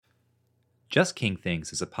Just King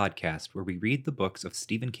Things is a podcast where we read the books of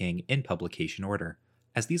Stephen King in publication order.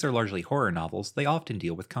 As these are largely horror novels, they often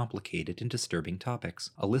deal with complicated and disturbing topics.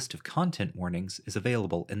 A list of content warnings is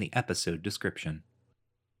available in the episode description.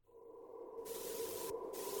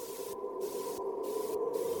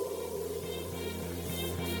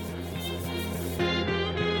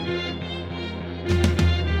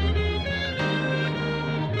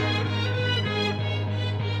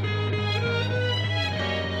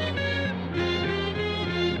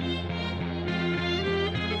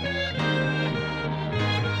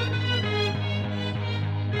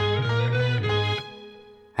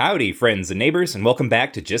 Howdy, friends and neighbors, and welcome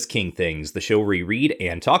back to Just King Things, the show where we read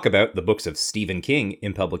and talk about the books of Stephen King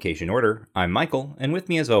in publication order. I'm Michael, and with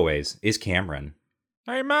me as always is Cameron.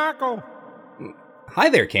 Hey, Michael. Hi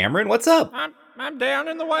there, Cameron. What's up? I'm down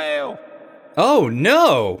in the well. Oh,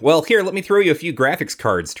 no! Well, here, let me throw you a few graphics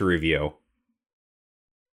cards to review.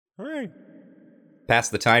 Hey, Pass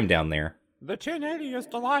the time down there. the 1080 is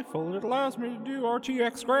delightful. It allows me to do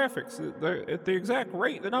RTX graphics at the exact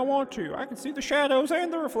rate that I want to. I can see the shadows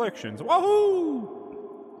and the reflections. Woohoo!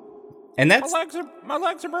 And that's My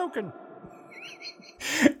legs are broken.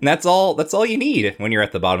 that's all you need when you're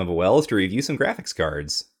at the bottom of a well is to review some graphics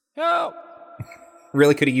cards. Help!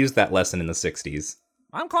 Really could have used that lesson in the 60s.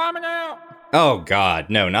 I'm climbing out. Oh god,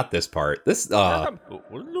 no, not this part. This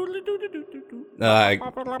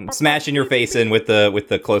smashing your face in with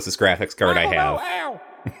the closest graphics card I have. Ow!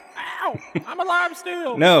 Ow! I'm alive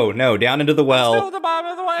still. No, down into the well. Still at the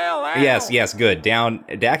bottom of the well. Ow. Yes, good. Down.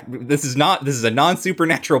 This is a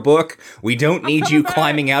non-supernatural book. We don't need you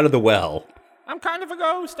climbing out of the well. I'm kind of a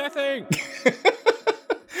ghost, I think.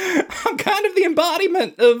 I'm kind of the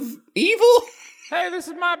embodiment of evil. Hey, this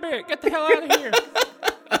is my bit. Get the hell out of here.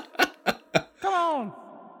 Come on.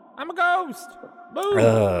 I'm a ghost. Boo.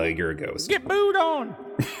 You're a ghost. Get booed on.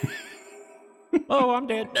 Oh, I'm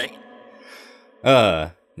dead.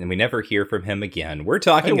 And we never hear from him again. We're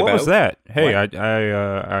talking about... What was that? Hey, What?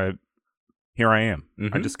 I here I am.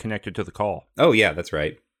 Mhm. I just connected to the call. Oh, yeah, that's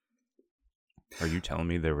right. Are you telling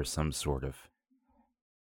me there was some sort of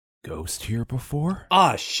ghost here before?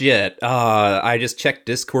 Ah, shit. I just checked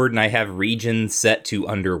Discord and I have region set to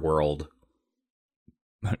Underworld.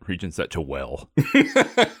 Region set to well.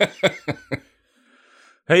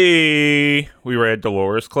 Hey, we read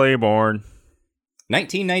Dolores Claiborne.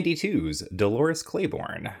 1992's Dolores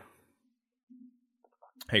Claiborne.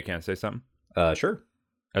 Hey, can I say something? Sure.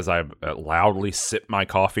 As I loudly sip my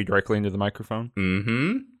coffee directly into the microphone.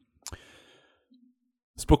 Mm-hmm.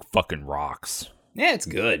 This book fucking rocks. Yeah, it's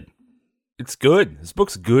good. It's good. This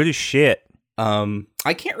book's good as shit.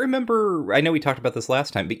 I can't remember. I know we talked about this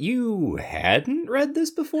last time, but you hadn't read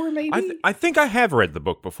this before, maybe? I think I have read the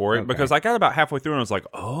book before Okay. because I got about halfway through and I was like,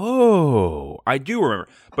 oh, I do remember.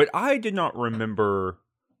 But I did not remember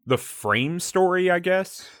the frame story, I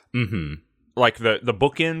guess. Mm-hmm. Like the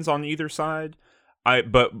bookends on either side.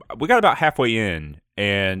 But we got about halfway in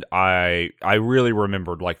and I really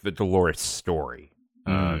remembered like the Dolores story.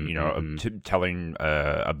 Telling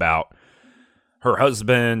about her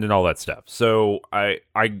husband and all that stuff. So I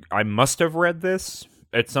must have read this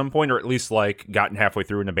at some point, or at least like gotten halfway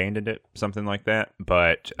through and abandoned it, something like that.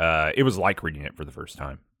 But it was like reading it for the first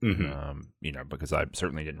time, because I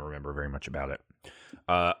certainly didn't remember very much about it.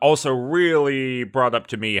 Also, really brought up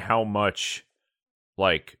to me how much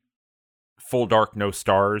like Full Dark No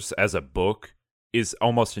Stars as a book is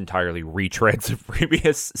almost entirely retreads of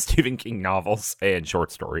previous Stephen King novels and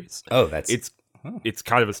short stories. Oh, it's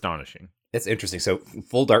kind of astonishing. That's interesting. So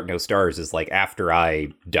Full Dark No Stars is like after I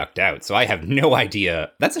ducked out. So I have no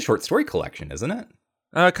idea. That's a short story collection, isn't it?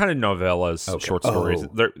 Kind of novellas, Okay. short stories.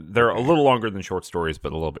 They're a little longer than short stories,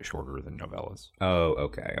 but a little bit shorter than novellas. Oh,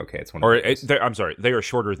 okay. It's one of those. I'm sorry, they are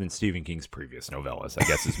shorter than Stephen King's previous novellas, I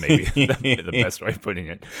guess is maybe the best way of putting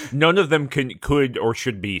it. None of them could or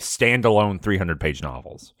should be standalone 300-page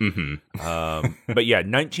novels. Mm-hmm. But yeah,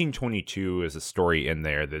 1922 is a story in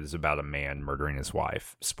there that is about a man murdering his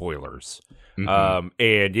wife. Spoilers. Mm-hmm.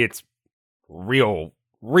 And it's real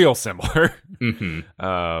similar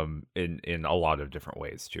Mm-hmm. in a lot of different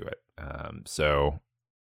ways to it. So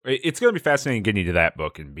it's going to be fascinating getting into that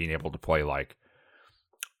book and being able to play like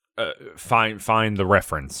find the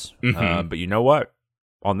reference. Mm-hmm. But you know what?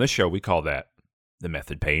 On this show, we call that the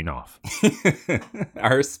method paying off.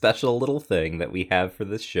 Our special little thing that we have for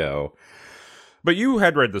this show. But you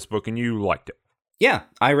had read this book and you liked it. Yeah,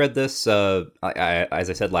 I read this, as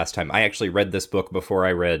I said last time, I actually read this book before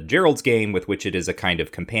I read Gerald's Game, with which it is a kind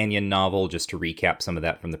of companion novel, just to recap some of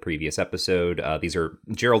that from the previous episode. These are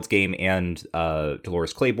Gerald's Game and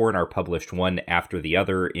Dolores Claiborne are published one after the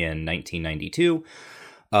other in 1992.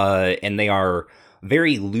 and they are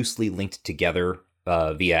very loosely linked together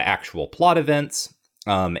via actual plot events.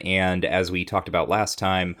 And as we talked about last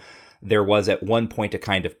time, there was at one point a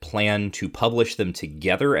kind of plan to publish them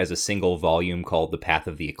together as a single volume called The Path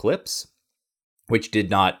of the Eclipse, which did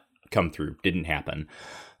not come through, didn't happen.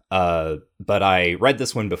 But I read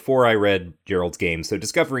this one before I read Gerald's Game, so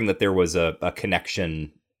discovering that there was a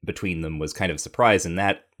connection between them was kind of a surprise in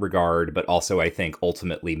that regard, but also I think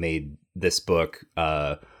ultimately made this book...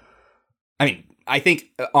 I think,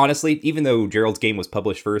 honestly, even though Gerald's Game was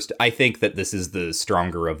published first, I think that this is the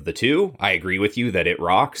stronger of the two. I agree with you that it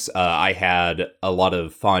rocks. I had a lot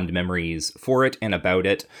of fond memories for it and about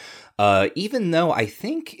it, even though I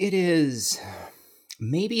think it is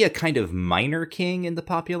maybe a kind of minor King in the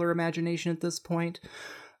popular imagination at this point.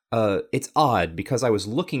 It's odd because I was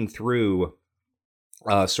looking through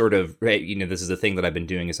this is the thing that I've been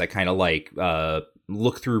doing is I kind of like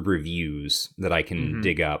look through reviews that I can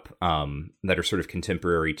dig up that are sort of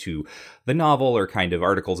contemporary to the novel or kind of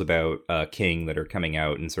articles about King that are coming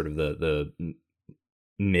out in sort of the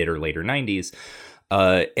mid or later 90s.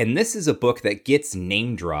 And this is a book that gets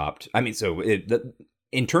name dropped. I mean, so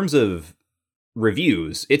in terms of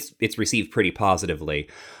reviews, it's received pretty positively.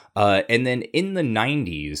 And then in the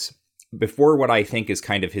 90s, before what I think is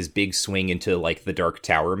kind of his big swing into like the Dark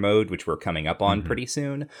Tower mode, which we're coming up on pretty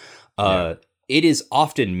soon, it is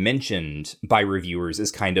often mentioned by reviewers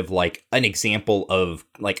as kind of like an example of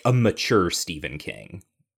like a mature Stephen King.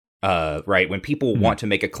 Right? When people want to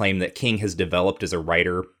make a claim that King has developed as a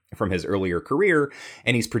writer from his earlier career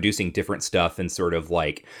and he's producing different stuff in sort of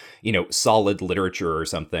like, solid literature or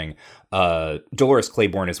something, Dolores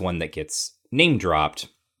Claiborne is one that gets name dropped.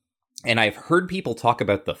 And I've heard people talk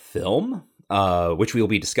about the film, which we'll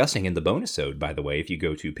be discussing in the bonus-ode, by the way. If you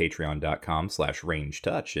go to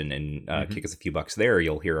patreon.com/rangetouch and kick us a few bucks there,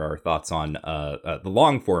 you'll hear our thoughts on the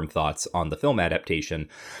long-form thoughts on the film adaptation.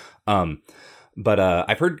 But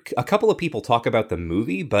I've heard a couple of people talk about the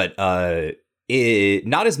movie, but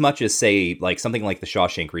not as much as, say, like something like The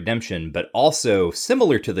Shawshank Redemption, but also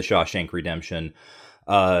similar to The Shawshank Redemption,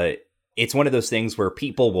 it's one of those things where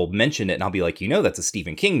people will mention it and I'll be like, that's a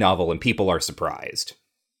Stephen King novel, and people are surprised.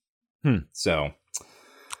 So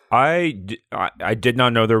I did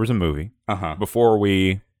not know there was a movie before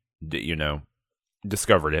we,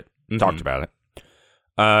 discovered it, talked about it.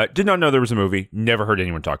 Did not know there was a movie. Never heard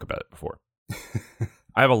anyone talk about it before.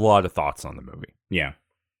 I have a lot of thoughts on the movie. Yeah.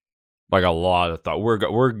 Like a lot of thought.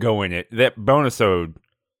 We're going it. That bonus-ode,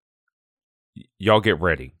 y'all get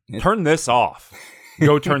ready. Turn this off.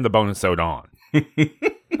 Go turn the bonus-ode on.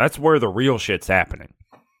 That's where the real shit's happening.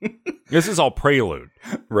 This is all prelude.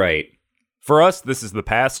 Right. For us, this is the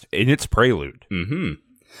past, and it's prelude. Mm-hmm.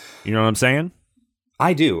 You know what I'm saying?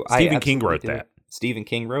 I do. Stephen King wrote that. Stephen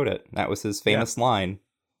King wrote it. That was his famous line.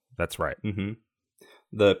 That's right. Mm-hmm.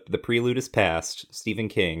 The prelude is past. Stephen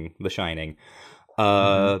King, The Shining.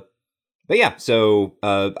 But yeah, so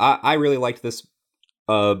I really liked this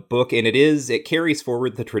book, and it carries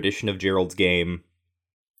forward the tradition of Gerald's Game,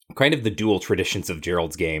 kind of the dual traditions of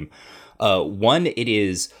Gerald's Game. One, it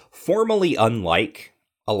is formally unlike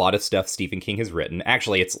a lot of stuff Stephen King has written.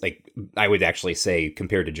 Actually, it's like, I would actually say,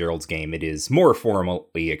 compared to Gerald's Game, it is more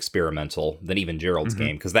formally experimental than even Gerald's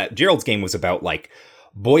Game, because that Gerald's Game was about like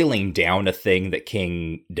boiling down a thing that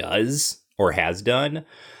King does or has done.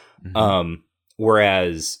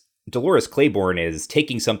 Whereas Dolores Claiborne is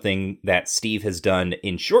taking something that Steve has done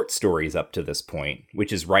in short stories up to this point,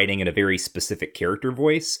 which is writing in a very specific character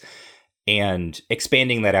voice and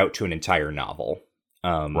expanding that out to an entire novel.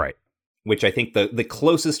 Right. Which I think the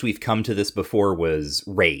closest we've come to this before was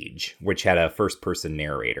Rage, which had a first-person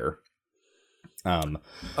narrator.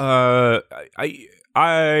 I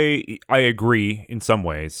agree in some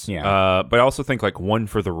ways. Yeah. But I also think like One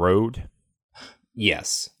for the Road.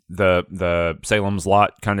 Yes. The Salem's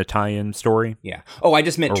Lot kind of tie-in story. Yeah. Oh, I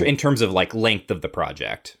just meant in terms of like length of the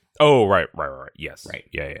project. Oh, right. Yes. Right.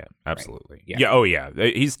 Yeah. Absolutely. Right. Yeah. Yeah. Oh, yeah.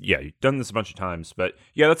 He's done this a bunch of times, but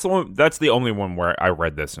yeah, that's the only one where I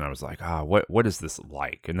read this and I was like, what is this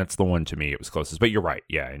like? And that's the one to me it was closest. But you're right.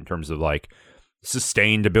 Yeah, in terms of like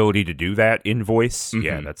sustained ability to do that in voice,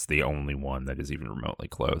 yeah, that's the only one that is even remotely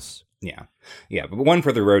close. Yeah, but One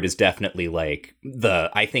for the Road is definitely like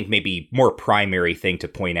I think maybe more primary thing to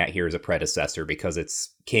point at here as a predecessor, because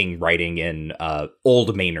it's King writing in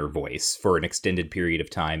old Manor voice for an extended period of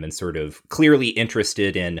time and sort of clearly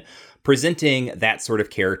interested in presenting that sort of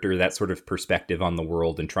character, that sort of perspective on the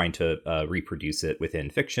world and trying to reproduce it within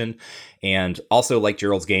fiction. And also, like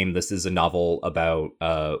Gerald's Game, this is a novel about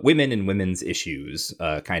women and women's issues,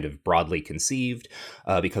 kind of broadly conceived,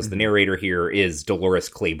 because the narrator here is Dolores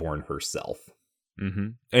Claiborne herself. Mm-hmm.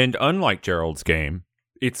 And unlike Gerald's Game,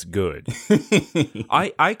 it's good.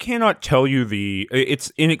 I cannot tell you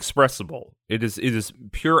it's inexpressible. It is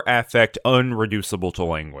pure affect, unreducible to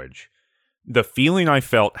language. The feeling I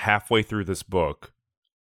felt halfway through this book,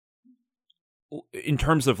 in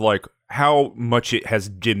terms of like how much it has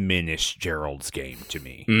diminished Gerald's Game to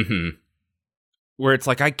me. Mm-hmm. Where it's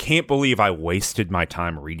like, I can't believe I wasted my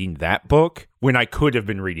time reading that book when I could have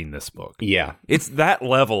been reading this book. Yeah. It's that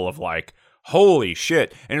level of like, holy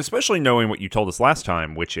shit. And especially knowing what you told us last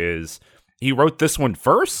time, which is he wrote this one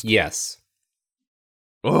first? Yes.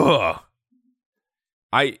 Ugh.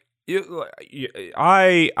 I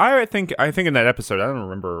think in that episode, I don't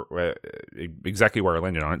remember exactly where I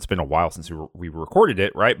landed on it. It's been a while since we recorded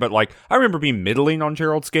it, right? But like, I remember being middling on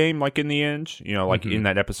Gerald's Game, like in the end, you know, like in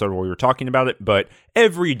that episode where we were talking about it. But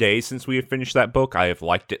every day since we have finished that book, I have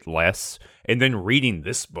liked it less. And then reading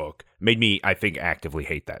this book made me, I think, actively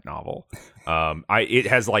hate that novel. It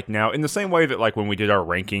has like now, in the same way that like when we did our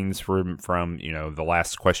rankings from you know, the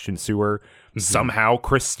Last Question Sewer, somehow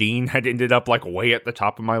Christine had ended up like way at the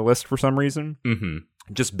top of my list for some reason,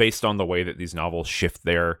 just based on the way that these novels shift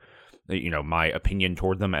their, you know, my opinion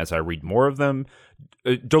toward them as I read more of them.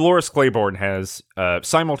 Dolores Claiborne has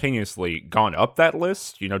simultaneously gone up that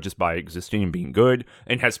list, you know, just by existing and being good,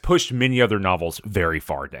 and has pushed many other novels very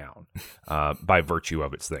far down by virtue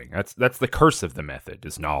of its thing. That's the curse of the method,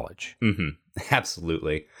 is knowledge. Mm-hmm.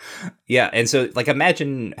 Absolutely. Yeah, and so, like,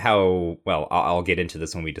 imagine how, well, I'll get into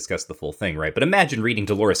this when we discuss the full thing, right? But imagine reading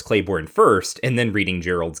Dolores Claiborne first, and then reading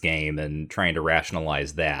Gerald's Game and trying to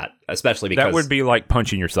rationalize that, especially because... That would be like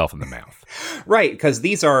punching yourself in the mouth. Right, because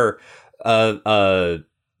these are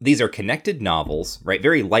connected novels, right?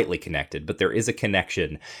 Very lightly connected, but there is a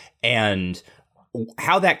connection. And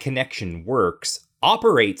how that connection works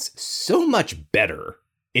operates so much better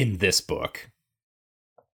in this book.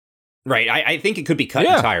 Right, I think it could be cut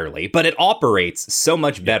entirely, but it operates so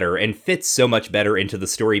much better and fits so much better into the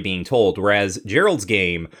story being told. Whereas Gerald's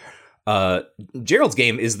Game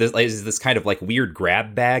is this kind of like weird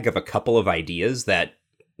grab bag of a couple of ideas that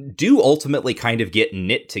do ultimately kind of get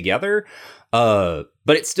knit together, but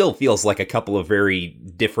it still feels like a couple of very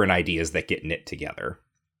different ideas that get knit together.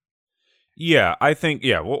 Yeah, I think,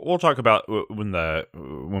 we'll talk about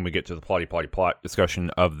when we get to the plot discussion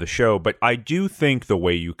of the show, but I do think the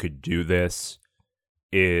way you could do this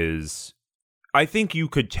is, I think you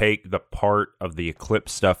could take the part of the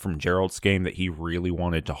Eclipse stuff from Gerald's Game that he really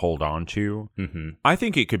wanted to hold on to. Mm-hmm. I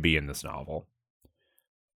think it could be in this novel.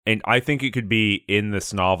 And I think it could be in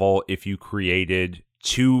this novel if you created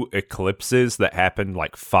two eclipses that happened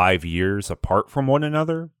like 5 years apart from one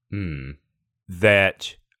another.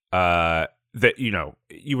 That, you know,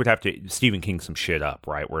 you would have to Stephen King some shit up,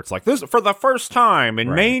 right? Where it's like, this for the first time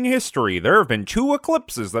in main history, there have been two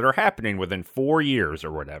eclipses that are happening within 4 years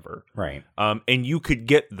or whatever. Right. And you could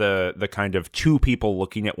get the kind of two people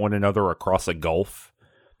looking at one another across a gulf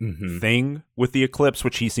thing with the eclipse,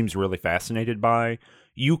 which he seems really fascinated by.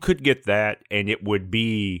 You could get that, and it would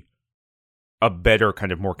be a better,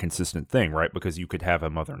 kind of more consistent thing, right? Because you could have a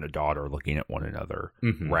mother and a daughter looking at one another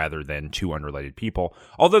rather than two unrelated people.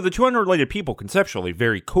 Although the two unrelated people, conceptually,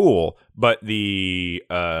 very cool, but the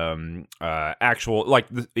actual, like,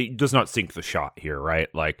 it does not sink the shot here,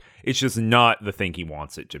 right? Like, it's just not the thing he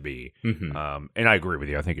wants it to be. And I agree with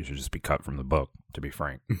you. I think it should just be cut from the book, to be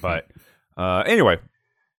frank. But anyway,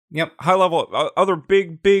 high level, other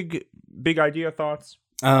big idea thoughts?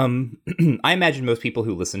 I imagine most people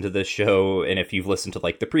who listen to this show, and if you've listened to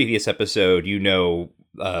like the previous episode, you know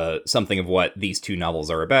something of what these two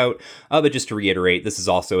novels are about. But just to reiterate, this is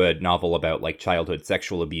also a novel about like childhood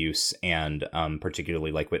sexual abuse and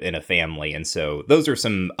particularly like within a family. And so those are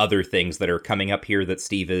some other things that are coming up here that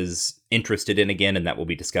Steve is interested in again, and that we'll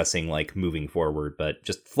be discussing like moving forward. But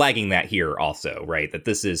just flagging that here also, right? That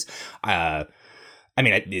this is... I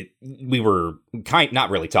mean, we were not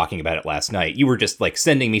really talking about it last night. You were just like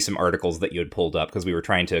sending me some articles that you had pulled up because we were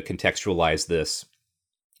trying to contextualize this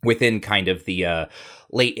within kind of the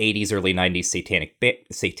late 80s, early 90s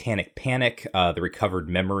satanic panic, the recovered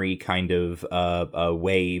memory kind of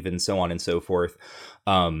wave, and so on and so forth,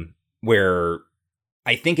 where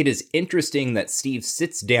I think it is interesting that Steve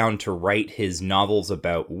sits down to write his novels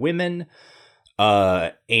about women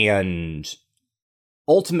and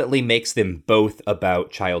ultimately makes them both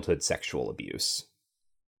about childhood sexual abuse.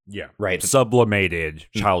 Yeah. Right. Sublimated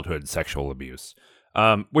childhood sexual abuse.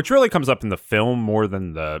 Which really comes up in the film more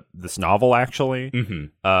than this novel, actually.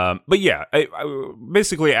 But yeah, I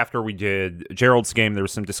basically after we did Gerald's Game, there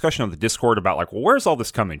was some discussion on the Discord about like, well, where's all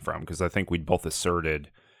this coming from? Because I think we'd both asserted,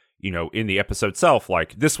 in the episode itself,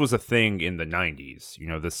 like this was a thing in the 90s,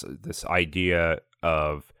 this idea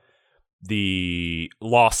of the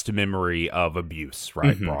lost memory of abuse,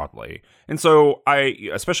 right, broadly. And so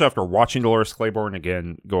especially after watching Dolores Claiborne,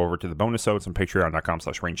 again, go over to the bonus notes on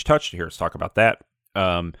patreon.com/rangetouch to hear us talk about that.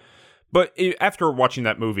 But after watching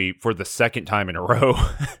that movie for the second time in a row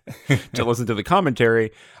to listen to the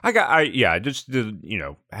commentary, I just did,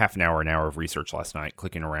 half an hour of research last night,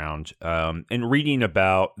 clicking around, and reading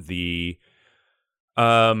about the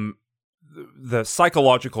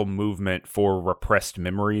psychological movement for repressed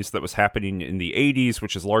memories that was happening in the 80s,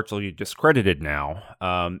 which is largely discredited now,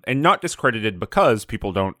 and not discredited because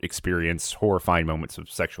people don't experience horrifying moments of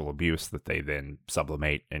sexual abuse that they then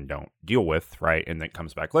sublimate and don't deal with, right? And then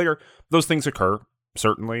comes back later. Those things occur,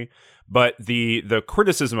 certainly. But the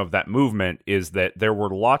criticism of that movement is that there were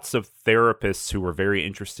lots of therapists who were very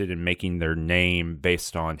interested in making their name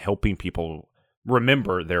based on helping people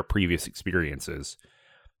remember their previous experiences.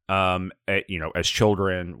 As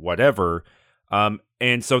children, whatever.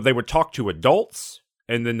 And so they would talk to adults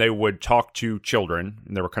and then they would talk to children.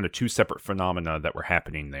 And there were kind of two separate phenomena that were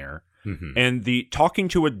happening there. And the talking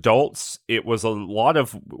to adults, it was a lot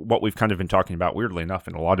of what we've kind of been talking about, weirdly enough,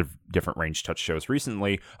 in a lot of different Range Touch shows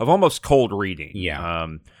recently, of almost cold reading. Yeah.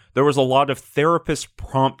 There was a lot of therapist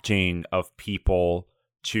prompting of people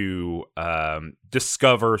to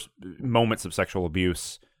discover moments of sexual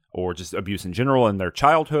abuse or just abuse in general in their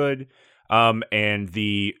childhood, and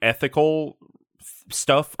the ethical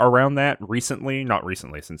stuff around that not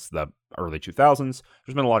recently, since the early 2000s.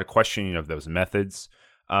 There's been a lot of questioning of those methods,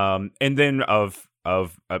 and then of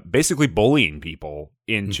basically bullying people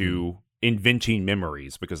into inventing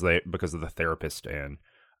memories because of the therapist and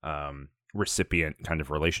recipient kind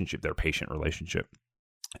of relationship, their patient relationship.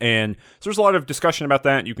 And so there's a lot of discussion about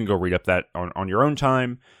that. You can go read up that on your own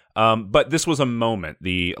time. But this was a moment,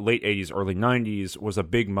 the late 80s, early 90s was a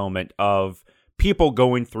big moment of people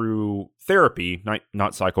going through therapy,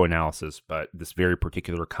 not psychoanalysis, but this very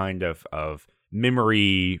particular kind of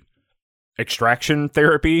memory extraction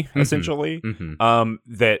therapy, essentially,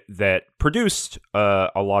 that produced a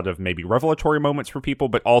lot of maybe revelatory moments for people,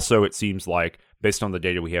 but also it seems like, based on the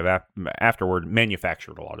data we have afterward,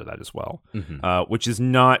 manufactured a lot of that as well, which is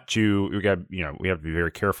not to, we have to be very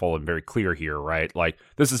careful and very clear here, right? Like,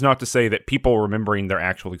 this is not to say that people remembering their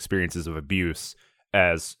actual experiences of abuse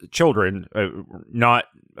as children, not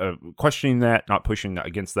questioning that, not pushing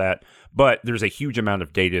against that, but there's a huge amount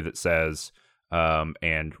of data that says,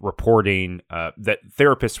 and reporting that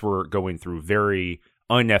therapists were going through very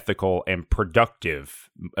unethical and productive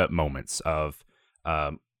moments of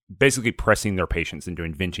basically pressing their patients into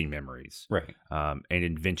inventing memories, right, and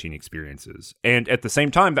inventing experiences. And at the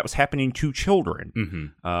same time, that was happening to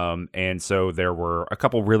children. And so there were a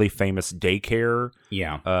couple really famous daycare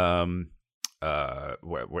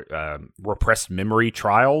repressed memory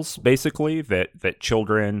trials, basically, that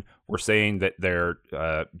children were saying that their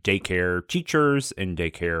daycare teachers and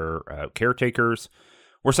daycare caretakers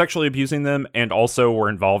were sexually abusing them, and also were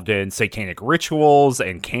involved in satanic rituals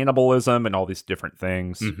and cannibalism and all these different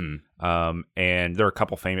things. And there are a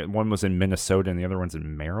couple famous. One was in Minnesota and the other one's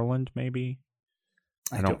in Maryland, maybe.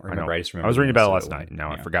 I don't remember. I was reading about it last night.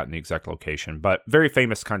 Now I've forgotten the exact location, but very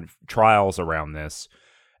famous kind of trials around this.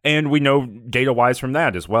 And we know data-wise from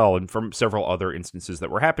that as well, and from several other instances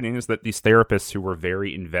that were happening, is that these therapists who were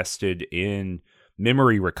very invested in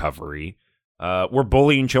memory recovery were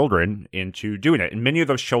bullying children into doing it. And many of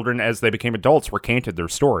those children, as they became adults, recanted their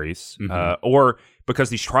stories. Or because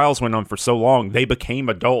these trials went on for so long, they became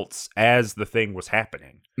adults as the thing was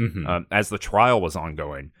happening, as the trial was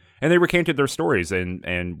ongoing. And they recanted their stories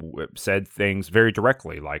and said things very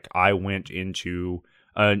directly, like, I went into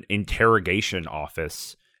an interrogation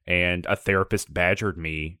office and a therapist badgered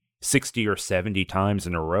me 60 or 70 times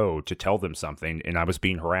in a row to tell them something, and I was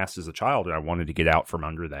being harassed as a child, and I wanted to get out from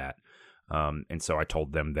under that. And so I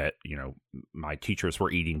told them that, my teachers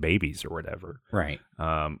were eating babies or whatever. Right.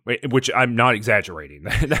 Which I'm not exaggerating.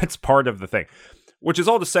 That's part of the thing. Which is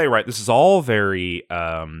all to say, right, this is all very,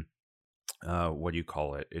 what do you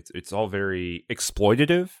call it? It's all very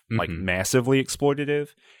exploitative, like massively exploitative.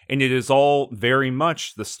 And it is all very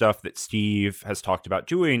much the stuff that Steve has talked about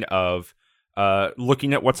doing, of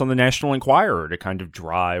looking at what's on the National Enquirer to kind of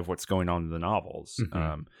drive what's going on in the novels.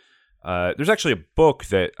 There's actually a book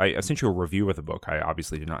that I sent you a review of the book. I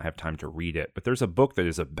obviously did not have time to read it, but there's a book that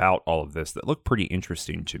is about all of this that looked pretty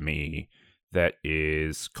interesting to me, that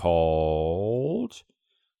is called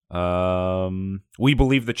We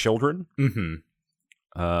Believe the Children.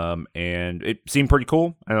 And it seemed pretty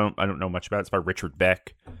cool. I don't know much about it. It's by Richard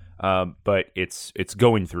Beck. but it's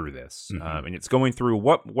going through this, and it's going through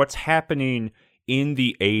what's happening in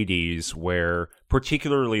the 80s, where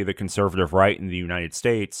particularly the conservative right in the United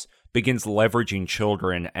States begins leveraging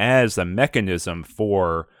children as a mechanism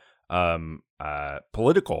for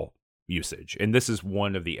political usage. And this is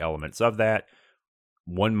one of the elements of that.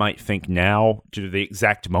 One might think now, to the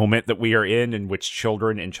exact moment that we are in which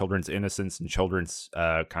children and children's innocence and children's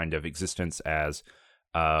kind of existence as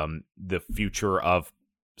the future of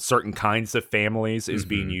certain kinds of families is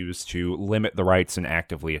being used to limit the rights and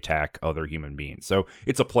actively attack other human beings. So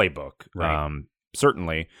it's a playbook,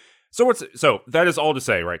 certainly. So that is all to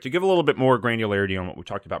say, right? To give a little bit more granularity on what we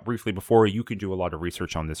talked about briefly before, you can do a lot of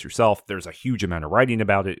research on this yourself. There's a huge amount of writing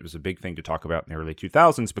about it. It was a big thing to talk about in the early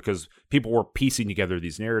 2000s because people were piecing together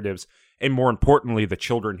these narratives. And more importantly, the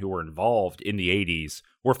children who were involved in the 80s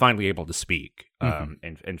were finally able to speak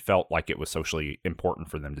and felt like it was socially important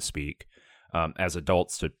for them to speak as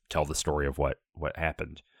adults to tell the story of what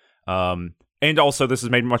happened. And also, this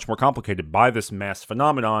is made much more complicated by this mass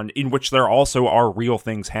phenomenon in which there also are real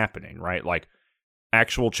things happening, right? Like,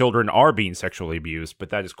 actual children are being sexually abused,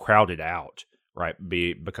 but that is crowded out, right?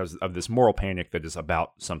 Because of this moral panic that is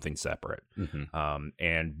about something separate.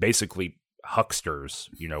 And basically, hucksters,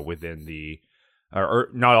 within the, or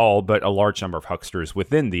not all, but a large number of hucksters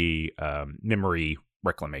within the memory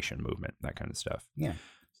reclamation movement, that kind of stuff. Yeah.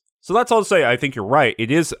 So that's all to say. I think you're right.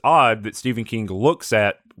 It is odd that Stephen King looks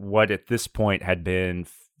at what at this point had been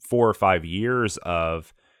 4 or 5 years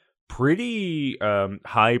of pretty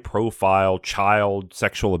high-profile child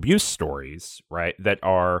sexual abuse stories, right? That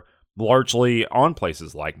are largely on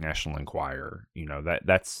places like National Enquirer.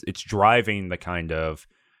 It's driving the kind of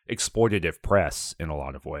exploitative press in a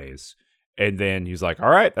lot of ways. And then he's like,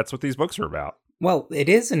 "All right, that's what these books are about." Well, it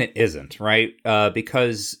is and it isn't, right?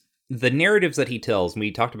 Because the narratives that he tells, and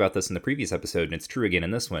we talked about this in the previous episode, and it's true again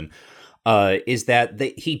in this one, is that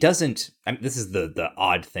he doesn't. I mean, this is the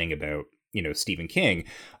odd thing about Stephen King.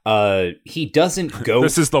 He doesn't go.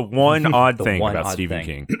 This is the one odd thing about Stephen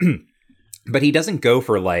King. But he doesn't go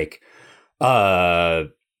for like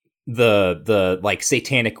the like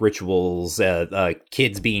satanic rituals,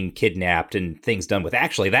 kids being kidnapped and things done with.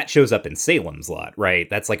 Actually, that shows up in Salem's Lot, right?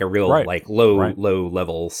 That's like a real like low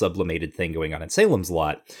level sublimated thing going on in Salem's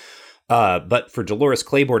Lot. But for Dolores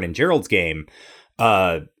Claiborne and Gerald's Game,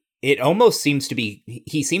 it almost seems to be,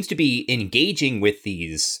 he seems to be engaging with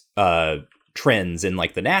these trends in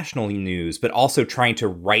like the national news, but also trying to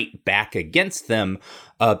write back against them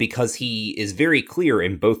because he is very clear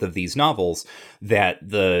in both of these novels that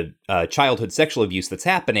the childhood sexual abuse that's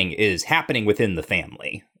happening is happening within the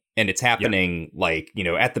family. And it's happening like,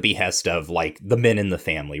 at the behest of like the men in the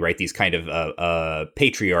family, right? These kind of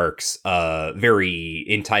patriarchs, very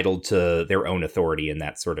entitled to their own authority and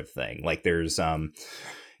that sort of thing. Like there's,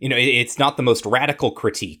 it's not the most radical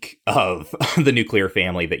critique of the nuclear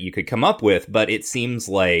family that you could come up with, but it seems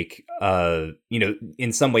like,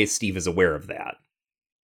 in some ways Steve is aware of that.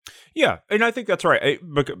 Yeah, and I think that's right.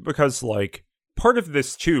 Because like part of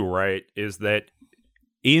this too, right, is that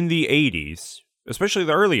in the 80s, especially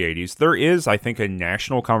the early 80s, there is, I think, a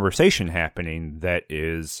national conversation happening that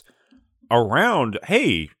is around,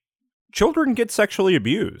 hey, children get sexually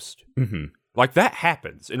abused. Like that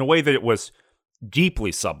happens in a way that it was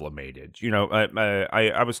deeply sublimated.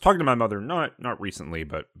 I was talking to my mother not recently,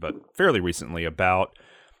 but fairly recently about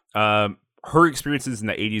her experiences in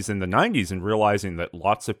the 80s and the 90s and realizing that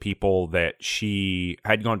lots of people that she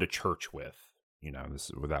had gone to church with, this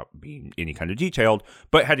is without being any kind of detailed,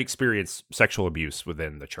 but had experienced sexual abuse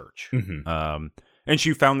within the church. And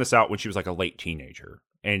she found this out when she was like a late teenager.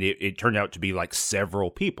 And it turned out to be like several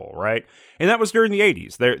people, right? And that was during the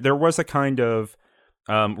 80s. There was a kind of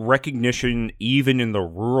recognition even in the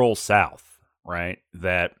rural South, right?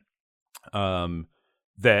 That where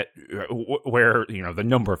the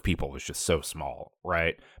number of people was just so small,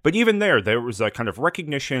 right? But even there was a kind of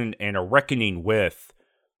recognition and a reckoning with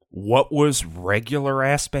what was regular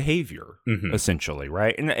ass behavior, essentially,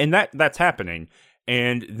 right? And that's happening.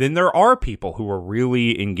 And then there are people who are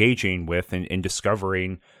really engaging with and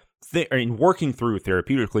discovering and working through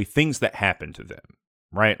therapeutically things that happen to them.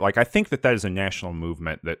 Right? Like, I think that is a national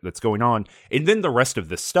movement that's going on. And then the rest of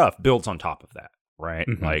this stuff builds on top of that, right?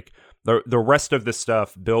 Like, the rest of this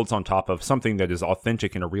stuff builds on top of something that is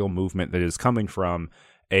authentic and a real movement that is coming from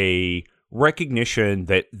a recognition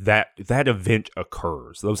that event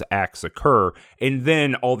occurs, those acts occur, and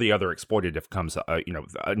then all the other exploitative comes, an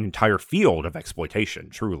entire field of exploitation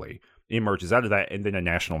truly emerges out of that, and then a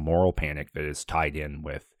national moral panic that is tied in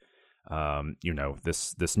with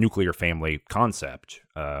this nuclear family concept,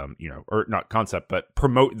 or not concept, but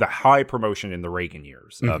promote the high promotion in the Reagan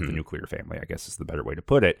years of the nuclear family, I guess is the better way to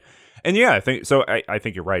put it. And yeah, I think so. I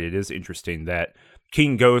think you're right. It is interesting that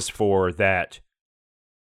King goes for that,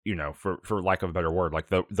 for lack of a better word, like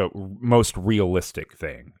the most realistic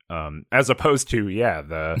thing, as opposed to,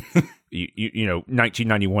 the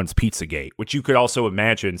 1991's Pizzagate, which you could also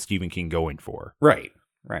imagine Stephen King going for. Right.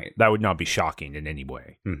 That would not be shocking in any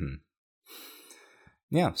way. Mm-hmm.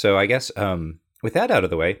 Yeah, so I guess with that out of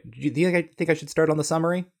the way, do you think I should start on the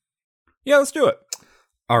summary? Yeah, let's do it.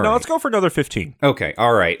 All right. No, let's go for another 15. Okay,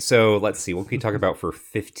 all right. So let's see. What can we talk about for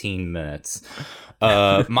 15 minutes?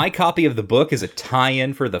 My copy of the book is a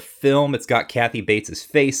tie-in for the film. It's got Kathy Bates'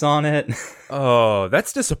 face on it. Oh,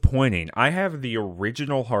 that's disappointing. I have the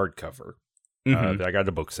original hardcover that I got at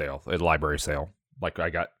a book sale, a library sale, like I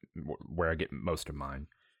got where I get most of mine.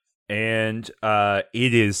 And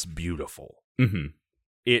it is beautiful. Mm-hmm.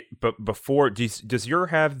 But before, does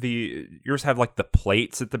yours have like the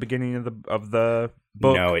plates at the beginning of the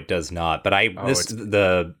book? No, it does not. But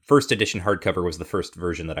the first edition hardcover was the first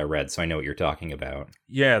version that I read, so I know what you're talking about.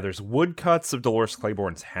 Yeah, there's woodcuts of Dolores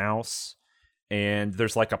Claiborne's house, and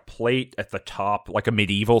there's like a plate at the top, like a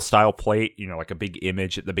medieval style plate, like a big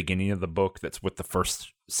image at the beginning of the book that's with the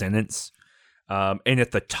first sentence. And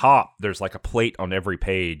at the top, there's like a plate on every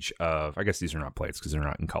page of, I guess these are not plates because they're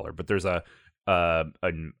not in color, but there's like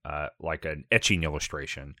an etching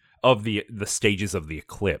illustration of the stages of the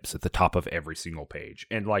eclipse at the top of every single page.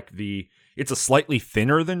 And like it's a slightly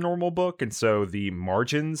thinner than normal book, and so the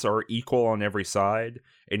margins are equal on every side,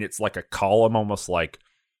 and it's like a column, almost like,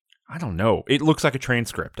 I don't know, it looks like a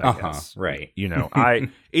transcript, I guess. Right.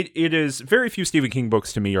 It is, very few Stephen King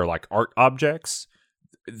books to me are like art objects.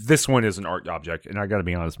 This one is an art object, and I gotta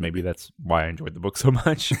be honest, maybe that's why I enjoyed the book so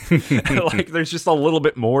much. Like, there's just a little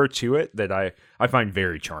bit more to it that I find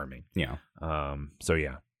very charming. Yeah. So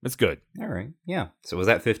yeah, it's good. All right. Yeah. So was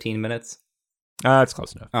that 15 minutes? It's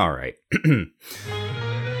close enough. All right.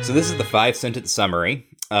 So this is the 5-sentence summary.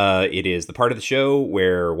 It is the part of the show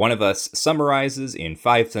where one of us summarizes in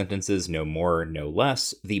 5 sentences, no more, no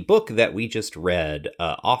less, the book that we just read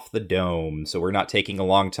off the dome. So we're not taking a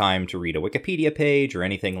long time to read a Wikipedia page or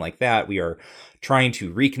anything like that. We are trying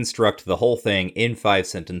to reconstruct the whole thing in 5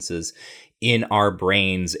 sentences in our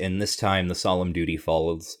brains. And this time the solemn duty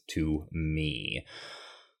falls to me.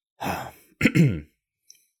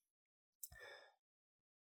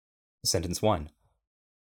 Sentence 1.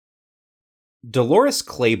 Dolores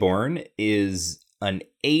Claiborne is an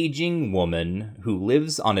aging woman who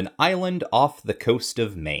lives on an island off the coast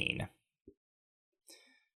of Maine.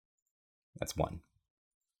 That's 1.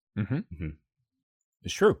 Mm-hmm.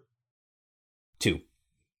 It's true. 2.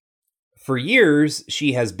 For years,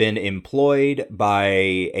 she has been employed by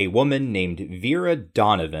a woman named Vera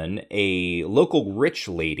Donovan, a local rich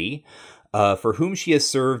lady, for whom she has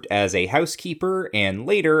served as a housekeeper, and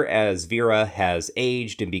later, as Vera has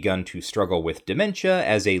aged and begun to struggle with dementia,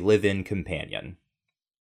 as a live-in companion.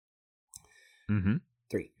 Mm-hmm.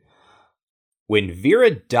 3. When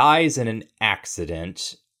Vera dies in an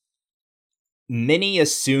accident, many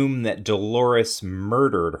assume that Dolores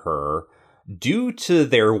murdered her due to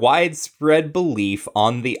their widespread belief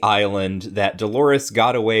on the island that Dolores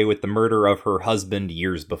got away with the murder of her husband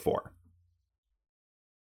years before.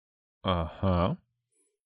 Uh-huh.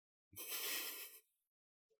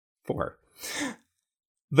 4.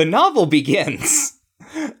 The novel begins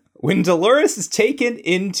when Dolores is taken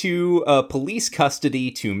into police custody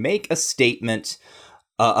to make a statement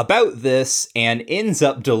about this, and ends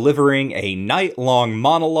up delivering a night-long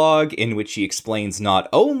monologue in which she explains not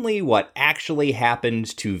only what actually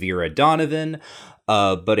happened to Vera Donovan,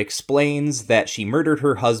 but explains that she murdered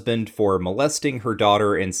her husband for molesting her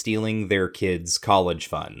daughter and stealing their kids' college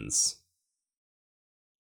funds.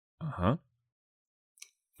 Uh-huh.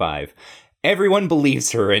 5. Everyone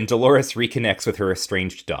believes her, and Dolores reconnects with her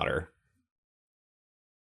estranged daughter.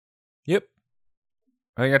 Yep.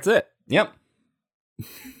 I think that's it. Yep.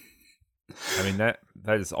 I mean, that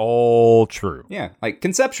is all true. Yeah, like,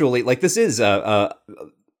 conceptually, like, this is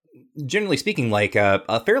generally speaking, like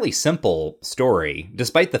a fairly simple story,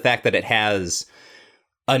 despite the fact that it has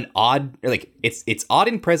an odd, like, it's odd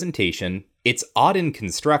in presentation, it's odd in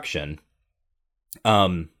construction.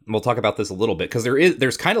 We'll talk about this a little bit, because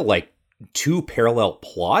there's kind of like 2 parallel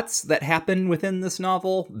plots that happen within this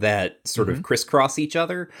novel that sort of crisscross each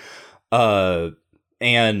other.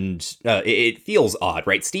 And it feels odd,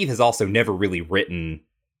 right? Steve has also never really written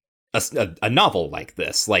a novel like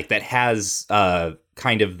this, like that has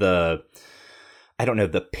kind of the, I don't know,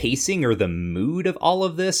 the pacing or the mood of all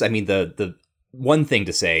of this. I mean, the one thing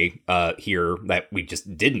to say here that we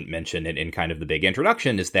just didn't mention in kind of the big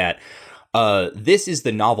introduction is that this is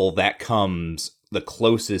the novel that comes the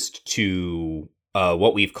closest to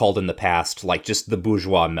what we've called in the past, like, just the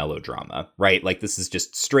bourgeois melodrama, right? Like, this is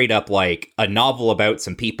just straight up, like, a novel about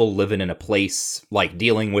some people living in a place, like,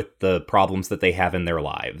 dealing with the problems that they have in their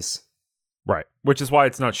lives. Right. Which is why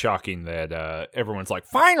it's not shocking that everyone's like,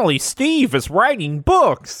 finally, Steve is writing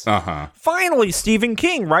books. Uh-huh. Finally, Stephen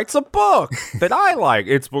King writes a book that I like.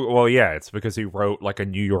 It's because he wrote, like, a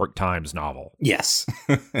New York Times novel. Yes.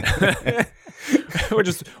 which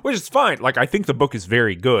is fine. Like, I think the book is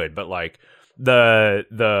very good, but, like,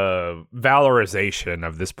 the valorization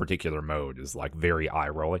of this particular mode is, like, very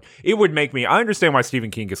eye-rolling. It would make me... I understand why Stephen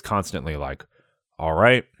King is constantly like, all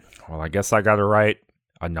right, well, I guess I gotta write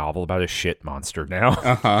a novel about a shit monster now.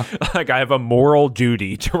 Uh-huh. Like, I have a moral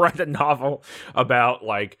duty to write a novel about,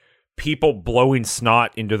 like, people blowing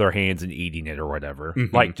snot into their hands and eating it or whatever.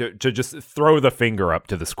 Mm-hmm. Like, to just throw the finger up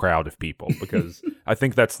to this crowd of people, because I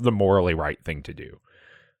think that's the morally right thing to do.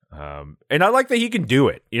 And I like that he can do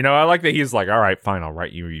it. You know, I like that he's like, all right, fine, I'll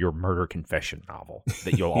write you your murder confession novel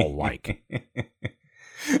that you'll all like.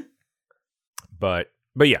 But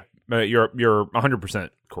yeah, you're 100%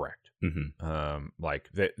 correct. Mm-hmm. Like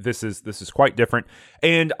this is quite different.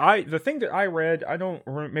 And the thing that I read, I don't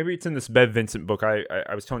remember, maybe it's in this Bev Vincent book.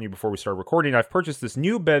 I was telling you before we started recording, I've purchased this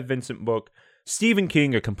new Bev Vincent book, Stephen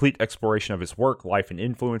King, A Complete Exploration of His Work, Life and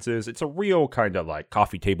Influences. It's a real kind of like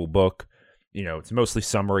coffee table book. You know, it's mostly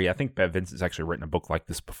summary. I think Bev Vincent's actually written a book like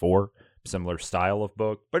this before, similar style of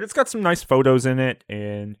book, but it's got some nice photos in it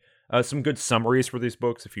and some good summaries for these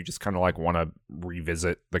books if you just kind of like want to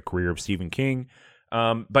revisit the career of Stephen King.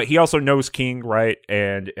 But he also knows King, right?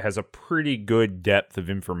 And has a pretty good depth of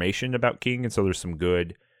information about King. And so there's some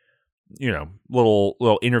good, you know,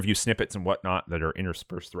 little interview snippets and whatnot that are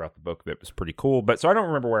interspersed throughout the book that was pretty cool. But so I don't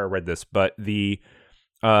remember where I read this, but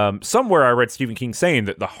somewhere I read Stephen King saying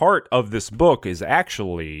that the heart of this book is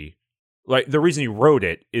actually, like, the reason he wrote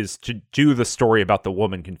it is to do the story about the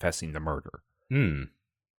woman confessing the murder.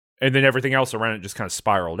 And then everything else around it just kind of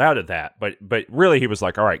spiraled out of that. But really, he was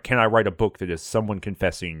like, all right, can I write a book that is someone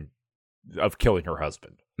confessing of killing her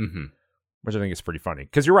husband? Mm-hmm. Which I think is pretty funny.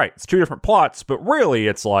 Because you're right, it's two different plots, but really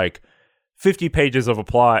it's like 50 pages of a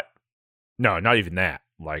plot. No, not even that.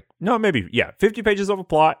 Like, no, maybe, yeah, 50 pages of a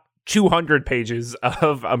plot, 200 pages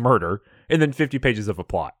of a murder, and then 50 pages of a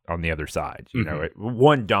plot on the other side. You know,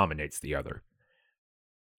 one dominates the other.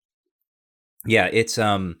 Yeah, it's...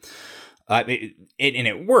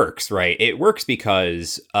 it works, right? It works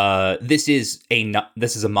because this is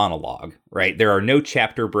a monologue, right? There are no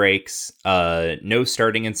chapter breaks, no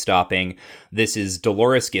starting and stopping. This is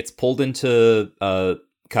Dolores gets pulled into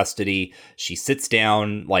custody. She sits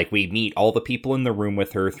down, like, we meet all the people in the room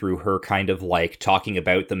with her through her kind of like talking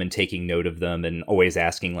about them and taking note of them and always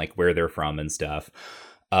asking like where they're from and stuff.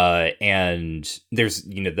 And there's,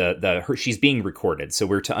 you know, she's being recorded. So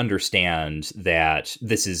we're to understand that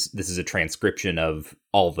this is a transcription of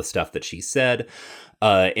all the stuff that she said.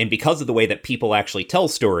 And because of the way that people actually tell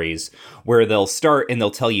stories, where they'll start and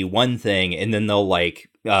they'll tell you one thing and then they'll like,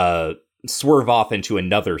 swerve off into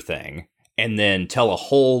another thing and then tell a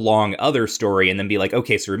whole long other story and then be like,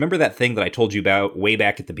 okay, so remember that thing that I told you about way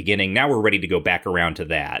back at the beginning? Now we're ready to go back around to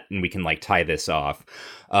that and we can like tie this off.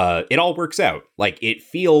 It all works out. Like, it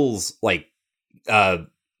feels like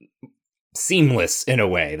seamless in a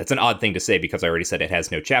way. That's an odd thing to say because I already said it has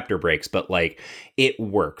no chapter breaks, but like, it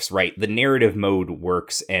works, right? The narrative mode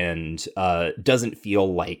works and doesn't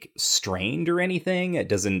feel like strained or anything. It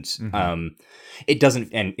doesn't,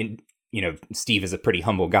 and you know, Steve is a pretty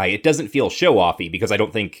humble guy. It doesn't feel show-offy because I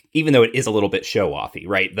don't think, even though it is a little bit show-offy,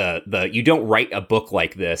 right? You don't write a book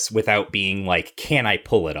like this without being like, can I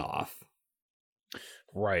pull it off?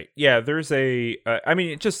 Right. Yeah, there's I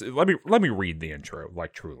mean, just let me read the intro,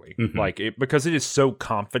 like, truly. Like, because it is so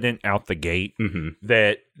confident out the gate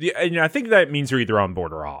that, and I think that means you're either on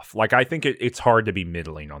board or off. Like, I think it's hard to be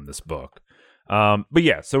middling on this book. But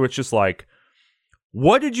yeah, so it's just like,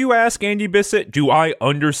 what did you ask, Andy Bissett? Do I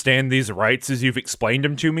understand these rights as you've explained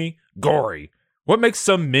them to me? Gory. What makes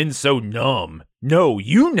some men so numb? No,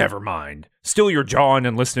 you never mind. Still, you're jawing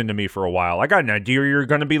and listening to me for a while. I got an idea you're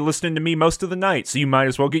going to be listening to me most of the night, so you might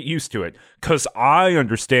as well get used to it. 'Cause I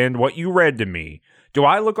understand what you read to me. Do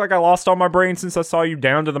I look like I lost all my brain since I saw you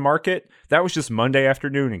down to the market? That was just Monday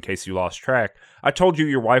afternoon, in case you lost track. I told you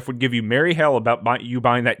your wife would give you merry hell about you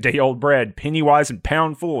buying that day-old bread. Penny-wise and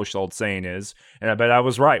pound foolish, the old saying is. And I bet I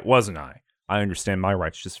was right, wasn't I? I understand my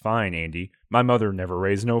rights just fine, Andy. My mother never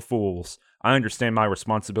raised no fools. I understand my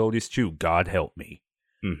responsibilities too, God help me.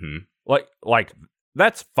 Like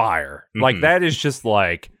that's fire. Like that is just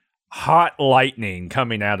like hot lightning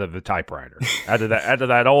coming out of the typewriter, out of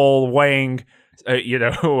that old Wang,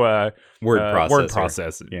 word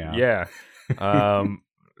processor. Yeah.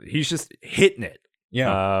 He's just hitting it.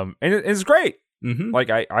 Yeah. And it's great. Mm-hmm. Like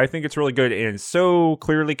I think it's really good, and it's so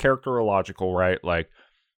clearly characterological, right? Like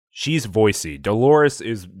she's voicey. Dolores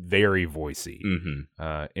is very voicey,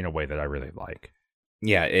 in a way that I really like.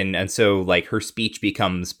 Yeah, and so like her speech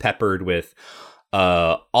becomes peppered with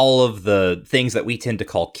all of the things that we tend to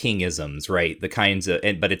call kingisms, right? The kinds of,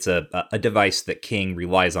 but it's a device that King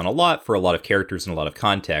relies on a lot for a lot of characters in a lot of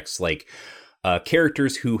contexts, like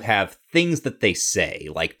characters who have things that they say,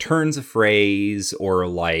 like turns of phrase or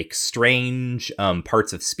like strange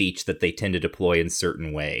parts of speech that they tend to deploy in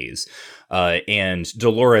certain ways. And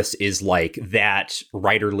Dolores is like that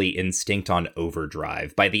writerly instinct on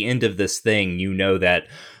overdrive. By the end of this thing, you know that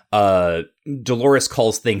Dolores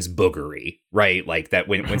calls things boogery, right? Like that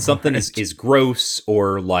when something is gross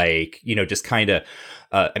or like, just kind of,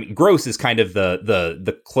 gross is kind of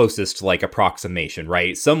the closest like approximation,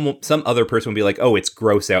 right? Some other person would be like, oh, it's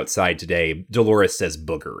gross outside today. Dolores says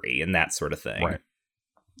boogery and that sort of thing. Right.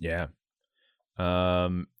 Yeah.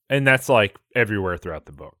 And that's like everywhere throughout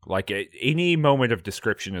the book. Like any moment of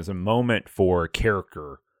description is a moment for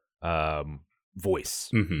character voice,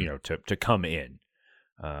 to come in,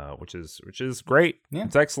 which is great. Yeah.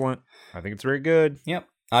 It's excellent. I think it's very good. Yep.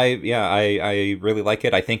 I really like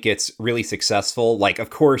it. I think it's really successful. Like, of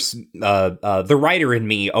course, the writer in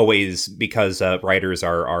me always, because writers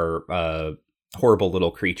are horrible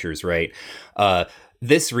little creatures, right?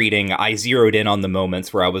 This reading, I zeroed in on the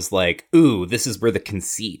moments where I was like, ooh, this is where the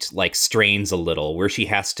conceit like strains a little, where she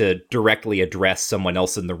has to directly address someone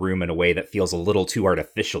else in the room in a way that feels a little too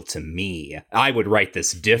artificial to me. I would write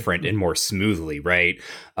this different and more smoothly, right?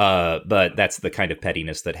 But that's the kind of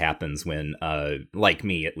pettiness that happens when, like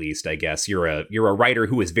me at least, I guess, you're a writer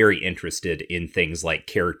who is very interested in things like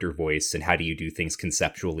character voice and how do you do things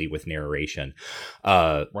conceptually with narration.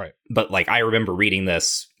 Right. But like I remember reading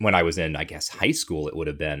this when I was in, I guess, high school. It would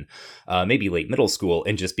have been maybe late middle school,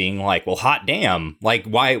 and just being like, well, hot damn, like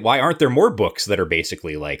why aren't there more books that are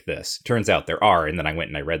basically like this? Turns out there are, and then I went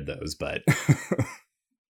and I read those, but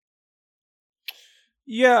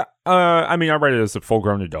yeah, I mean, I read it as a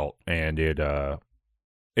full-grown adult, and it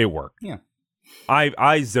worked. Yeah,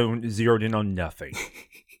 I zeroed in on nothing.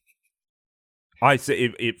 I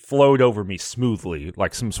say it flowed over me smoothly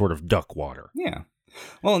like some sort of duck water. Yeah.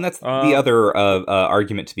 Well, and that's the other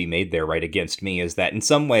argument to be made there, right, against me, is that in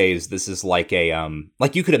some ways this is like a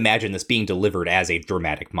like you could imagine this being delivered as a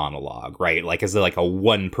dramatic monologue, right, like as like a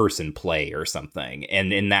one-person play or something,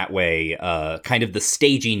 and in that way, kind of the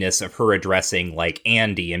staginess of her addressing like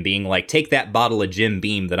Andy and being like, take that bottle of Jim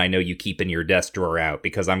Beam that I know you keep in your desk drawer out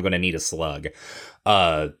because I'm going to need a slug,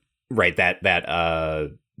 right?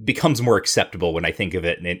 That becomes more acceptable when I think of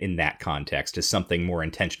it in that context as something more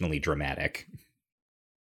intentionally dramatic.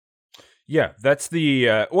 Yeah, that's the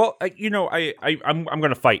well, I'm going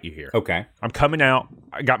to fight you here. Okay. I'm coming out.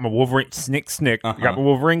 I got my Wolverine snick. I got my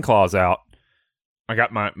Wolverine claws out. I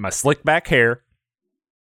got my slick back hair.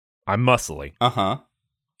 I'm muscly.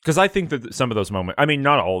 Because I think that some of those moments, I mean,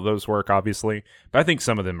 not all of those work, obviously, but I think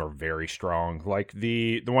some of them are very strong. Like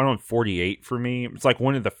the one on 48 for me, it's like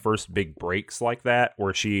one of the first big breaks like that,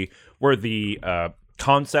 where the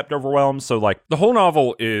concept overwhelms. So like the whole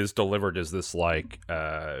novel is delivered as this like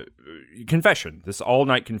confession, this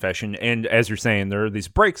all-night confession, and as you're saying, there are these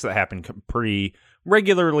breaks that happen pretty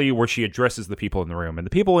regularly where she addresses the people in the room, and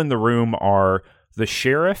the people in the room are the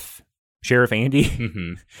Sheriff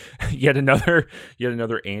Andy, yet another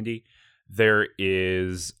Andy. There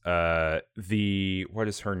is what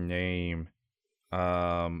is her name?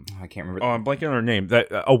 I can't remember. Oh, I'm blanking on her name. That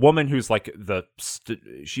a woman who's like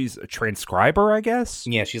she's a transcriber, I guess.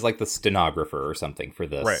 Yeah, she's like the stenographer or something for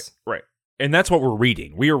this. Right. And that's what we're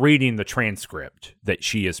reading. We are reading the transcript that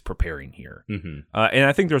she is preparing here. And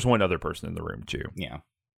I think there's one other person in the room too. Yeah.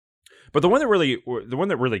 But the one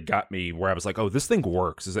that really got me, where I was like, oh, this thing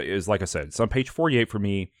works, is like I said, it's on page 48 for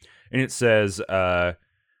me, and it says,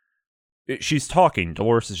 she's talking.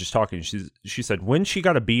 Dolores is just talking. She said when she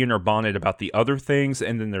got a bee in her bonnet about the other things,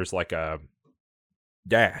 and then there's like a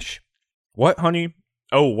dash. What, honey?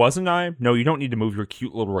 Oh, wasn't I? No, you don't need to move your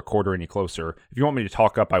cute little recorder any closer. If you want me to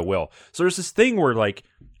talk up, I will. So there's this thing where like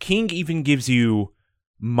King even gives you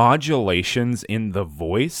modulations in the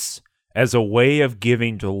voice as a way of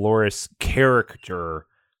giving Dolores character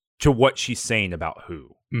to what she's saying about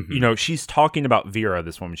who. She's talking about Vera,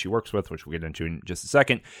 this woman she works with, which we'll get into in just a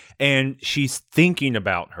second, and she's thinking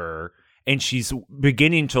about her, and she's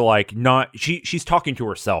beginning to like she's talking to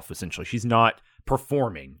herself, essentially. She's not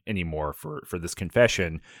performing anymore for this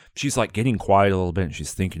confession. She's like getting quiet a little bit, and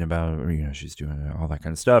she's thinking about it, she's doing all that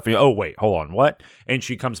kind of stuff. And, oh wait, hold on, what? And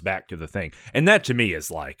she comes back to the thing, and that to me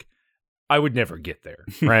is like, I would never get there,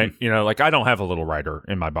 right? Like I don't have a little writer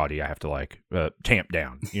in my body I have to like tamp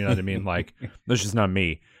down. You know what I mean? Like that's just not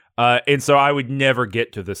me. And so I would never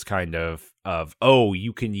get to this kind of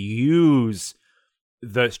you can use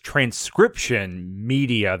the transcription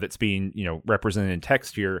media that's being represented in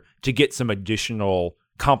text here to get some additional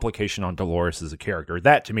complication on Dolores as a character.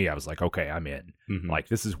 That to me, I was like, okay, I'm in. Mm-hmm. Like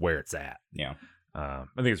this is where it's at. Yeah, I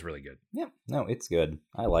think it's really good. Yeah, no, it's good.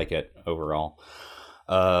 I like it overall.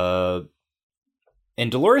 And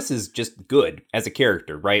Dolores is just good as a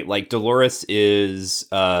character, right? Like Dolores is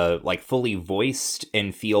like fully voiced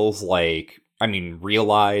and feels like,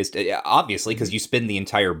 realized, obviously, because you spend the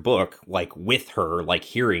entire book like with her, like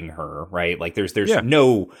hearing her, right? Like there's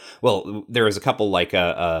no, well, there is a couple like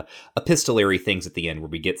epistolary things at the end where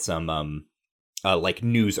we get some like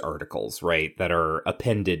news articles, right, that are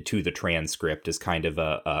appended to the transcript as kind of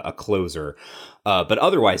a closer. But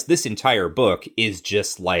otherwise, this entire book is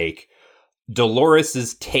just like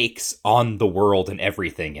Dolores's takes on the world and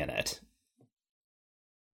everything in it.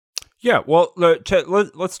 Yeah, well,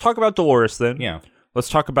 let's talk about Dolores then. Yeah. Let's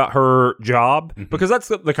talk about her job, because that's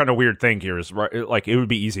the kind of weird thing here is, right, like it would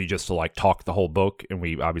be easy just to like talk the whole book, and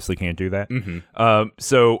we obviously can't do that. Mm-hmm.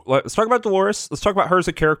 So let's talk about Dolores. Let's talk about her as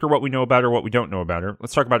a character, what we know about her, what we don't know about her.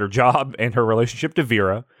 Let's talk about her job and her relationship to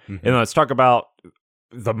Vera, and let's talk about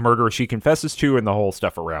the murder she confesses to and the whole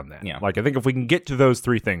stuff around that. Yeah. Like I think if we can get to those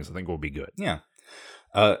three things, I think we'll be good. Yeah.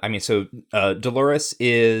 Dolores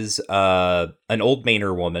is an old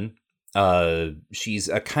Manor woman. She's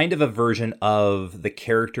a kind of a version of the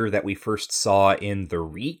character that we first saw in The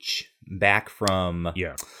Reach back from...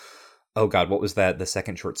 Yeah. Oh, God, what was that? The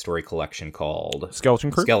second short story collection called?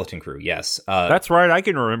 Skeleton Crew? Skeleton Crew, yes. That's right. I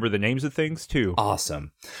can remember the names of things, too.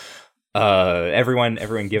 Awesome. Everyone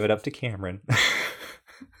give it up to Cameron.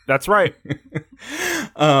 That's right.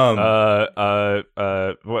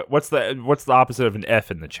 What's the opposite of an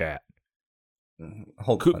F in the chat?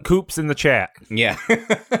 Hold on. Coops in the chat. Yeah.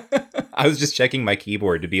 I was just checking my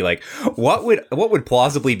keyboard to be like, what would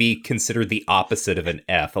plausibly be considered the opposite of an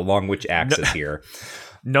F along which axis here?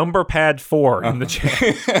 Number pad 4 in the chat.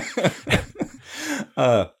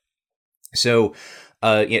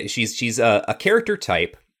 She's a character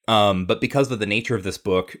type, but because of the nature of this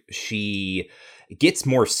book, she gets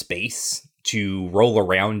more space to roll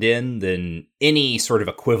around in than any sort of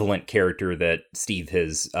equivalent character that Steve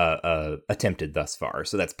has attempted thus far.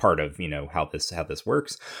 So that's part of how this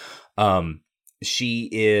works. She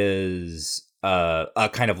is a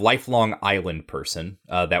kind of lifelong island person.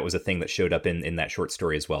 That was a thing that showed up in that short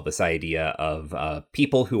story as well. This idea of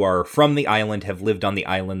people who are from the island, have lived on the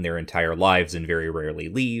island their entire lives and very rarely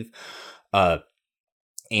leave.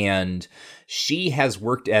 And she has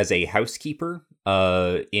worked as a housekeeper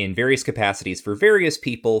in various capacities for various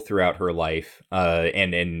people throughout her life.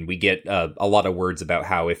 And we get a lot of words about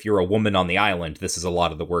how if you're a woman on the island, this is a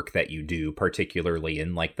lot of the work that you do, particularly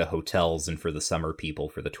in like the hotels and for the summer people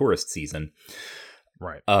for the tourist season.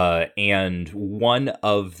 Right. And one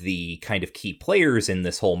of the kind of key players in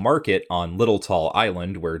this whole market on Little Tall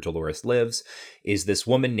Island, where Dolores lives, is this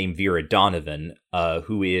woman named Vera Donovan,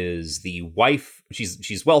 who is the wife.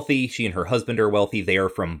 She's wealthy. She and her husband are wealthy. They are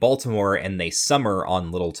from Baltimore, and they summer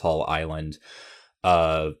on Little Tall Island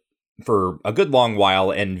for a good long while.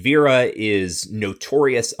 And Vera is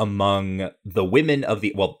notorious among the women of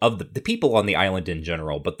the people on the island in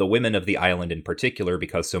general, but the women of the island in particular,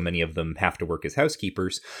 because so many of them have to work as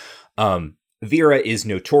housekeepers. Vera is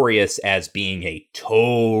notorious as being a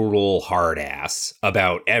total hard ass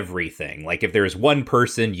about everything. Like if there's one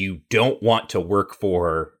person you don't want to work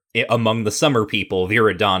for among the summer people,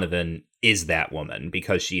 Vera Donovan is that woman,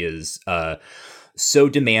 because she is so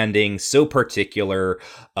demanding, so particular,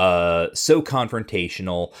 so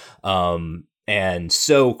confrontational, and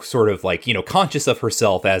so sort of like, conscious of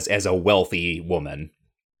herself as a wealthy woman.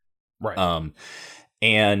 Right.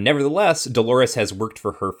 And nevertheless, Dolores has worked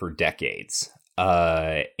for her for decades.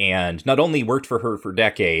 And not only worked for her for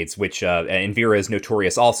decades, which, and Vera is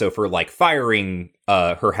notorious also for like firing,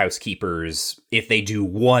 her housekeepers if they do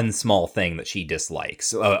one small thing that she dislikes,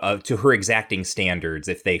 to her exacting standards.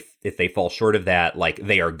 If they fall short of that, like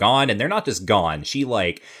they are gone, and they're not just gone. She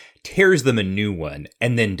like tears them a new one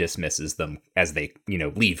and then dismisses them as they,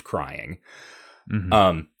 leave crying.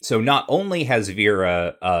 Mm-hmm. So not only has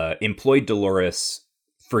Vera, employed Dolores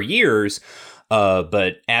for years,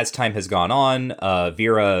 but as time has gone on,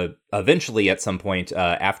 Vera eventually at some point,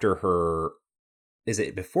 after her, is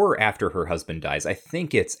it before or after her husband dies? I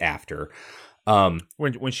think it's after.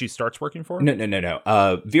 When she starts working for him?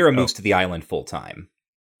 No. Vera moves to the island full time.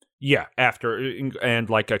 Yeah, after, and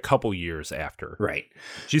like a couple years after. Right.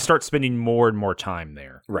 She starts spending more and more time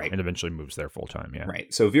there. Right. And eventually moves there full time, yeah.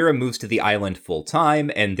 Right. So Vera moves to the island full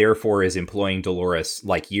time and therefore is employing Dolores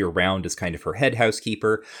like year round as kind of her head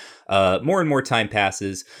housekeeper. More and more time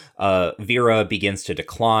passes. Vera begins to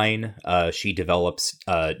decline. She develops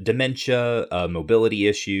dementia, mobility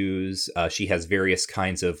issues. She has various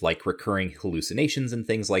kinds of like recurring hallucinations and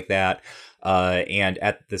things like that. And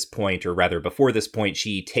at this point, or rather before this point,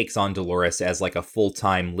 she takes on Dolores as like a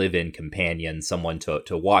full-time live-in companion, someone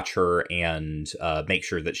to watch her and make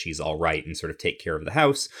sure that she's all right and sort of take care of the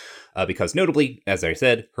house. Because notably, as I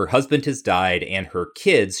said, her husband has died and her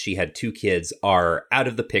kids, she had 2 kids, are out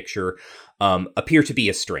of the picture, appear to be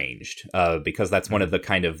estranged, because that's one of the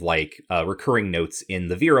kind of like recurring notes in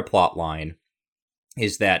the Vera plot line,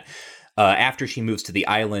 is that after she moves to the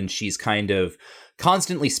island, she's kind of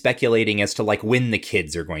constantly speculating as to like when the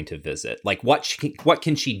kids are going to visit, like what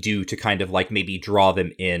can she do to kind of like maybe draw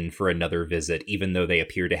them in for another visit, even though they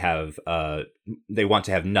appear to have they want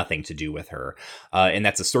to have nothing to do with her, and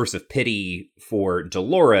that's a source of pity for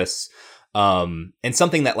Dolores. And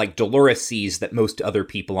something that like Dolores sees that most other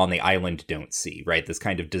people on the island don't see, right? This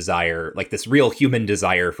kind of desire, like this real human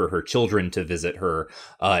desire for her children to visit her,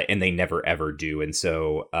 and they never ever do. And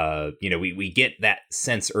so, we get that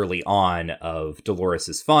sense early on of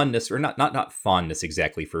Dolores's fondness, or not fondness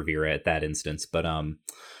exactly for Vera at that instance, but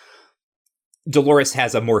Dolores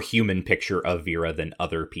has a more human picture of Vera than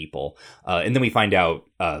other people. And then we find out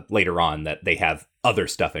later on that they have other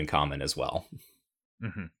stuff in common as well.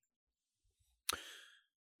 Mm-hmm.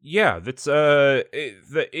 Yeah, that's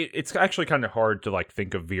it's actually kind of hard to like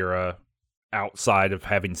think of Vera outside of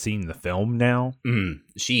having seen the film now.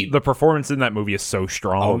 The performance in that movie is so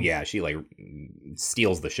strong. Oh yeah, she like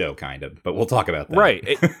steals the show kind of, but we'll talk about that.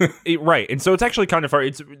 Right. Right. And so it's actually kind of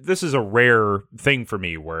hard. This is a rare thing for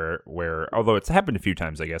me where although it's happened a few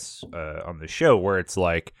times, I guess, on the show, where it's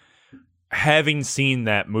like having seen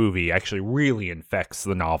that movie actually really infects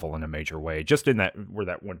the novel in a major way, just in that where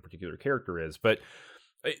that one particular character is. But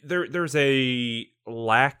there's a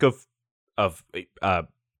lack of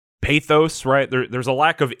pathos, right? There's a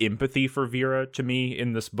lack of empathy for Vera to me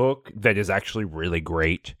in this book that is actually really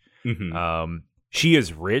great. Mm-hmm. She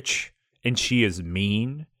is rich, and she is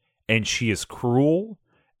mean, and she is cruel,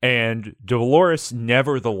 and Dolores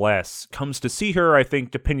nevertheless comes to see her, I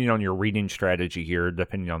think, depending on your reading strategy here,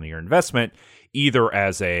 depending on your investment, either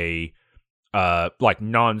as a like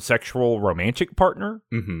non-sexual romantic partner,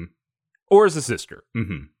 mm-hmm. or as a sister,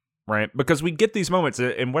 mm-hmm. right? Because we get these moments,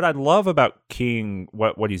 and what I love about King,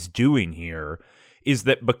 what he's doing here, is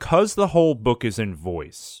that because the whole book is in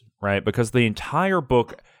voice, right? Because the entire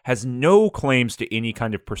book has no claims to any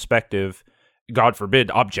kind of perspective, God forbid,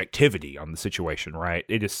 objectivity on the situation, right?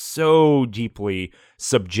 It is so deeply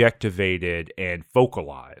subjectivated and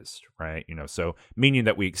focalized, right? So meaning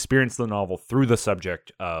that we experience the novel through the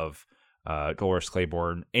subject of Dolores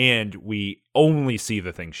Claiborne, and we only see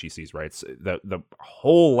the things she sees, right? So the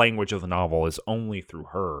whole language of the novel is only through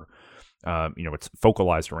her. It's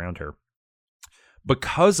focalized around her.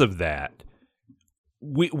 Because of that,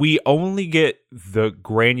 we only get the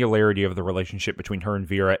granularity of the relationship between her and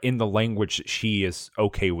Vera in the language that she is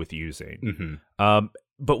okay with using. Mm-hmm.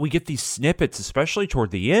 But we get these snippets, especially toward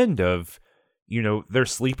the end of, they're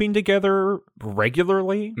sleeping together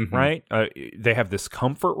regularly, mm-hmm. right? They have this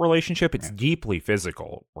comfort relationship. It's deeply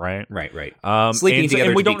physical, right? Right. Sleeping together,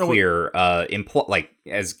 and we don't be clear, like,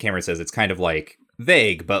 as Cameron says, it's kind of like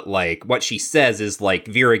vague, but like what she says is like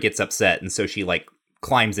Vera gets upset, and so she like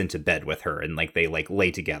climbs into bed with her, and like they like lay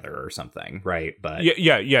together or something, right? But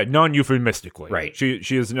yeah, non-euphemistically, right? She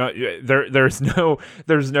is not there. There's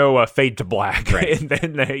no fade to black, right? And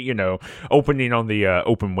then they, opening on the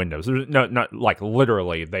open windows. There's not like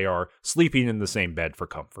literally they are sleeping in the same bed for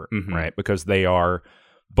comfort, mm-hmm. right? Because they are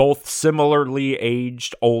both similarly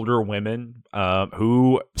aged older women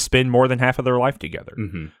who spend more than half of their life together,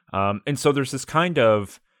 mm-hmm. And so there's this kind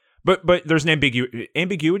of, but there's an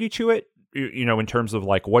ambiguity to it. In terms of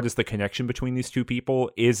like, what is the connection between these two people?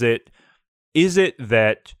 Is it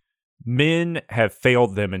that men have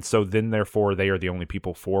failed them, and so then therefore they are the only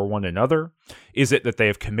people for one another? Is it that they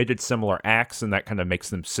have committed similar acts, and that kind of makes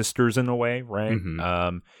them sisters in a way, right?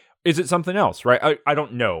 Mm-hmm. Is it something else, right? I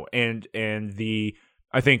don't know. And the,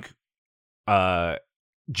 I think,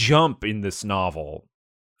 jump in this novel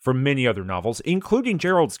from many other novels, including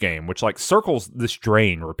Gerald's Game, which like circles this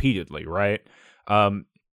drain repeatedly, right?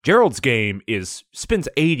 Gerald's Game spends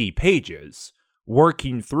 80 pages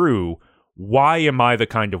working through, why am I the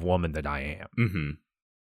kind of woman that I am? Mm-hmm.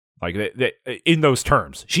 Like in those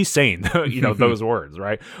terms, she's saying, those words,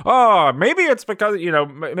 right? Oh, maybe it's because,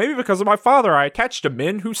 maybe because of my father, I attached to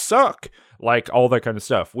men who suck, like all that kind of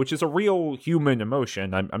stuff, which is a real human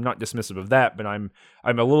emotion. I'm not dismissive of that, but I'm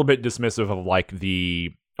a little bit dismissive of like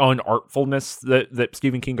the unartfulness that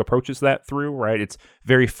Stephen King approaches that through, right? It's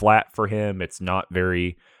very flat for him. It's not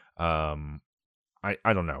very, I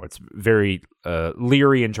don't know. It's very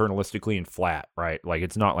leery and journalistically and flat, right? Like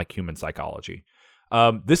it's not like human psychology.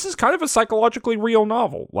 This is kind of a psychologically real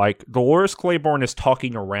novel. Like Dolores Claiborne is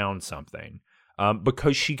talking around something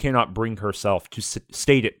because she cannot bring herself to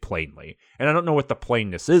state it plainly. And I don't know what the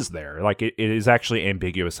plainness is there. Like it is actually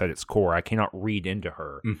ambiguous at its core. I cannot read into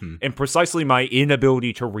her. Mm-hmm. And precisely my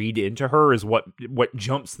inability to read into her is what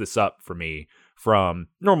jumps this up for me from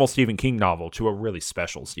normal Stephen King novel to a really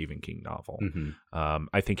special Stephen King novel. Mm-hmm.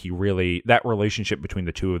 I think that relationship between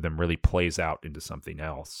the two of them really plays out into something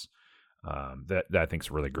else. That I think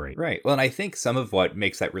is really great. Right. Well, and I think some of what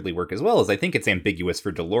makes that really work as well is I think it's ambiguous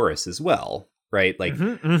for Dolores as well. Right. Like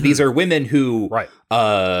these are women who. Right.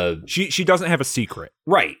 She doesn't have a secret.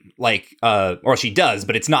 Right. Like, or she does,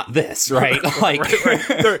 but it's not this. Right. Like,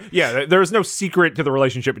 right. There's no secret to the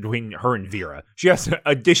relationship between her and Vera. She has an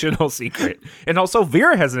additional secret. And also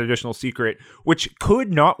Vera has an additional secret, which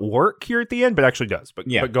could not work here at the end, but actually does. But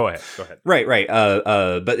go ahead. Right.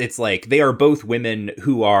 But it's like they are both women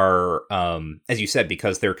who are, as you said,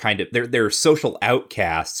 because they're kind of they're social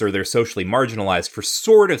outcasts or they're socially marginalized for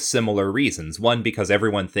sort of similar reasons. One, because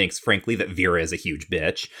everyone thinks, frankly, that Vera is a huge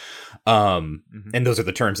bitch. And those are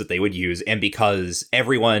the terms that they would use. And because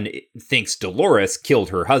everyone thinks Dolores killed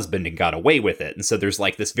her husband and got away with it. And so there's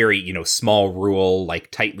like this very, small rural,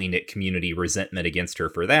 like tightly knit community resentment against her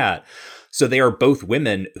for that. So they are both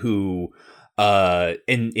women who,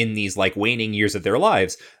 in these like waning years of their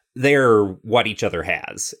lives, they're what each other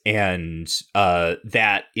has. And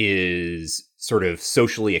that is sort of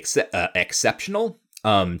socially exceptional.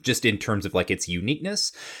 Just in terms of like its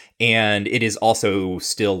uniqueness. And it is also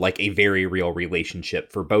still like a very real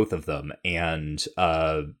relationship for both of them. And,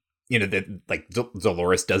 like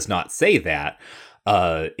Dolores does not say that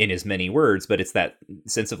in as many words, but it's that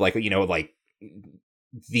sense of like, like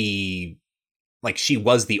she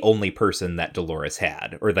was the only person that Dolores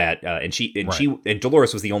had, or that, and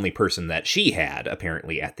Dolores was the only person that she had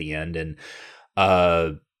apparently at the end. And,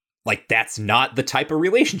 like, that's not the type of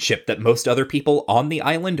relationship that most other people on the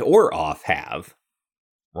island or off have.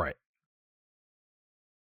 Right.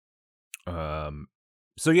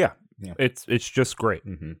 So yeah. It's just great.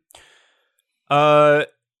 Mm-hmm. I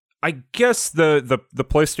guess the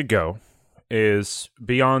place to go is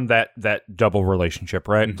beyond that double relationship,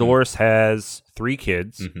 right? Mm-hmm. Dolores has 3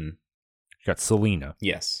 kids. Mm-hmm. She's got Selena.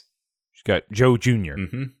 Yes. She's got Joe Jr.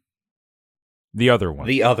 Mm-hmm. The other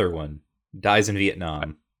one dies in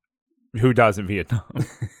Vietnam. Who dies in Vietnam?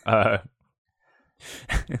 The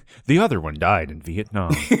other one died in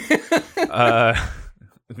Vietnam.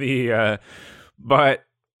 But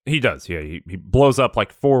he does. Yeah, he blows up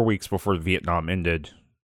like 4 weeks before Vietnam ended.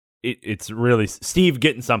 It's really Steve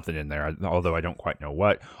getting something in there, although I don't quite know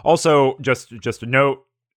what. Also, just a note,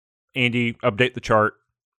 Andy, update the chart.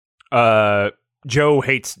 Joe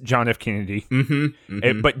hates John F. Kennedy,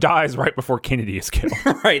 but dies right before Kennedy is killed.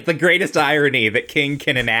 Right. The greatest irony that King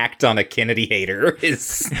can enact on a Kennedy hater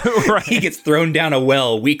is right. He gets thrown down a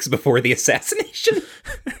well weeks before the assassination.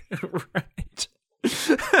 Right.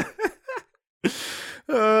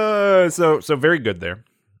 So very good there.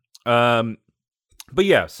 But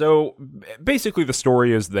yeah, so basically the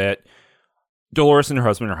story is that Dolores and her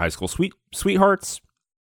husband are high school sweethearts.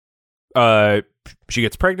 She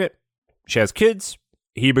gets pregnant. She has kids.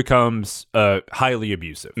 He becomes highly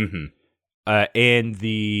abusive, and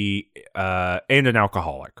an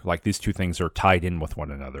alcoholic. Like these two things are tied in with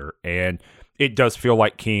one another, and it does feel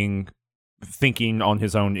like King thinking on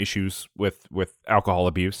his own issues with alcohol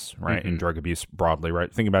abuse, right, and drug abuse broadly,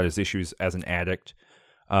 right. Thinking about his issues as an addict,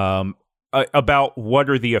 about what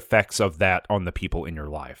are the effects of that on the people in your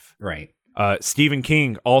life, right. Stephen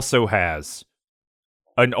King also has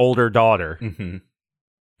an older daughter. Mm-hmm.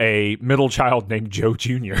 A middle child named Joe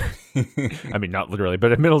Jr. I mean, not literally,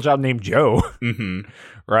 but a middle child named Joe. Mm-hmm.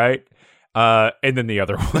 Right? And then the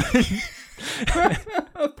other one.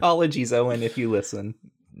 Apologies, Owen, if you listen.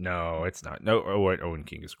 No, it's not. No, Owen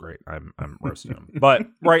King is great. I'm roasting him. But,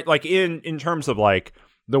 right, like in terms of like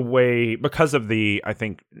the way, because of the, I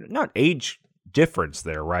think, not age difference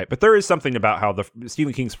there, right? But there is something about how the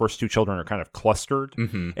Stephen King's first 2 children are kind of clustered.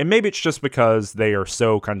 Mm-hmm. And maybe it's just because they are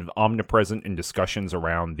so kind of omnipresent in discussions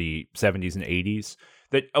around the 70s and 80s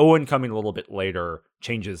that Owen coming a little bit later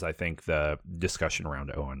changes, I think, the discussion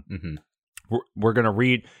around Owen. Mm-hmm. we're going to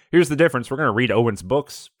read. Here's the difference. We're going to read Owen's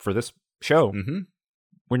books for this show. Mm-hmm.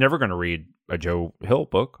 We're never going to read a Joe Hill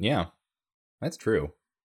book. Yeah, that's true.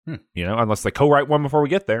 You know, unless they co-write one before we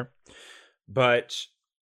get there. But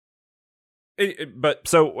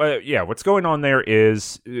what's going on there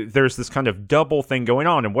is there's this kind of double thing going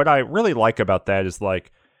on. And what I really like about that is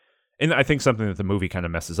like, and I think something that the movie kind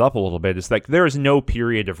of messes up a little bit is like there is no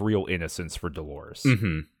period of real innocence for Dolores.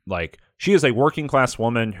 Mm-hmm. Like she is a working class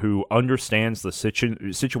woman who understands the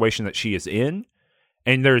situation that she is in,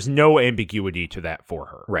 and there's no ambiguity to that for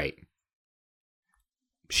her. Right.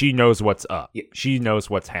 She knows what's up. Yeah. She knows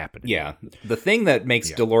what's happening. Yeah. The thing that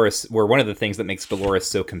makes Dolores, or one of the things that makes Dolores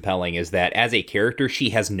so compelling is that as a character,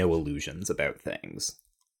 she has no illusions about things.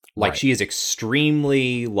 Like she is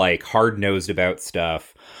extremely like hard-nosed about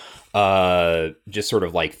stuff. Just sort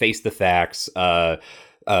of like face the facts.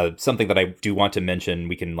 Something that I do want to mention,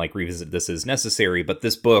 we can like revisit this as necessary, but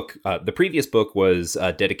this book, the previous book was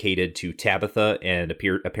dedicated to Tabitha and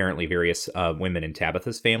apparently various women in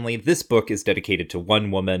Tabitha's family. This book is dedicated to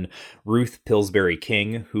one woman, Ruth Pillsbury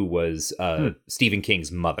King, who was Stephen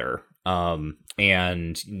King's mother.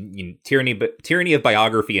 And you know, tyranny of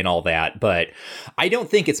biography and all that, but I don't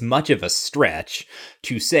think it's much of a stretch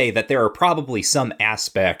to say that there are probably some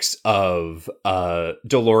aspects of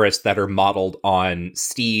Dolores that are modeled on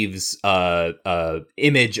Steve's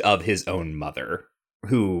image of his own mother,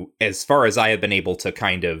 who, as far as I have been able to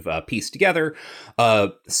kind of piece together,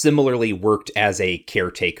 similarly worked as a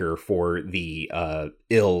caretaker for the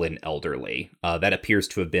ill and elderly. That appears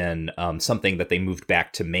to have been something that they moved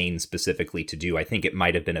back to Maine specifically to do. I think it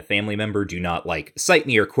might have been a family member. Do not like cite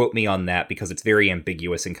me or quote me on that because it's very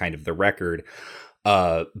ambiguous in kind of the record.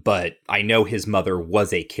 But I know his mother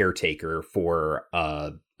was a caretaker for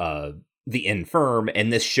the infirm,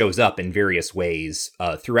 and this shows up in various ways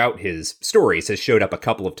throughout his stories, has showed up a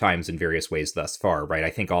couple of times in various ways thus far, right?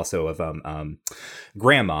 I think also of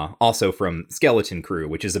Grandma, also from Skeleton Crew,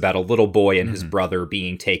 which is about a little boy and his brother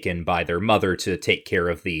being taken by their mother to take care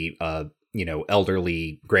of the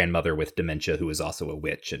elderly grandmother with dementia who is also a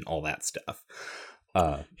witch and all that stuff.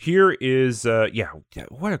 Here is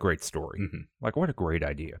what a great story. Like what a great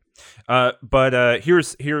idea. But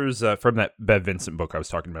here's from that Bev Vincent book I was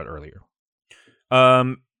talking about earlier.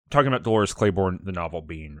 Talking about Dolores Claiborne, the novel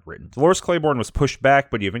being written. Dolores Claiborne was pushed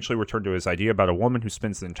back, but he eventually returned to his idea about a woman who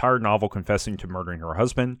spends the entire novel confessing to murdering her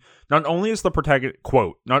husband. Not only is the protagonist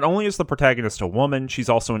a woman, she's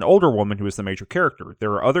also an older woman who is the major character.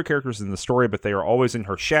 There are other characters in the story, but they are always in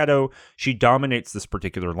her shadow. She dominates this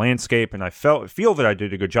particular landscape, and I feel that I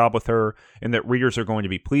did a good job with her, and that readers are going to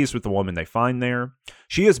be pleased with the woman they find there.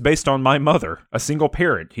 She is based on my mother, a single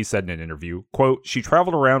parent, he said in an interview. Quote, she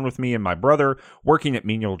traveled around with me and my brother, working at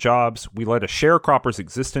menial jobs. We led a sharecropper's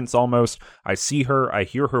existence almost. I see her, I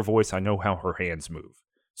hear her voice, I know how her hands move.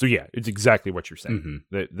 So yeah, it's exactly what you're saying.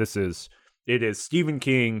 It is Stephen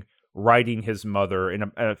King writing his mother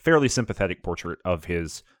in a fairly sympathetic portrait of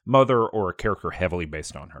his mother, or a character heavily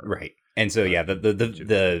based on her. Right. And so yeah,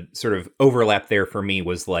 the sort of overlap there for me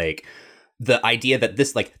was like the idea that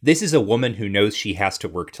this is a woman who knows she has to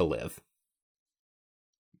work to live.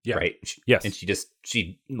 Yeah. Right. Yes. And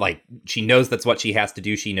she knows that's what she has to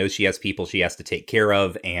do. She knows she has people she has to take care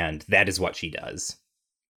of, and that is what she does.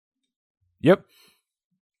 Yep.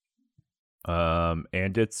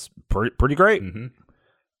 And it's pretty great.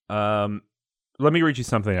 Let me read you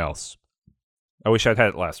something else. I wish I'd had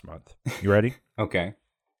it last month. You ready? Okay.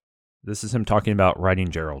 This is him talking about writing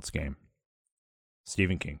Gerald's Game.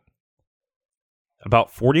 Stephen King.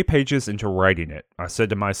 About 40 pages into writing it, I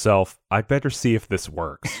said to myself, I'd better see if this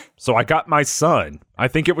works. So I got my son. I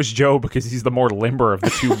think it was Joe because he's the more limber of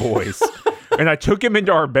the two boys. And I took him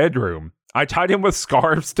into our bedroom. I tied him with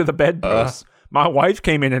scarves to the bedposts. My wife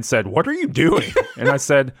came in and said, what are you doing? And I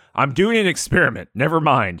said, I'm doing an experiment. Never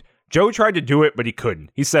mind. Joe tried to do it, but he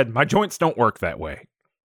couldn't. He said, my joints don't work that way.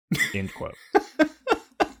 End quote.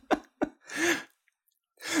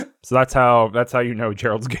 So that's how you know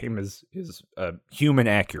Gerald's Game is human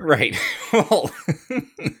accurate. Right. Well,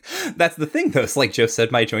 that's the thing, though. It's like Joe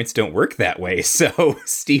said, my joints don't work that way. So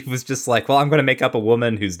Steve was just like, well, I'm going to make up a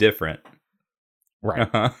woman who's different. Right.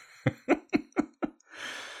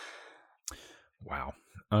 Wow.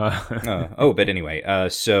 But anyway,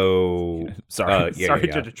 so sorry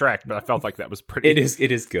to detract, but I felt like that was pretty.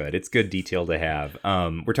 It is good. It's good detail to have.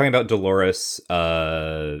 We're talking about Dolores.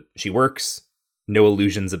 She works. No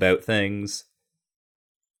illusions about things.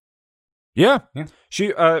 Yeah.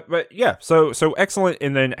 She but yeah, so excellent,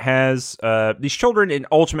 and then has these children, and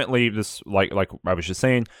ultimately this like I was just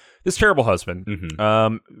saying, this terrible husband.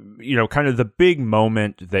 Kind of the big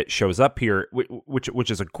moment that shows up here,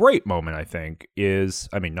 which is a great moment, I think, is,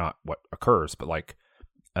 I mean, not what occurs, but like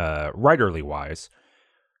writerly wise,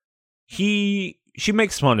 she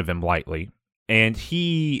makes fun of him lightly, and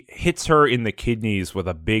he hits her in the kidneys with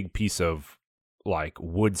a big piece of like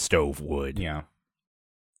wood. Yeah.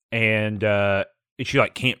 And she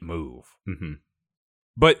like can't move.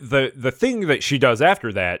 But the thing that she does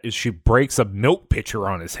after that is she breaks a milk pitcher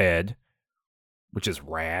on his head, which is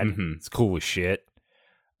rad. It's cool as shit.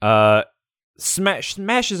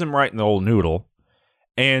 Smashes him right in the old noodle,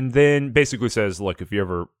 and then basically says, "Look, if you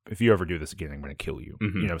ever do this again, I'm going to kill you."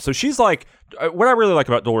 So she's like, what I really like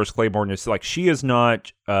about Dolores Claiborne is like she is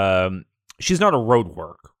not. She's not a road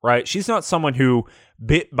work, right? She's not someone who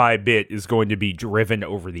bit by bit is going to be driven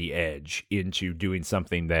over the edge into doing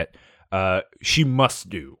something that she must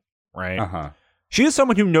do, right? She is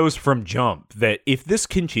someone who knows from jump that if this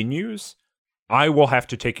continues, I will have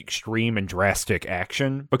to take extreme and drastic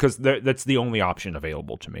action because that's the only option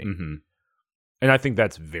available to me. And I think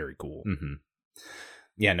that's very cool.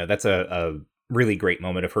 Yeah, no, that's a really great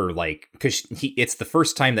moment of her, like, because it's the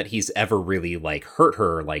first time that he's ever really like hurt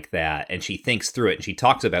her like that, and she thinks through it, and she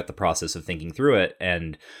talks about the process of thinking through it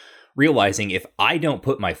and realizing, if I don't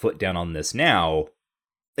put my foot down on this now,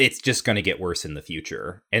 it's just going to get worse in the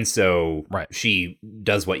future. And so she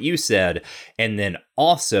does what you said, and then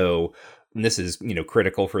also, and this is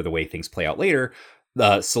critical for the way things play out later,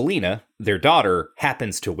 Selena, their daughter,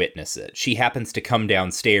 happens to witness it. She happens to come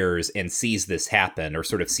downstairs and sees this happen, or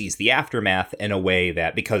sort of sees the aftermath in a way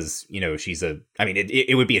that, because, she's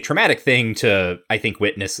it would be a traumatic thing to, I think,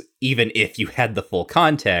 witness, even if you had the full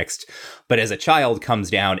context. But as a child comes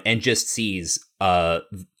down and just sees her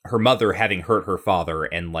mother having hurt her father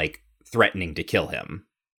and like threatening to kill him.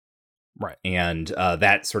 Right. And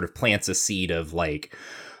that sort of plants a seed of like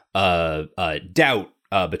doubt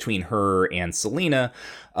between her and Selena,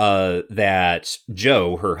 that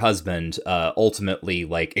Joe, her husband, ultimately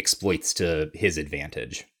like exploits to his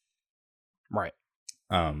advantage. Right.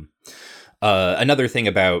 Another thing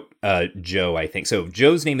about Joe, I think. So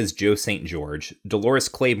Joe's name is Joe St. George. Dolores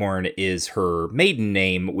Claiborne is her maiden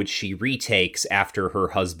name, which she retakes after her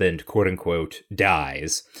husband, quote unquote,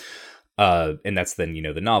 dies. And that's then,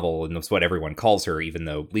 the novel, and that's what everyone calls her, even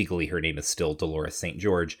though legally her name is still Dolores St.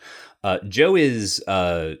 George. Joe is,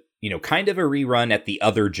 kind of a rerun at the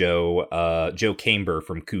other Joe, Joe Camber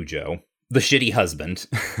from Cujo, the shitty husband.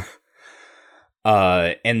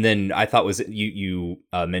 And then I thought you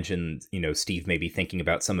mentioned, Steve maybe thinking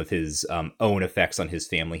about some of his own effects on his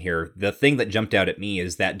family here. The thing that jumped out at me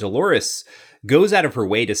is that Dolores goes out of her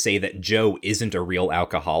way to say that Joe isn't a real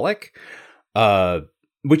alcoholic,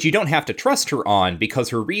 which you don't have to trust her on, because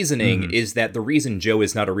her reasoning is that the reason Joe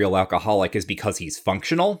is not a real alcoholic is because he's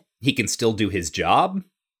functional. He can still do his job.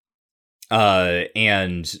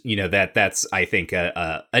 And that's, I think,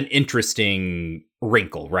 an interesting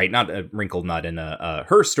wrinkle, right? Not a wrinkle, not in a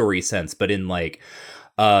her story sense, but in like,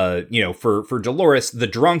 for Dolores, the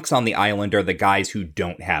drunks on the island are the guys who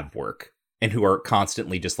don't have work and who are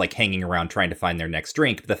constantly just like hanging around trying to find their next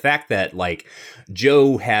drink. The fact that like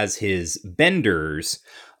Joe has his benders,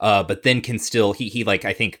 but then can still, he like,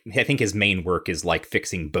 I think his main work is like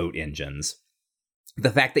fixing boat engines. The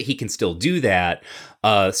fact that he can still do that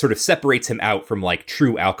sort of separates him out from like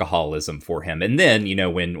true alcoholism for him. And then,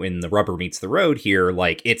 when the rubber meets the road here,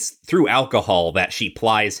 like it's through alcohol that she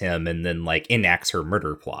plies him and then like enacts her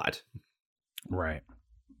murder plot. Right.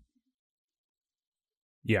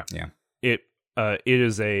 Yeah. Yeah. It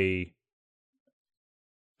is a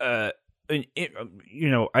I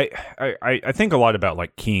think a lot about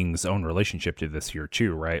like King's own relationship to this here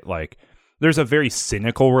too, right? Like there's a very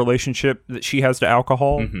cynical relationship that she has to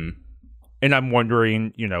alcohol. And I'm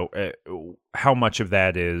wondering, how much of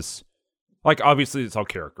that is like, obviously it's all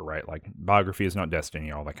character, right? Like biography is not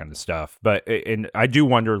destiny, all that kind of stuff. But, and I do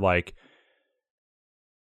wonder, like,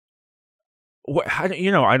 I don't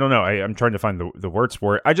know. I'm trying to find the words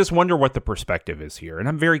for it. I just wonder what the perspective is here. And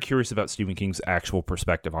I'm very curious about Stephen King's actual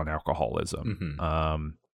perspective on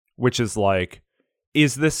alcoholism, which is like,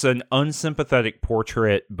 is this an unsympathetic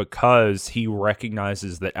portrait because he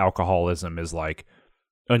recognizes that alcoholism is like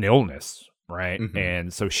an illness, right?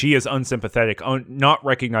 And so she is unsympathetic, not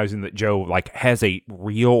recognizing that Joe like has a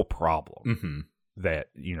real problem that,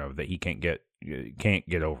 that he can't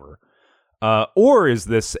get over. Or is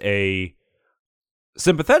this a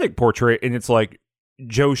sympathetic portrait, and it's like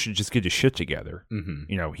Joe should just get his shit together.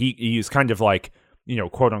 He is kind of like,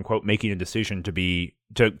 quote unquote, making a decision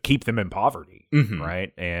to keep them in poverty,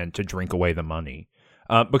 right, and to drink away the money,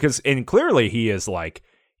 and clearly he is like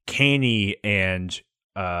canny and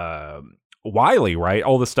wily, right?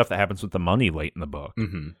 All the stuff that happens with the money late in the book,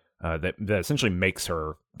 that essentially makes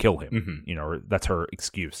her kill him. Or that's her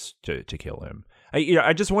excuse to kill him.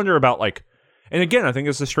 I just wonder about like. And again, I think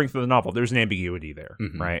it's the strength of the novel. There's an ambiguity there,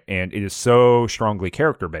 right? And it is so strongly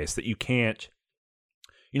character-based that you can't,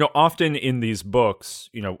 often in these books,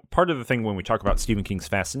 part of the thing when we talk about Stephen King's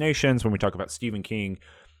fascinations, when we talk about Stephen King,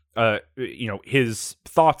 his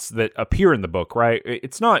thoughts that appear in the book, right?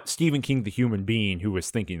 It's not Stephen King, the human being, who is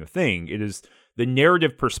thinking the thing. It is the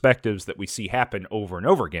narrative perspectives that we see happen over and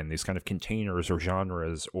over again, these kind of containers or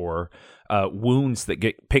genres or wounds that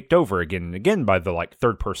get picked over again and again by the like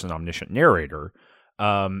third person omniscient narrator.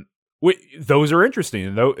 Those are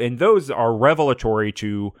interesting, and those are revelatory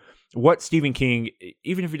to what Stephen King,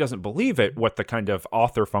 even if he doesn't believe it, what the kind of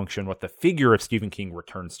author function, what the figure of Stephen King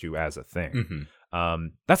returns to as a thing.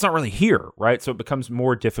 That's not really here, right? So it becomes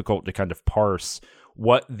more difficult to kind of parse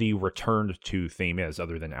what the returned to theme is,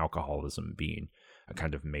 other than alcoholism being a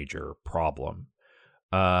kind of major problem.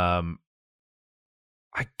 I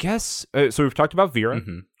guess, so we've talked about Vera.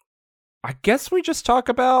 I guess we just talk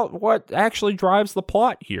about what actually drives the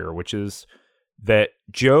plot here, which is that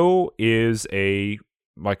Joe is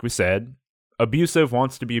like we said, abusive,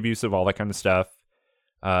 wants to be abusive, all that kind of stuff,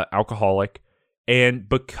 alcoholic, and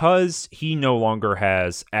because he no longer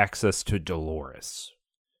has access to Dolores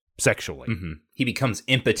sexually, he becomes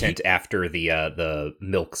impotent after the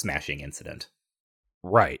milk smashing incident.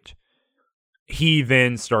 Right. He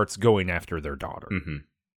then starts going after their daughter and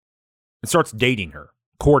starts dating her.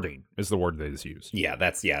 Courting is the word that is used. Yeah,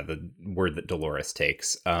 that's the word that Dolores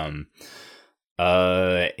takes. And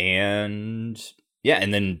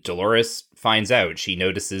then Dolores finds out. She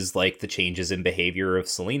notices like the changes in behavior of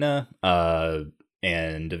Selena,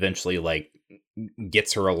 and eventually like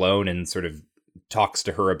gets her alone and sort of talks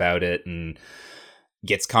to her about it and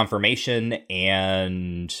gets confirmation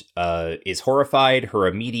and is horrified. Her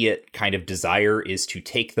immediate kind of desire is to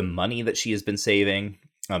take the money that she has been saving,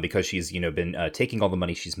 because she's been taking all the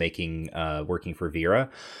money she's making working for Vera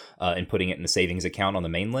and putting it in a savings account on the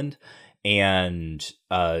mainland, and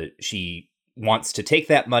she wants to take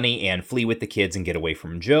that money and flee with the kids and get away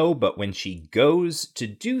from Joe. But when she goes to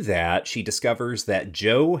do that, she discovers that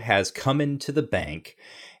Joe has come into the bank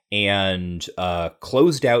and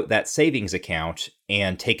closed out that savings account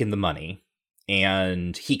and taken the money.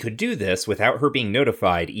 And he could do this without her being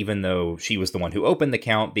notified, even though she was the one who opened the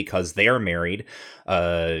account, because they are married.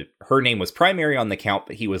 Her name was primary on the account,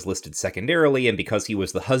 but he was listed secondarily. And because he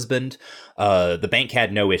was the husband, the bank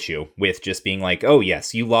had no issue with just being like, oh,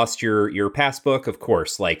 yes, you lost your passbook. Of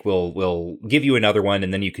course, like we'll give you another one,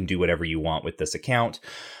 and then you can do whatever you want with this account.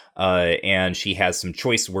 And she has some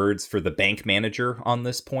choice words for the bank manager on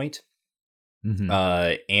this point.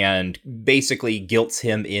 And basically guilts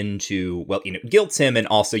him into, guilts him. And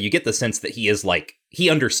also you get the sense that he is like,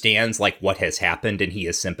 he understands like what has happened and he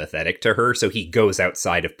is sympathetic to her. So he goes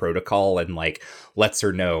outside of protocol and like lets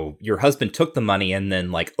her know your husband took the money and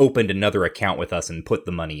then like opened another account with us and put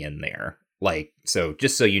the money in there. Like, so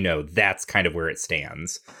just so you know, that's kind of where it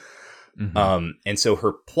stands. And so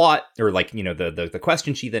her plot, or like, the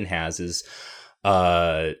question she then has is,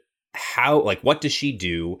 how, like, what does she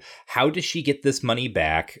do? How does she get this money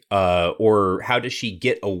back? Or how does she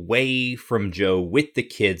get away from Joe with the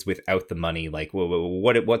kids without the money? Like,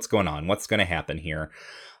 what's going on? What's going to happen here?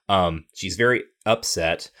 She's very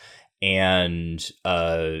upset, and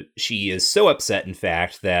she is so upset, in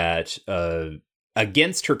fact, that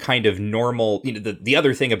against her kind of normal, the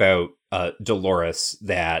other thing about Dolores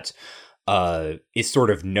that is sort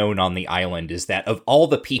of known on the island is that of all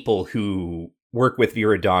the people who work with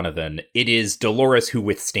Vera Donovan, it is Dolores who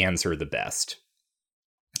withstands her the best.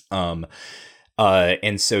 And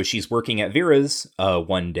so she's working at Vera's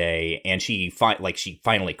one day, and she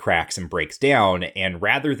finally cracks and breaks down. And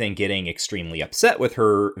rather than getting extremely upset with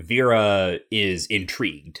her, Vera is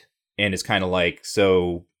intrigued and is kind of like,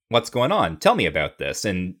 so what's going on? Tell me about this.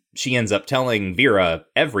 And she ends up telling Vera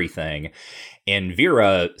everything. And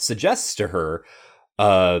Vera suggests to her,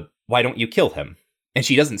 why don't you kill him? And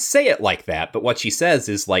she doesn't say it like that, but what she says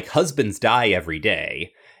is like, husbands die every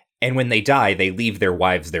day, and when they die, they leave their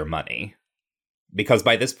wives their money. Because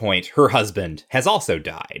by this point, her husband has also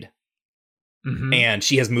died. And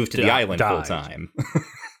she has moved to the island full time.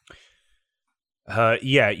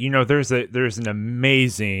 Yeah, there's an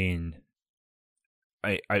amazing...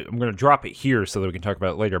 I'm going to drop it here so that we can talk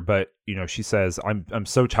about it later, but, she says, I'm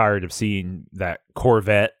so tired of seeing that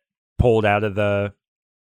Corvette pulled out of the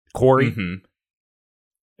quarry.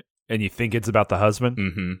 And you think it's about the husband?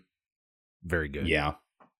 Mm-hmm. Very good. Yeah.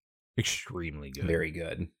 Extremely good. Very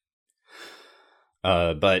good.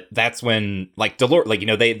 But that's when, like, Dolores, like,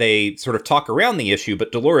 they sort of talk around the issue,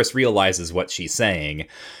 but Dolores realizes what she's saying,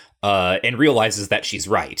 and realizes that she's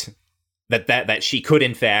right. That she could,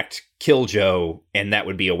 in fact, kill Joe, and that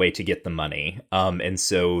would be a way to get the money. And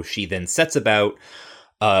so she then sets about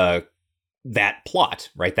that plot,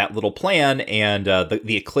 right? That little plan, and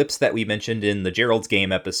the eclipse that we mentioned in the Gerald's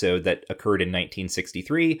Game episode that occurred in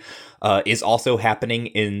 1963 is also happening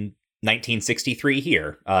in 1963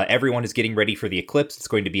 here. Everyone is getting ready for the eclipse. It's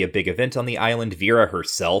going to be a big event on the island. Vera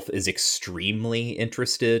herself is extremely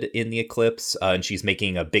interested in the eclipse, and she's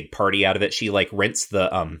making a big party out of it. She like rents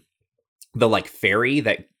the like ferry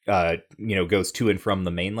that goes to and from the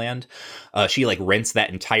mainland. She like rents that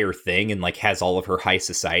entire thing and like has all of her high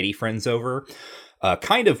society friends over,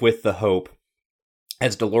 kind of with the hope,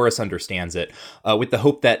 as Dolores understands it, with the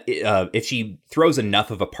hope that if she throws enough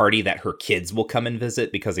of a party that her kids will come and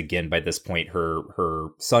visit, because again, by this point, her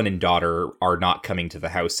son and daughter are not coming to the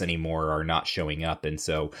house anymore, are not showing up. And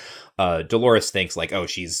so Dolores thinks like, oh,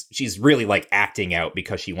 she's really like acting out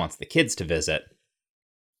because she wants the kids to visit.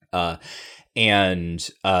 And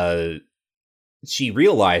she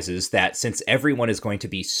realizes that since everyone is going to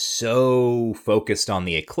be so focused on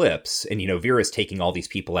the eclipse, and, Vera's taking all these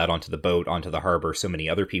people out onto the boat, onto the harbor, so many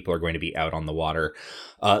other people are going to be out on the water,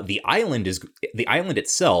 the island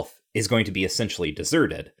itself is going to be essentially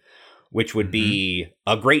deserted, which would be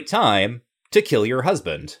a great time to kill your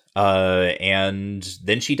husband. And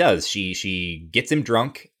then she does. She gets him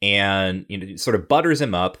drunk and, sort of butters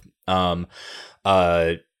him up,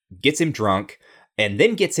 gets him drunk, and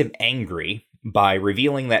then gets him angry by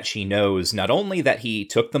revealing that she knows not only that he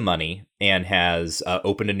took the money and has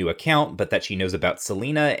opened a new account, but that she knows about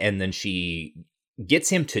Selena, and then she gets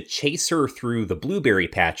him to chase her through the blueberry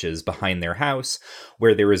patches behind their house,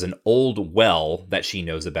 where there is an old well that she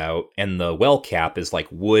knows about, and the well cap is like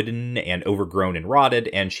wooden and overgrown and rotted,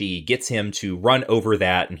 and she gets him to run over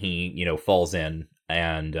that, and he, falls in,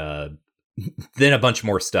 and then a bunch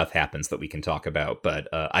more stuff happens that we can talk about, but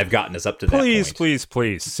I've gotten us up to that point.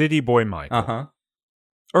 Please. City Boy Michael. Uh-huh.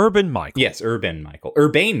 Urban Michael. Yes, Urban Michael.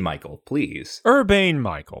 Urbane Michael, please. Urbane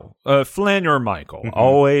Michael. Flanner Michael.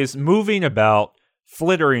 Always moving about,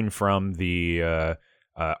 flittering from the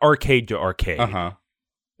arcade to arcade.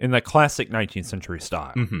 In the classic 19th century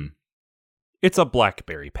style. It's a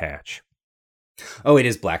blackberry patch. Oh, it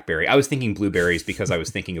is blackberry. I was thinking blueberries because I was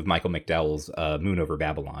thinking of Michael McDowell's Moon Over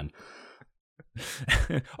Babylon.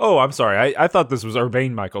 Oh, I'm sorry. I thought this was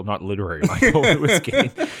Urbane Michael, not Literary Michael. It was kidding.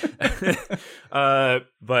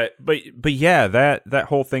 But yeah, that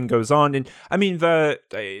whole thing goes on, and I mean the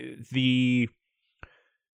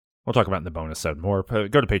we'll talk about in the bonus episode more. Go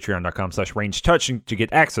to patreon.com/rangetouch to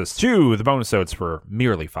get access to the bonus episodes for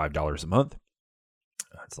merely $5 a month.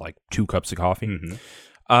 It's like 2 cups of coffee.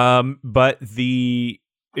 But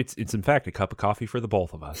it's in fact a cup of coffee for the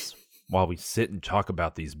both of us while we sit and talk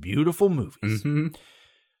about these beautiful movies.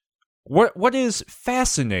 What is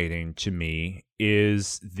fascinating to me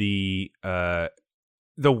is the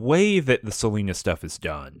way that the Selena stuff is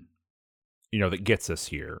done, that gets us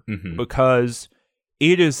here, because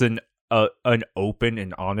it is an open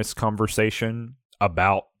and honest conversation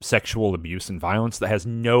about sexual abuse and violence that has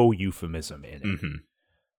no euphemism in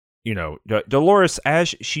it. Dolores,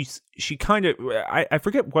 as she kind of, I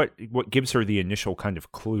forget what gives her the initial kind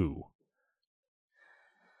of clue.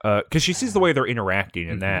 Because she sees the way they're interacting,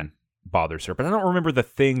 and that bothers her. But I don't remember the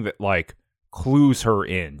thing that like clues her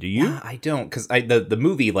in. Do you? Yeah, I don't, because the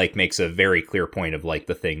movie like makes a very clear point of like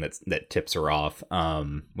the thing that tips her off,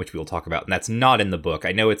 which we'll talk about, and that's not in the book.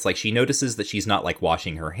 I know it's like she notices that she's not like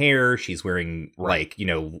washing her hair. She's wearing like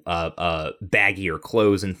baggier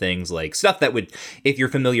clothes and things, like stuff that would, if you're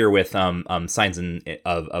familiar with signs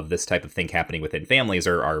of this type of thing happening within families,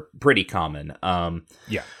 are pretty common.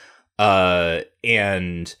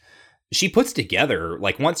 And she puts together,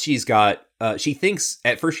 like, once she's got, she thinks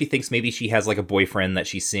maybe she has like a boyfriend that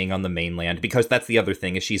she's seeing on the mainland, because that's the other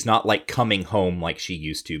thing, is she's not like coming home like she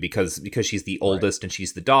used to, because she's the oldest and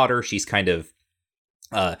she's the daughter. She's kind of,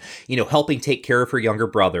 helping take care of her younger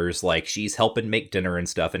brothers. Like, she's helping make dinner and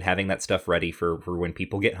stuff and having that stuff ready for when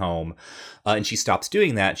people get home. And she stops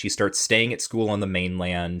doing that. She starts staying at school on the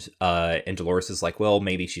mainland. And Dolores is like, well,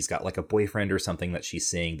 maybe she's got like a boyfriend or something that she's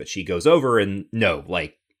seeing, but she goes over and no,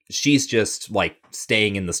 like, she's just like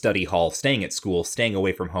staying in the study hall, staying at school, staying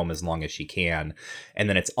away from home as long as she can. And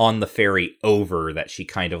then it's on the ferry over that she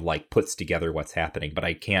kind of like puts together what's happening. But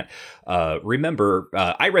I can't remember.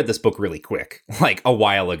 I read this book really quick, like a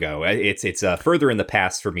while ago. It's further in the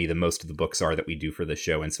past for me than most of the books are that we do for the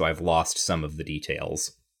show. And so I've lost some of the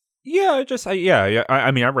details. Yeah,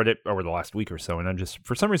 I mean, I read it over the last week or so, and I'm just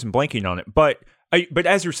for some reason blanking on it. But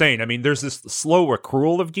as you're saying, I mean, there's this slow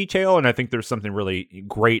accrual of detail, and I think there's something really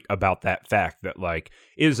great about that fact that like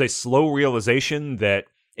it is a slow realization that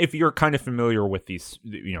if you're kind of familiar with these,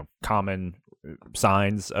 common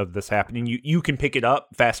signs of this happening, you can pick it up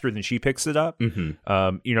faster than she picks it up.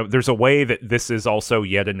 Mm-hmm. There's a way that this is also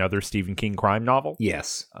yet another Stephen King crime novel.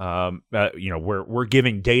 Yes. We're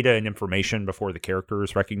giving data and information before the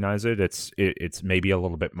characters recognize it. It's maybe a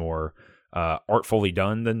little bit more artfully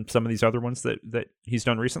done than some of these other ones that he's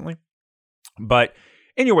done recently. But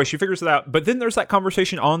anyway, she figures it out. But then there's that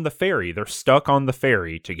conversation on the ferry. They're stuck on the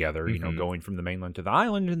ferry together, mm-hmm. Going from the mainland to the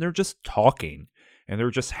island, and they're just talking. And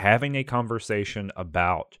they're just having a conversation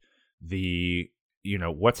about the,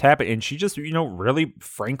 what's happened. And she just, really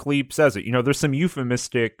frankly says it. There's some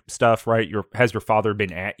euphemistic stuff, right? Has your father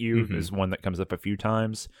been at you mm-hmm. is one that comes up a few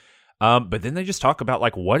times. But then they just talk about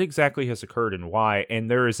like what exactly has occurred and why. And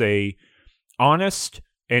there is a honest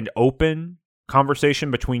and open conversation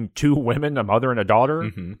between two women, a mother and a daughter,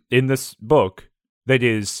 mm-hmm. in this book that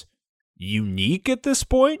is unique at this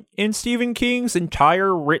point in Stephen King's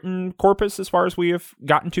entire written corpus as far as we have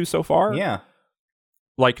gotten to so far. Yeah.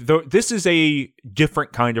 Like, this is a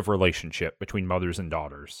different kind of relationship between mothers and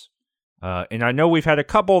daughters. And I know we've had a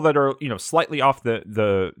couple that are, slightly off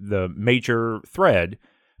the major thread.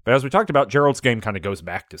 But as we talked about, Gerald's Game kind of goes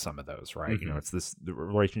back to some of those, right? Mm-hmm. It's the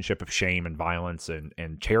relationship of shame and violence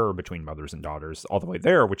and terror between mothers and daughters all the way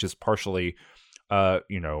there, which is partially,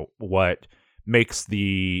 what makes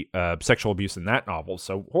the sexual abuse in that novel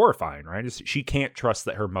so horrifying, right? Is she can't trust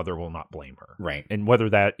that her mother will not blame her. Right. And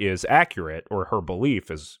whether that is accurate or her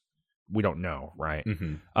belief is, we don't know, right?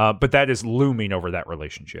 Mm-hmm. But that is looming over that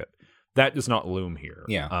relationship. That does not loom here.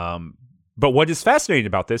 Yeah. But what is fascinating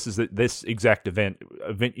about this is that this exact event,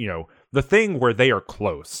 the thing where they are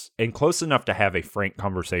close and close enough to have a frank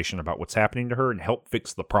conversation about what's happening to her and help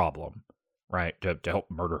fix the problem, right? To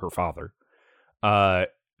help murder her father.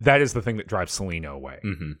 That is the thing that drives Selena away.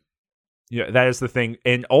 Mm-hmm. Yeah, that is the thing.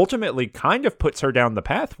 And ultimately kind of puts her down the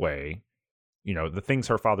pathway, the things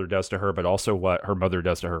her father does to her, but also what her mother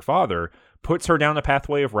does to her father, puts her down the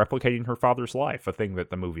pathway of replicating her father's life, a thing that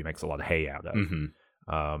the movie makes a lot of hay out of.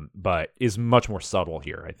 Mm-hmm. But is much more subtle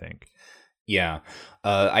here, I think. Yeah.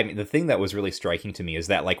 I mean, the thing that was really striking to me is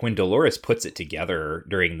that, like, when Dolores puts it together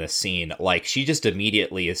during this scene, like, she just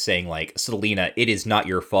immediately is saying, like, Selena, it is not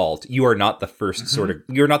your fault. You are not the first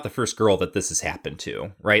mm-hmm. you're not the first girl that this has happened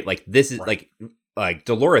to, right? Like, this is, right. like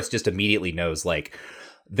Dolores just immediately knows, like,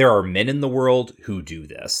 there are men in the world who do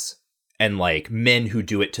this. And, like, men who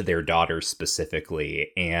do it to their daughters specifically.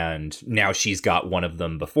 And now she's got one of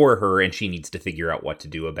them before her, and she needs to figure out what to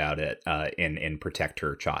do about it and protect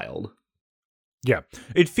her child. Yeah,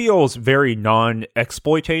 it feels very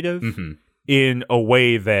non-exploitative mm-hmm. in a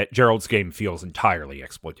way that Gerald's Game feels entirely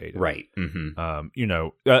exploitative. Right.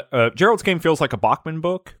 Mm-hmm. Gerald's Game feels like a Bachman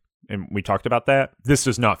book, and we talked about that. This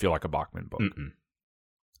does not feel like a Bachman book. Mm-mm.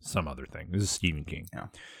 Some other thing. This is Stephen King. Yeah.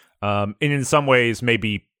 And in some ways,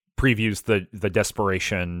 maybe previews the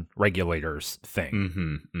desperation regulators thing.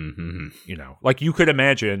 Mm-hmm. Mm-hmm. Like you could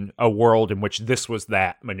imagine a world in which this was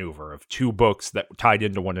that maneuver of two books that tied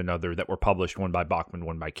into one another that were published, one by Bachman,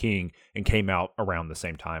 one by King, and came out around the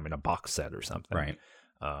same time in a box set or something. Right.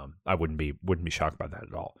 I wouldn't be shocked by that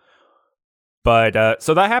at all. But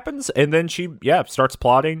so that happens, and then she starts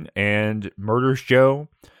plotting and murders Joe,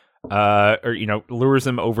 lures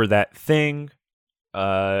him over that thing.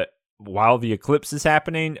 While the eclipse is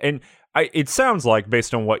happening. And it sounds like,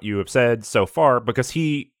 based on what you have said so far, because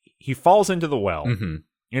he falls into the well, mm-hmm. and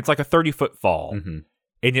it's like a 30-foot fall, mm-hmm.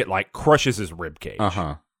 and it like crushes his rib cage.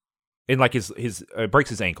 Uh-huh. And like his breaks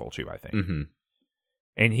his ankle too, I think. Mm-hmm.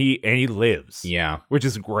 And he lives. Yeah. Which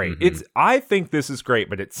is great. Mm-hmm. I think this is great,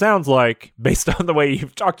 but it sounds like, based on the way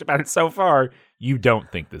you've talked about it so far, you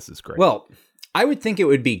don't think this is great. Well, I would think it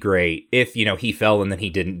would be great if, he fell and then he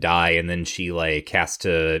didn't die, and then she, like, has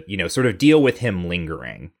to, sort of deal with him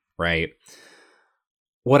lingering, right?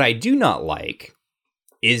 What I do not like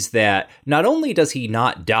is that not only does he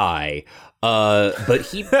not die, but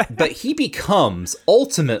he becomes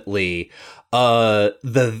ultimately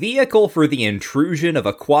the vehicle for the intrusion of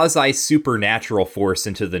a quasi-supernatural force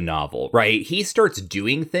into the novel, right? He starts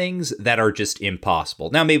doing things that are just impossible.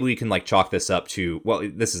 Now, maybe we can, like, chalk this up to, well,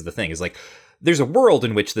 this is the thing, is, like, there's a world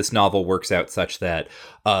in which this novel works out such that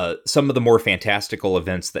some of the more fantastical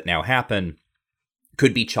events that now happen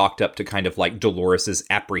could be chalked up to kind of, like, Dolores's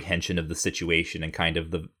apprehension of the situation and kind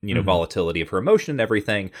of the, you know, volatility of her emotion and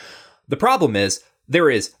everything. The problem is, there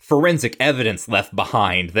is forensic evidence left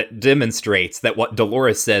behind that demonstrates that what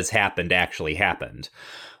Dolores says happened actually happened.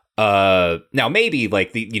 Now, maybe,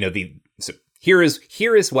 like, so here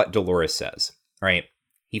is what Dolores says, right?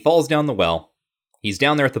 He falls down the well. He's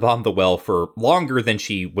down there at the bottom of the well for longer than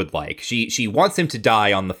she would like. She wants him to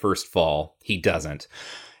die on the first fall. He doesn't.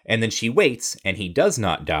 And then she waits, and he does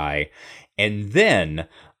not die. And then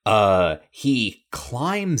he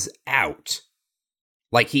climbs out.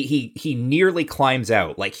 Like, he nearly climbs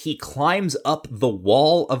out. Like, he climbs up the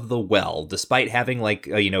wall of the well, despite having, like,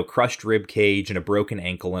 a, crushed rib cage and a broken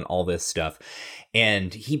ankle and all this stuff.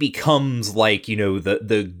 And he becomes, like,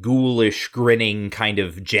 the ghoulish, grinning kind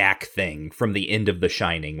of Jack thing from the end of The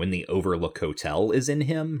Shining when the Overlook Hotel is in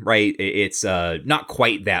him, right? It's not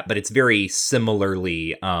quite that, but it's very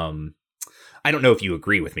similarly... I don't know if you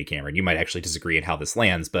agree with me, Cameron. You might actually disagree in how this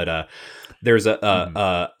lands, but there's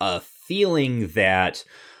a feeling that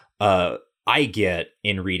I get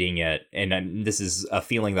in reading it, and this is a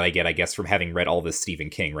feeling that I get, I guess, from having read all this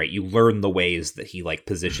Stephen King, right? You learn the ways that he, like,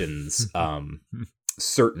 positions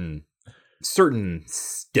certain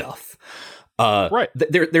stuff. Right.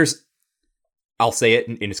 There's, I'll say it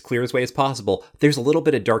in as clear a way as possible, there's a little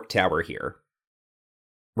bit of Dark Tower here.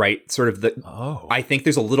 Right, sort of I think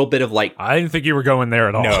there's a little bit of, like... I didn't think you were going there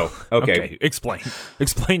at all. No, okay. Explain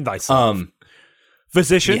thyself.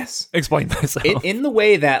 Physician, yes. Explain thyself. In the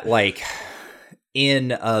way that, like, in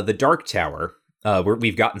the Dark Tower,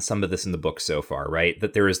 we've gotten some of this in the book so far, right?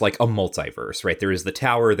 That there is, like, a multiverse, right? There is the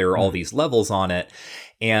tower, there are all these levels on it,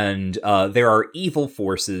 and there are evil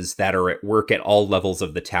forces that are at work at all levels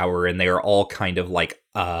of the tower, and they are all kind of, like...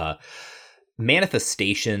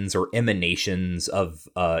 manifestations or emanations of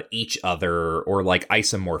each other, or, like,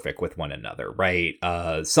 isomorphic with one another, right?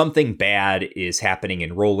 Something bad is happening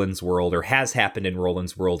in Roland's world, or has happened in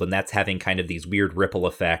Roland's world, and that's having kind of these weird ripple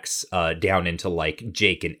effects down into, like,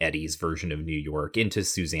 Jake and Eddie's version of New York, into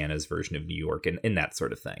Susanna's version of New York, and that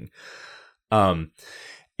sort of thing.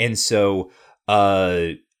 And so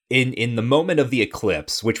in the moment of the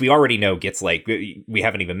eclipse, which we already know gets, like, we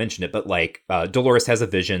haven't even mentioned it, but, like, Dolores has a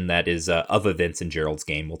vision that is of events in Gerald's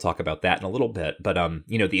game. We'll talk about that in a little bit. But,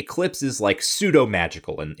 the eclipse is, like,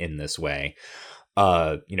 pseudo-magical in this way,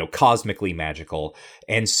 cosmically magical.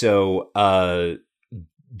 And so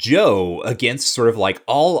Joe, against sort of, like,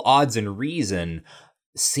 all odds and reason,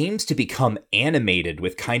 seems to become animated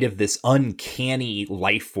with kind of this uncanny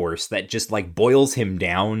life force that just, like, boils him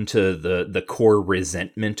down to the core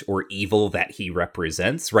resentment or evil that he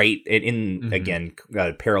represents, right? Again,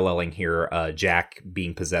 paralleling here, Jack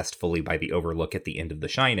being possessed fully by the Overlook at the end of The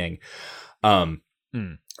Shining. And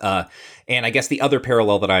I guess the other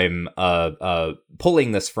parallel that I'm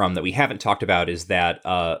pulling this from that we haven't talked about is that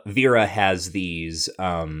Vera has these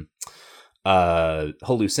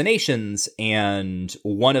hallucinations, and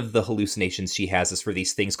one of the hallucinations she has is for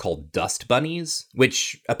these things called dust bunnies,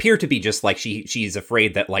 which appear to be just, like, she's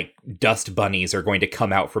afraid that, like, dust bunnies are going to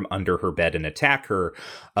come out from under her bed and attack her.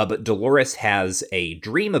 But Dolores has a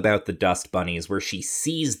dream about the dust bunnies where she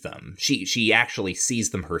sees them. She actually sees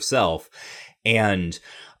them herself, and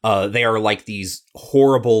they are, like, these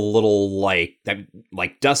horrible little, like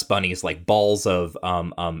dust bunnies, like balls of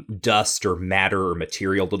dust or matter or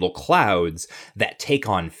material, little clouds that take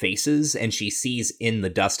on faces. And she sees in the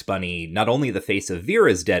dust bunny not only the face of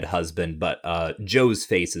Vera's dead husband, but Joe's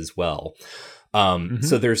face as well.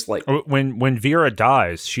 So there's, like, when Vera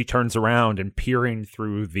dies, she turns around, and peering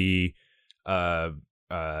through the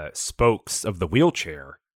spokes of the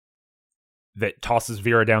wheelchair that tosses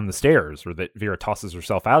Vera down the stairs, or that Vera tosses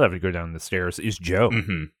herself out of to go down the stairs, is Joe.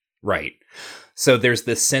 Right. So there's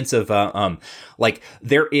this sense of, like,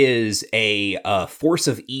 there is a force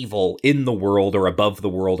of evil in the world, or above the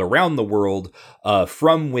world, around the world,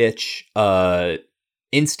 from which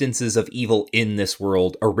instances of evil in this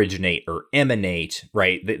world originate or emanate,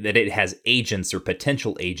 right? That it has agents or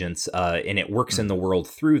potential agents, and it works in the world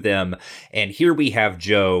through them. And here we have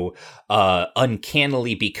Joe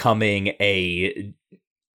uncannily becoming a,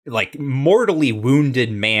 like, mortally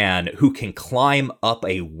wounded man who can climb up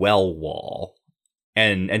a well wall,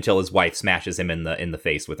 and until his wife smashes him in the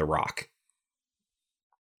face with a rock.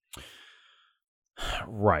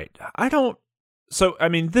 Right. So, I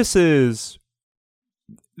mean, this is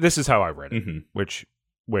this is how I read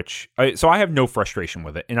it, so I have no frustration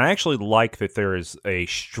with it. And I actually like that there is a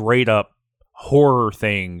straight up horror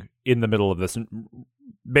thing in the middle of this,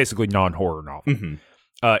 basically non-horror novel.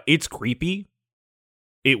 It's creepy.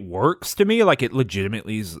 It works to me. Like, it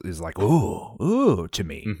legitimately is like, ooh, to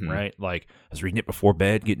me, right? Like, I was reading it before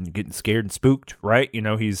bed, getting scared and spooked, right? You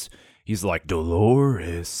know, he's like,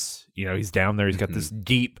 Dolores. You know, he's down there. He's got this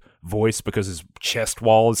deep voice because his chest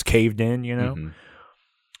wall is caved in, you know?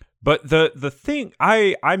 But the thing,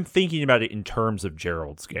 I'm thinking about it in terms of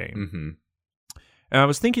Gerald's game. And I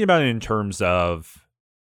was thinking about it in terms of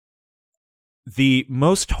the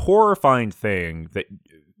most horrifying thing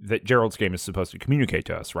that Gerald's game is supposed to communicate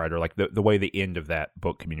to us, right? Or like the way the end of that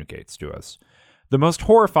book communicates to us. The most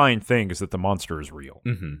horrifying thing is that the monster is real.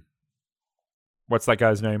 What's that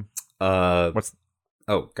guy's name? Oh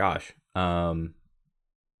gosh.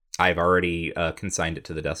 I've already consigned it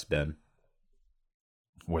to the dustbin.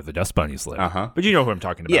 Where the dust bunnies live. But you know who I'm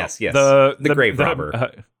talking about. Yes. The grave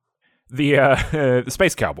robber. The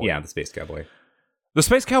space cowboy. Yeah, the space cowboy. The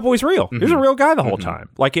space cowboy's real. He's a real guy the whole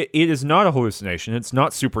time. Like, it is not a hallucination. It's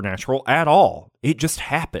not supernatural at all. It just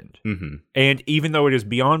happened. And even though it is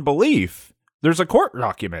beyond belief, there's a court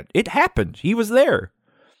document. It happened. He was there.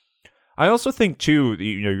 I also think, too,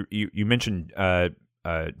 you mentioned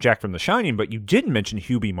Jack from The Shining, but you didn't mention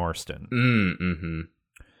Hubie Marston.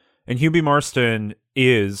 And Hubie Marston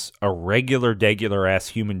is a regular-ass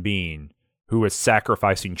human being who is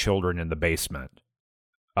sacrificing children in the basement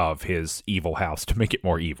of his evil house to make it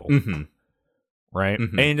more evil. Right?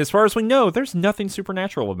 And as far as we know, there's nothing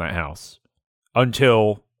supernatural in that house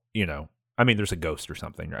until, there's a ghost or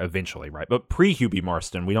something eventually, right? But pre-Hubie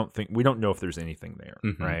Marston, we don't know if there's anything there,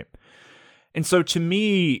 right? And so to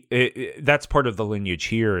me, that's part of the lineage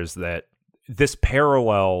here, is that this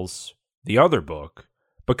parallels the other book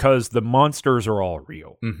because the monsters are all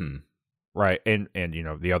real. Right? And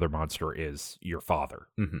the other monster is your father,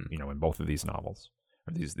 in both of these novels.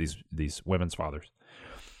 Or these women's fathers.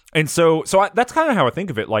 And so that's kind of how I think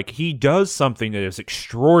of it. Like, he does something that is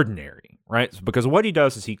extraordinary, right? Because what he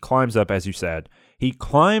does is he climbs up, as you said, he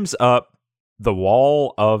climbs up the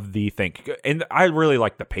wall of the thing. And I really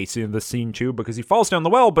like the pacing of the scene, too, because he falls down the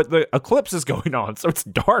well, but the eclipse is going on, so it's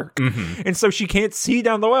dark. And so she can't see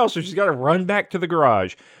down the well, so she's got to run back to the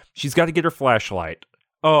garage. She's got to get her flashlight.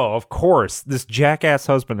 Oh, of course, this jackass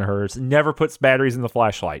husband of hers never puts batteries in the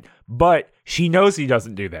flashlight, but she knows he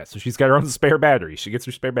doesn't do that, so she's got her own spare battery. She gets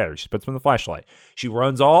her spare battery. She puts them in the flashlight. She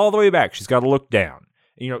runs all the way back. She's got to look down.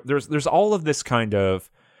 There's all of this kind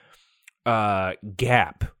of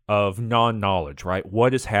gap of non-knowledge, right?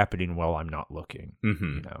 What is happening while I'm not looking?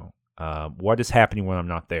 What is happening when I'm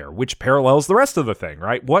not there? Which parallels the rest of the thing,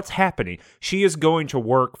 right? What's happening? She is going to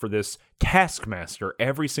work for this taskmaster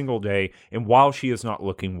every single day, and while she is not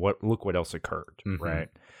looking, look what else occurred, right?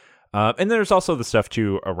 And there's also the stuff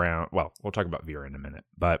too around. Well, we'll talk about Vera in a minute,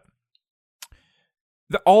 but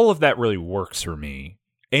all of that really works for me,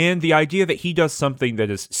 and the idea that he does something that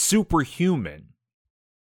is superhuman,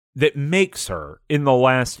 that makes her, in the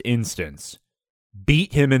last instance,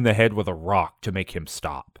 beat him in the head with a rock to make him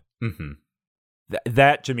stop.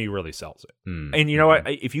 That to me really sells it. And you know what?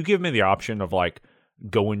 If you give me the option of like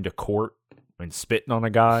going to court and spitting on a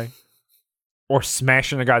guy, or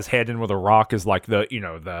smashing a guy's head in with a rock is like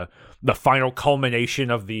the final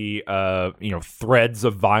culmination of the threads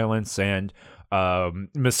of violence and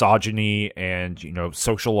misogyny and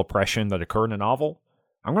social oppression that occur in a novel,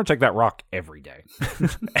 I'm going to take that rock every day,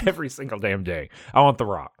 every single damn day. I want the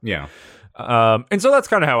rock. Yeah. And so that's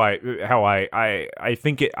kind of how I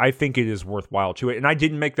think it. I think it is worthwhile to it. And I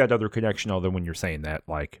didn't make that other connection, although when you're saying that,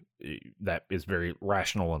 like, that is very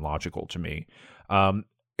rational and logical to me.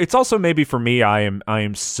 It's also maybe for me, I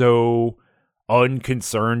am so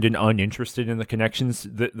unconcerned and uninterested in the connections,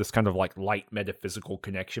 this kind of like light metaphysical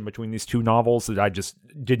connection between these two novels, that I just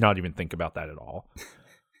did not even think about that at all.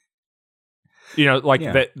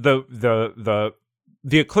 That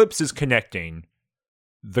the eclipse is connecting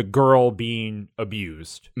the girl being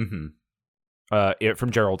abused from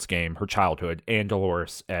Gerald's game, her childhood, and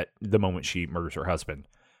Dolores at the moment she murders her husband.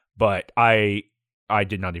 But I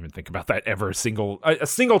did not even think about that ever a single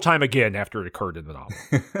time again after it occurred in the novel.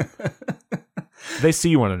 They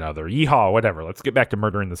see one another. Yeehaw, whatever. Let's get back to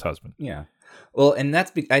murdering this husband. Yeah. Well, and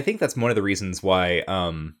I think that's one of the reasons why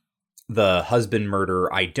the husband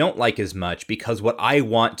murder I don't like as much, because what I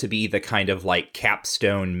want to be the kind of like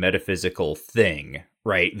capstone metaphysical thing,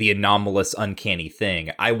 right? The anomalous, uncanny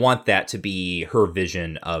thing. I want that to be her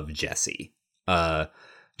vision of Jesse.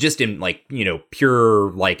 just in like, you know,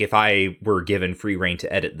 pure, like if I were given free reign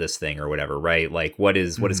to edit this thing or whatever, right? Like what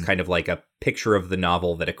is kind of like a picture of the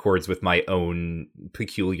novel that accords with my own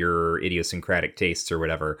peculiar idiosyncratic tastes or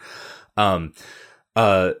whatever.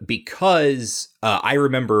 Because I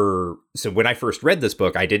remember, so when I first read this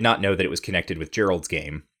book, I did not know that it was connected with Gerald's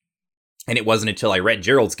Game. And it wasn't until I read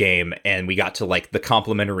Gerald's Game and we got to like the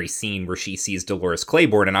complimentary scene where she sees Dolores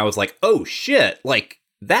Claiborne and I was like, oh shit, like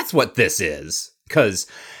that's what this is. Because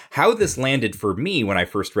how this landed for me when I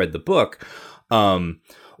first read the book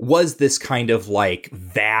was this kind of like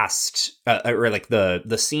vast, or like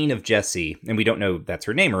the scene of Jessie, and we don't know that's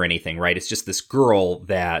her name or anything, right? It's just this girl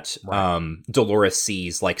that Dolores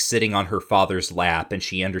sees like sitting on her father's lap, and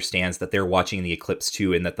she understands that they're watching the eclipse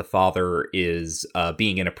too, and that the father is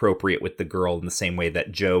being inappropriate with the girl in the same way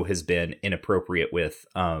that Joe has been inappropriate with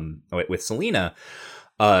Selena.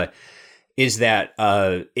 Is that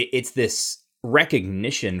it's this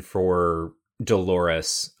recognition for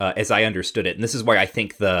Dolores, as I understood it, and this is why I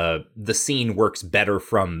think the scene works better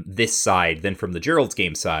from this side than from the Gerald's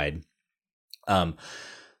Game side.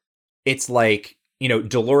 It's like, you know,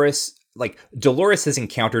 Dolores has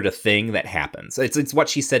encountered a thing that happens. It's what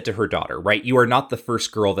she said to her daughter, right? You are not the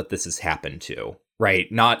first girl that this has happened to,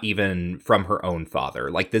 right? Not even from her own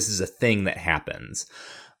father. Like, this is a thing that happens.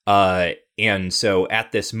 And so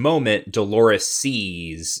at this moment, Dolores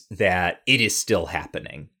sees that it is still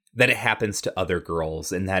happening, that it happens to other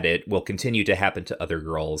girls, and that it will continue to happen to other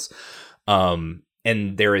girls. And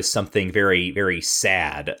there is something very, very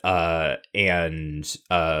sad and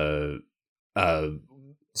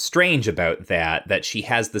strange about that she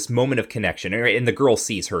has this moment of connection, and the girl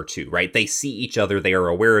sees her too, right? They see each other, they are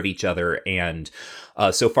aware of each other, and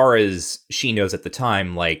so far as she knows at the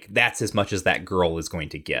time, like, that's as much as that girl is going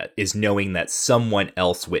to get, is knowing that someone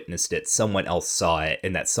else witnessed it, someone else saw it,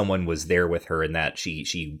 and that someone was there with her, and that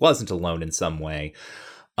she wasn't alone in some way.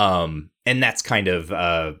 And that's kind of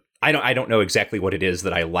I don't know exactly what it is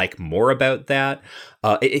that I like more about that.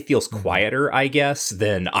 It feels quieter, I guess,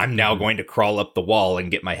 than I'm now going to crawl up the wall and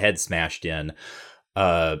get my head smashed in.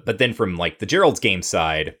 But then from like the Gerald's Game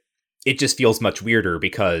side, it just feels much weirder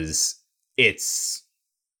because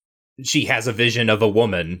she has a vision of a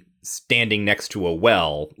woman standing next to a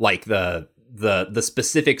well. Like the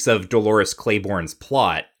specifics of Dolores Claiborne's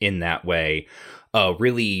plot in that way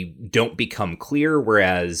really don't become clear,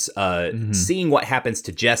 whereas seeing what happens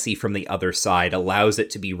to Jessie from the other side allows it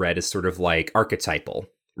to be read as sort of like archetypal,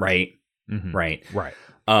 right? Mm-hmm. Right.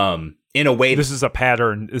 In a way, this is a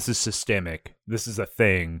pattern. This is systemic. This is a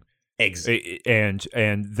thing.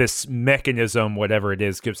 And this mechanism, whatever it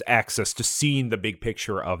is, gives access to seeing the big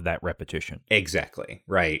picture of that repetition. Exactly.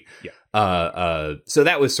 Right. Yeah. So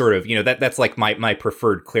that was sort of, you know, that's like my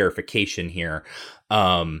preferred clarification here.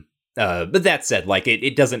 But that said, like,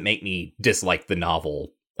 it doesn't make me dislike the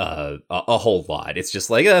novel a whole lot. It's just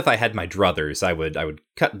like, if I had my druthers, I would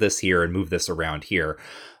cut this here and move this around here.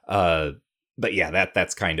 But yeah,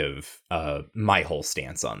 that's kind of my whole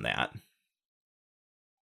stance on that.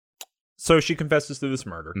 So she confesses to this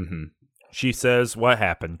murder. Mm-hmm. She says what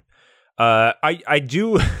happened. I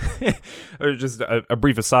do just a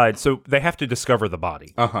brief aside. So they have to discover the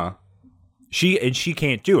body. Uh-huh. She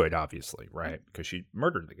can't do it, obviously, right? Because she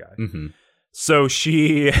murdered the guy. Mm-hmm. So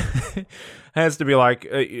she has to be like,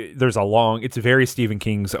 it's very Stephen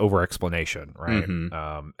King's over-explanation, right?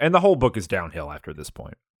 Mm-hmm. And the whole book is downhill after this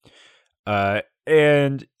point. But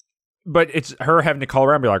it's her having to call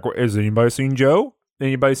around and be like, has anybody seen Joe?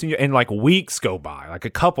 Anybody seen Joe? And like weeks go by, like a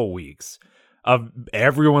couple weeks of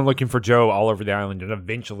everyone looking for Joe all over the island, and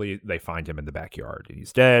eventually they find him in the backyard and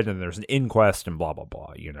he's dead, and there's an inquest and blah blah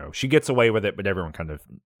blah. You know, she gets away with it, but everyone kind of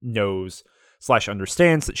knows /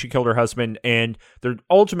 understands that she killed her husband, and they're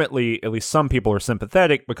ultimately, at least some people are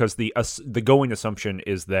sympathetic, because the going assumption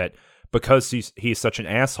is that because he's such an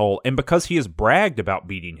asshole, and because he has bragged about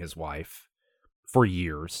beating his wife for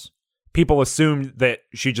years, people assumed that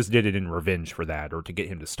she just did it in revenge for that, or to get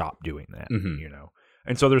him to stop doing that. Mm-hmm. You know,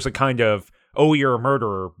 and so there's a kind of, oh, you're a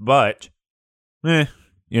murderer, but,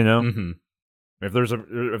 you know, mm-hmm. if there's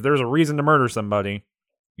a reason to murder somebody,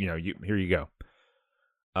 you know, here you go.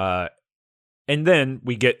 And then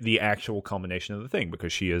we get the actual culmination of the thing,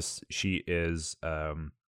 because she is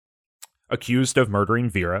accused of murdering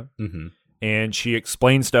Vera, mm-hmm. and she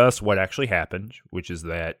explains to us what actually happened, which is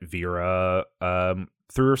that Vera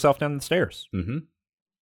threw herself down the stairs, mm-hmm.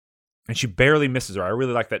 and she barely misses her. I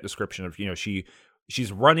really like that description of, you know,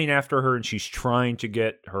 she's running after her and she's trying to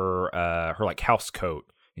get her like house coat,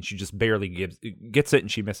 and she just barely gets it, and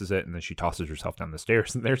she misses it, and then she tosses herself down the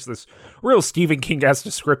stairs. And there's this real Stephen King-esque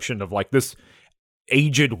description of like this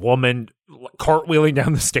aged woman cartwheeling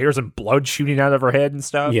down the stairs and blood shooting out of her head and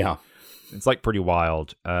stuff. Yeah. It's like pretty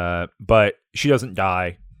wild. But she doesn't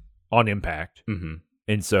die on impact. Mm-hmm.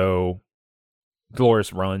 And so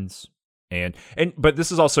Dolores runs. But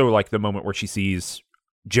this is also like the moment where she sees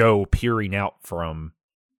Joe peering out from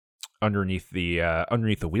underneath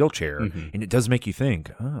the wheelchair. Mm-hmm. And it does make you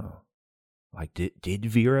think, oh, like did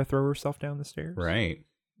Vera throw herself down the stairs? Right.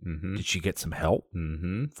 Mm-hmm. Did she get some help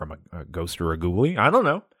Mm-hmm. from a ghost or a ghoulie? I don't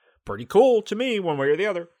know. Pretty cool to me, one way or the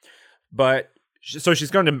other. But so she's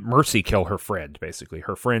going to mercy kill her friend, basically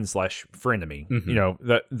her friend / frenemy. Mm-hmm. You know,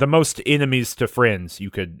 the most enemies to friends you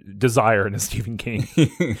could desire in a Stephen King.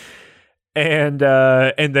 And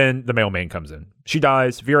then the mailman comes in. She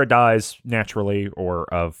dies. Vera dies naturally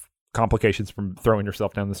or of complications from throwing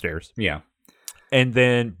herself down the stairs. Yeah. And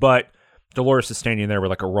then, but Dolores is standing there with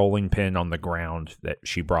like a rolling pin on the ground that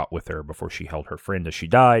she brought with her before she held her friend as she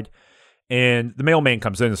died. And the mailman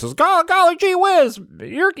comes in and says, golly gee whiz,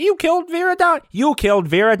 you killed Vera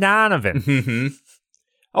Donovan. Mm-hmm.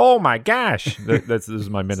 Oh my gosh. This is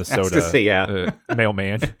my Minnesota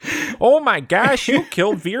mailman. Oh my gosh, you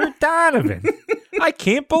killed Vera Donovan. I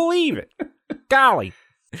can't believe it. Golly.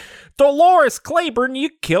 Dolores Claiborne, you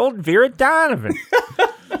killed Vera Donovan.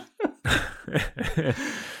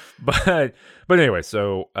 But anyway,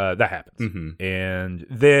 so that happens. Mm-hmm. And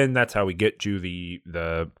then that's how we get to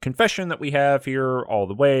the confession that we have here all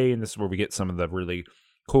the way. And this is where we get some of the really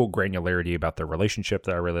cool granularity about their relationship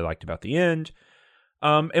that I really liked about the end.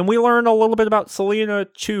 And we learn a little bit about Selena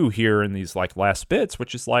too here in these like last bits,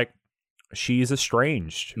 which is like she's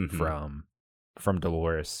estranged from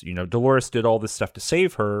Dolores. You know, Dolores did all this stuff to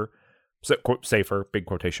save her. So, save her, big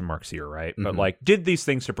quotation marks here, right? Mm-hmm. But like did these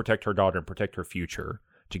things to protect her daughter and protect her future,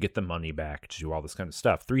 to get the money back, to do all this kind of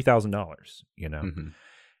stuff. $3,000, you know? Mm-hmm.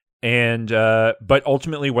 And, but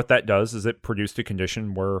ultimately what that does is it produced a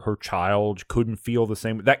condition where her child couldn't feel the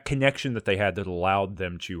same, that connection that they had that allowed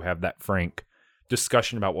them to have that frank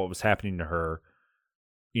discussion about what was happening to her.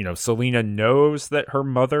 You know, Selena knows that her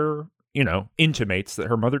mother, you know, intimates that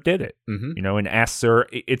her mother did it, you know, and asks her,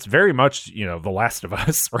 it's very much, you know, The Last of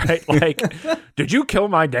Us, right? Like, did you kill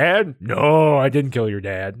my dad? No, I didn't kill your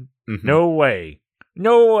dad. Mm-hmm.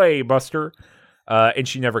 No way, Buster. And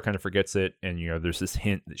she never kind of forgets it. And, you know, there's this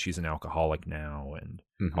hint that she's an alcoholic now and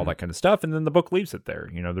all that kind of stuff. And then the book leaves it there.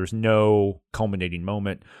 You know, there's no culminating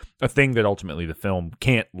moment, a thing that ultimately the film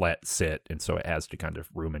can't let sit. And so it has to kind of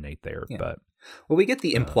ruminate there. Yeah. But well, we get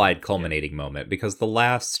the implied culminating moment because the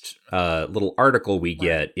last little article we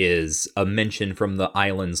get is a mention from the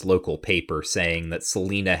island's local paper saying that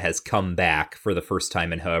Selena has come back for the first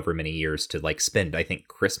time in however many years to like spend, I think,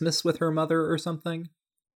 Christmas with her mother or something.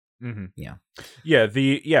 Mm-hmm. Yeah.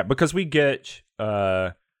 Because we get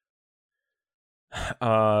oh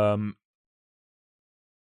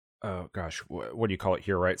gosh, what do you call it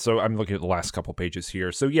here, right? So I'm looking at the last couple pages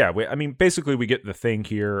here. So yeah, basically we get the thing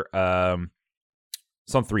here.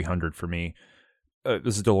 It's on 300 for me.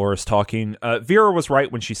 This is Dolores talking. Vera was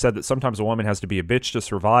right when she said that sometimes a woman has to be a bitch to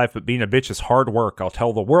survive, but being a bitch is hard work. I'll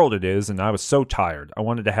tell the world it is, and I was so tired. I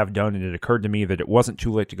wanted to have done, and it occurred to me that it wasn't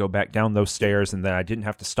too late to go back down those stairs, and that I didn't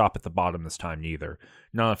have to stop at the bottom this time neither.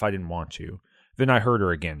 Not if I didn't want to. Then I heard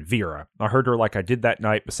her again, Vera. I heard her like I did that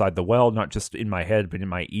night beside the well, not just in my head, but in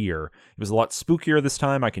my ear. It was a lot spookier this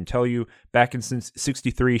time, I can tell you. Back in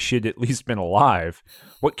 63, she'd at least been alive.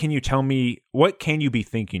 What can you tell me? What can you be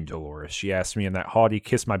thinking, Dolores? She asked me in that haughty,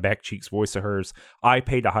 kiss my back cheeks voice of hers. I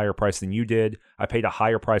paid a higher price than you did. I paid a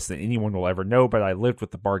higher price than anyone will ever know, but I lived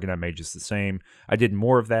with the bargain I made just the same. I did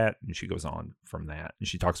more of that. And she goes on from that. And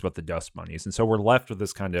she talks about the dust bunnies. And so we're left with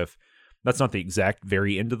this kind of, that's not the exact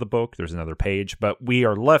very end of the book. There's another page, but we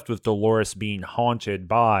are left with Dolores being haunted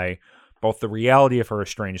by both the reality of her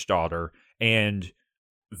estranged daughter and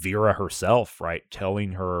Vera herself, right?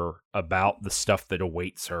 Telling her about the stuff that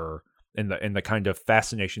awaits her and the kind of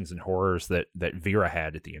fascinations and horrors that Vera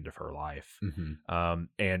had at the end of her life. Mm-hmm.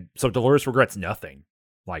 And so Dolores regrets nothing,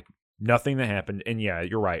 like nothing that happened. And yeah,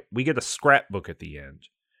 you're right. We get a scrapbook at the end,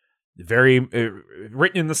 very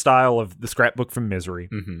written in the style of the scrapbook from Misery.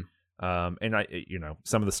 Mm-hmm. And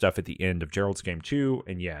some of the stuff at the end of Gerald's Game 2.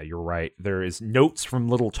 And yeah, you're right. There is notes from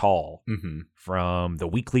Little Tall from the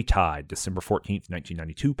Weekly Tide, December 14th,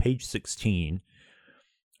 1992, page 16.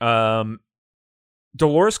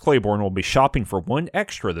 Dolores Claiborne will be shopping for one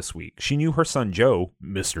extra this week. She knew her son Joe,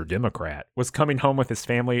 Mr. Democrat, was coming home with his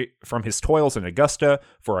family from his toils in Augusta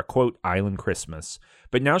for a, quote, island Christmas.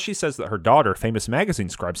 But now she says that her daughter, famous magazine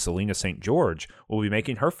scribe Selena St. George, will be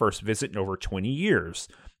making her first visit in over 20 years.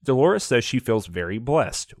 Dolores says she feels very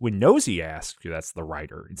blessed. When Nosy asked, that's the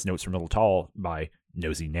writer, it's Notes from Little Tall by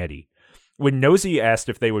Nosy Nettie, when Nosy asked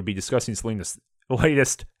if they would be discussing Selena's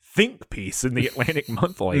latest think piece in the Atlantic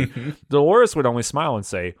Monthly, Dolores would only smile and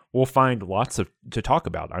say, "We'll find lots to talk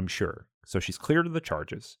about, I'm sure." So she's cleared of the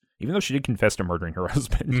charges, even though she did confess to murdering her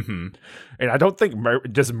husband. And I don't think,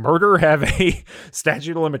 does murder have a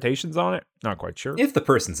statute of limitations on it? Not quite sure. If the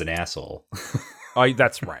person's an asshole.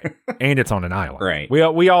 That's right. And it's on an island. Right.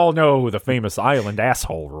 We all know the famous island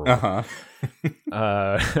asshole rule.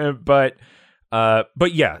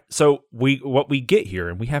 But yeah, so what we get here,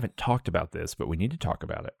 and we haven't talked about this, but we need to talk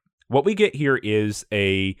about it. What we get here is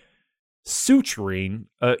a suturing,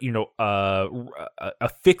 a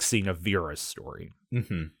fixing of Vera's story.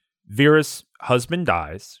 Vera's husband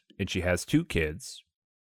dies, and she has 2 kids,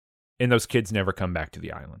 and those kids never come back to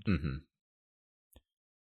the island.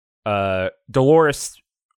 Dolores,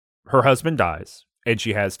 her husband dies, and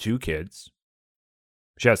she has 2 kids.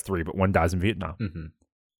 She has 3, but one dies in Vietnam.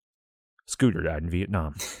 Scooter died in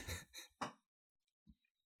Vietnam.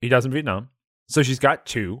 He dies in Vietnam. So she's got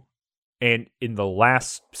 2. And in the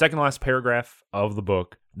second last paragraph of the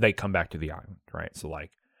book, they come back to the island, right? So,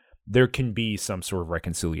 like, there can be some sort of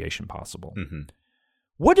reconciliation possible.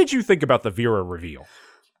 What did you think about the Vera reveal?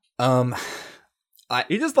 It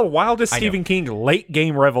is the wildest Stephen King late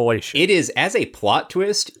game revelation. It is, as a plot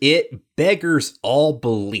twist, it beggars all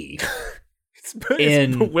belief. It's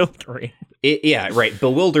bewildering.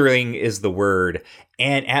 Bewildering is the word.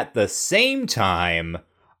 And at the same time,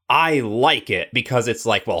 I like it because it's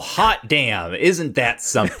like, well, hot damn, isn't that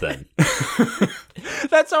something?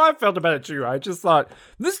 That's how I felt about it too. I just thought,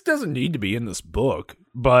 this doesn't need to be in this book,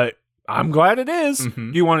 but I'm glad it is.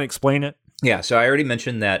 Do you want to explain it? Yeah, so I already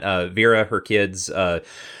mentioned that Vera, her kids,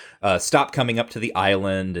 stop coming up to the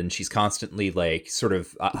island, and she's constantly like sort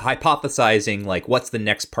of hypothesizing like what's the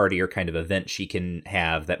next party or kind of event she can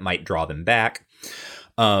have that might draw them back.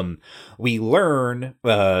 We learn,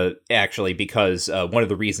 actually, because one of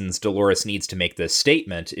the reasons Dolores needs to make this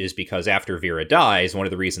statement is because after Vera dies, one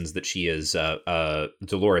of the reasons that she is,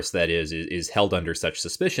 Dolores, that is held under such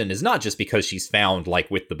suspicion is not just because she's found,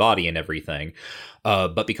 like, with the body and everything,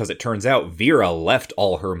 but because it turns out Vera left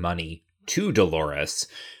all her money to Dolores.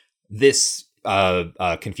 This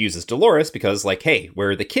confuses Dolores because, like, hey,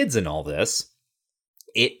 where are the kids in all this?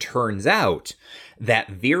 It turns out that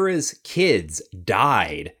Vera's kids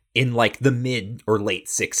died in like the mid or late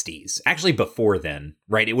 60s. Actually, before then,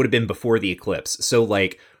 right? It would have been before the eclipse. So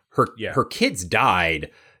like her kids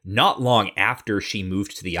died not long after she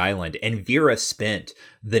moved to the island. And Vera spent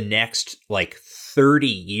the next like 30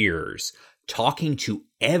 years talking to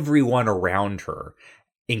everyone around her,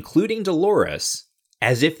 including Dolores,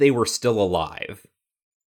 as if they were still alive.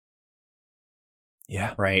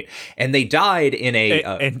 Yeah. Right. And they died in a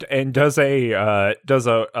and does a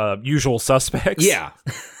Usual Suspects. Yeah.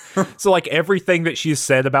 So like everything that she's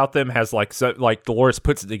said about them has like Dolores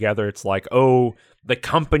puts it together. It's like, oh, the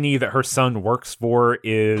company that her son works for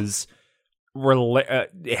is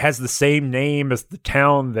it has the same name as the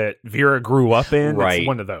town that Vera grew up in. Right. It's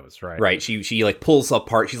one of those, right? Right. She like pulls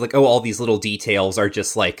apart. She's like, oh, all these little details are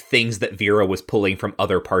just like things that Vera was pulling from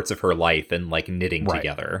other parts of her life and like knitting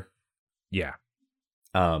together. Yeah.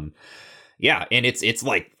 Yeah, and it's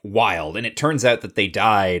like wild, and it turns out that they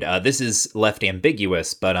died. This is left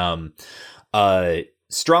ambiguous, but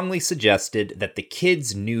strongly suggested that the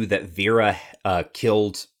kids knew that Vera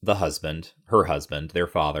killed her husband, their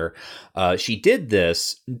father. She did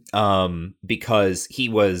this because he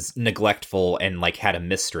was neglectful and like had a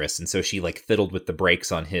mistress, and so she like fiddled with the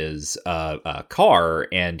brakes on his car,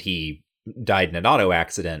 and he died in an auto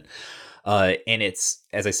accident. And it's,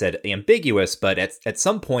 as I said, ambiguous, but at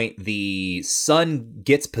some point the son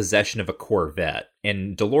gets possession of a Corvette,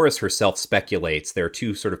 and Dolores herself speculates there are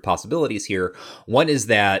 2 sort of possibilities here. One is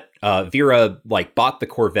that Vera like bought the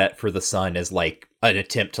Corvette for the son as like an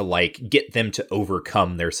attempt to like get them to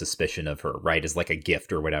overcome their suspicion of her, right, as like a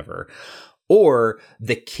gift or whatever. Or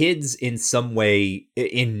the kids in some way,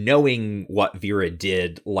 in knowing what Vera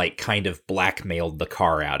did, like kind of blackmailed the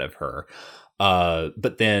car out of her.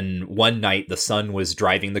 But then one night the son was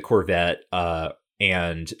driving the Corvette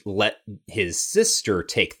and let his sister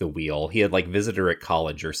take the wheel. He had like visited her at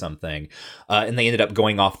college or something. And they ended up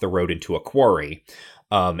going off the road into a quarry.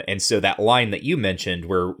 And so that line that you mentioned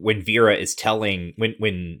where when Vera is telling,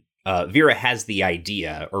 when Vera has the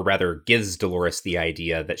idea, or rather gives Dolores the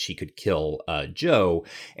idea that she could kill Joe,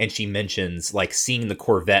 and she mentions like seeing the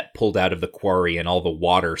Corvette pulled out of the quarry and all the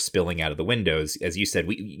water spilling out of the windows. As you said,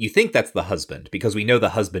 you think that's the husband because we know the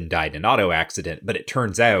husband died in an auto accident, but it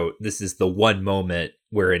turns out this is the one moment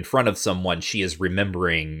where in front of someone she is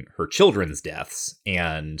remembering her children's deaths,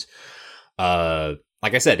 and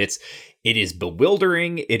like I said, it is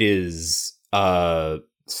bewildering. It is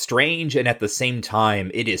strange, and at the same time,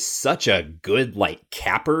 it is such a good like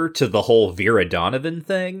capper to the whole Vera Donovan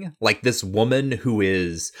thing. Like this woman who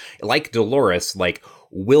is like Dolores, like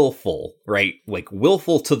willful, right? Like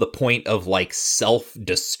willful to the point of like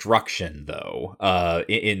self-destruction, though.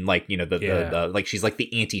 In like, you know, the like she's like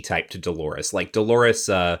the anti-type to Dolores. Like Dolores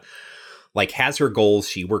like has her goals,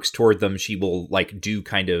 she works toward them, she will like do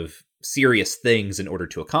kind of serious things in order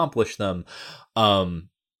to accomplish them.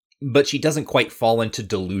 But she doesn't quite fall into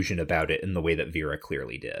delusion about it in the way that Vera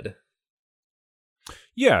clearly did.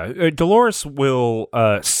 Yeah, Dolores will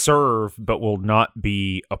serve, but will not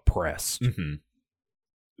be oppressed. Mm-hmm.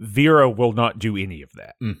 Vera will not do any of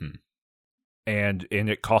that, mm-hmm. and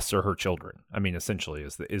it costs her children. I mean, essentially,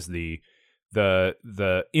 is the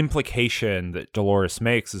implication that Dolores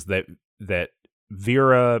makes is that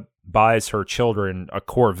Vera buys her children a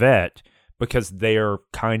Corvette because they're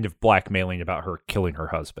kind of blackmailing about her killing her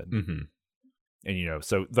husband. Mm-hmm. And, you know,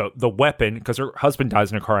 so the weapon, because her husband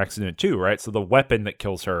dies in a car accident too, right? So the weapon that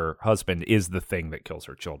kills her husband is the thing that kills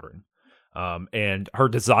her children. And her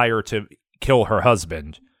desire to kill her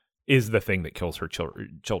husband is the thing that kills her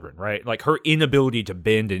children, right? Like her inability to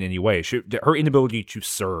bend in any way, her inability to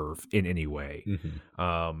serve in any way.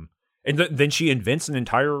 Mm-hmm. And then she invents an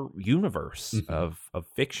entire universe mm-hmm. of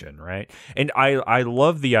fiction, right? And I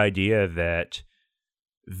love the idea that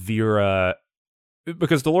Vera,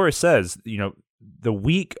 because Dolores says, you know, the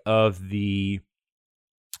week of the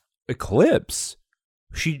eclipse,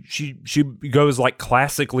 she goes like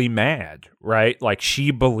classically mad, right? Like she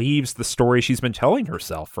believes the story she's been telling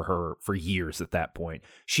herself for years at that point.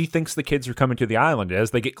 She thinks the kids are coming to the island. As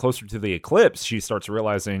they get closer to the eclipse, she starts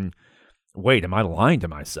realizing, wait, am I lying to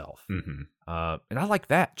myself? Mm-hmm. And I like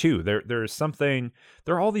that too. There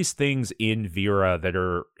are all these things in Vera that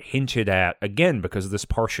are hinted at, again, because of this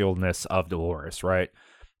partialness of Dolores, right?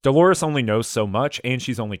 Dolores only knows so much, and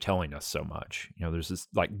she's only telling us so much. You know, there's this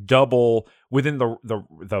like double within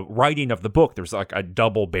the writing of the book. There's like a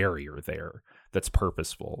double barrier there that's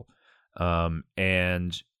purposeful,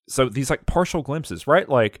 and so these like partial glimpses, right?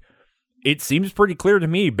 Like it seems pretty clear to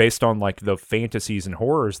me, based on like the fantasies and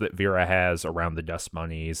horrors that Vera has around the dust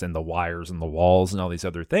bunnies and the wires and the walls and all these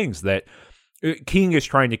other things, that King is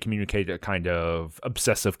trying to communicate a kind of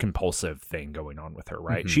obsessive compulsive thing going on with her,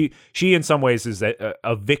 right? Mm-hmm. She in some ways is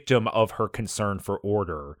a victim of her concern for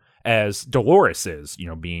order, as Dolores is, you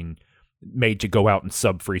know, being made to go out in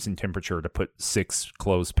sub-freezing temperature to put 6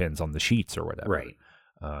 clothespins on the sheets or whatever. Right.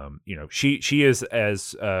 You know, she is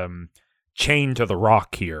as chained to the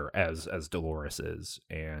rock here as Dolores is,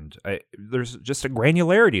 and there's just a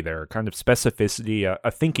granularity there, a kind of specificity,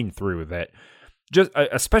 a thinking through that just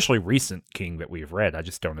especially recent King that we've read, I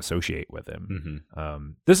just don't associate with him. Mm-hmm.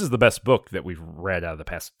 This is the best book that we've read out of the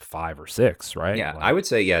past 5 or 6, right? Yeah, like, I would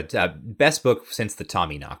say, best book since the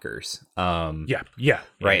Tommy Knockers. Yeah.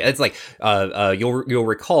 Right. It's like you'll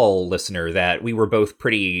recall, listener, that we were both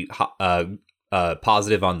pretty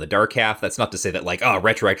positive on the Dark Half. That's not to say that like,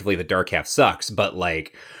 retroactively the Dark Half sucks, but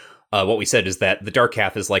like what we said is that the Dark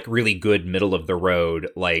Half is like really good, middle of the road,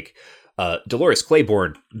 like Dolores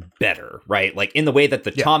Claiborne better, right? Like in the way that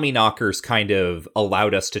the Tommy Knockers kind of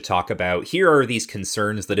allowed us to talk about, here are these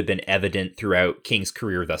concerns that have been evident throughout King's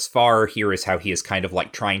career thus far. Here is how he is kind of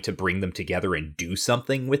like trying to bring them together and do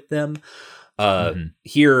something with them.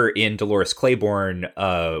 Here in Dolores Claiborne,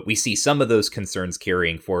 we see some of those concerns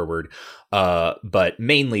carrying forward, but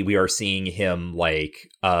mainly we are seeing him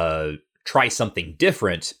like try something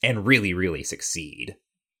different and really, really succeed.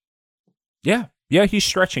 Yeah, he's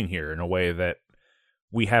stretching here in a way that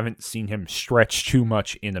we haven't seen him stretch too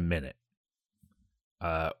much in a minute.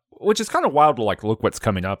 Which is kind of wild to like look what's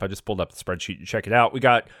coming up. I just pulled up the spreadsheet and check it out. We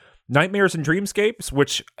got Nightmares and Dreamscapes,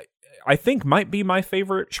 which I think might be my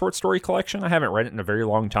favorite short story collection. I haven't read it in a very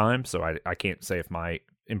long time, so I can't say if my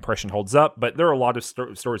impression holds up, but there are a lot of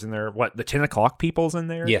stories in there. What, the 10 o'clock people's in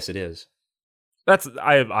there? Yes, it is.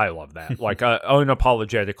 I love that. Like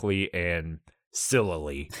unapologetically and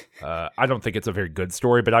sillily. I don't think it's a very good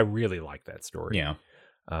story, but I really like that story. Yeah.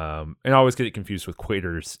 And I always get it confused with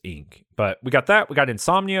Quater's Inc. But we got that. We got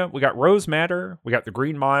Insomnia. We got Rose Matter. We got The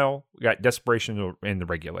Green Mile. We got Desperation and the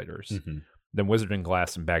Regulators. Mm-hmm. Then Wizard and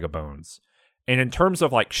Glass and Bag of Bones. And in terms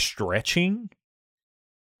of like stretching,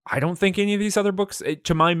 I don't think any of these other books,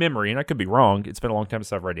 to my memory, and I could be wrong, it's been a long time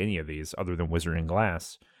since I've read any of these other than Wizard and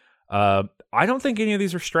Glass. I don't think any of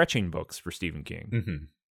these are stretching books for Stephen King. Mm-hmm.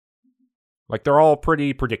 Like, they're all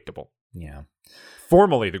pretty predictable. Yeah.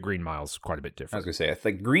 Formally, The Green Mile's quite a bit different. I was going to say, I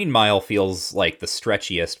think Green Mile feels like the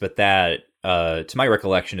stretchiest, but that, to my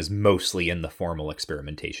recollection, is mostly in the formal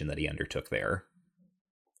experimentation that he undertook there.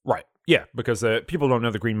 Right. Yeah, because people don't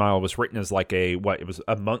know the Green Mile was written as like it was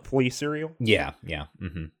a monthly serial. Yeah.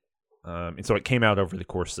 Mm-hmm. And so it came out over the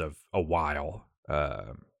course of a while,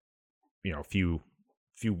 a few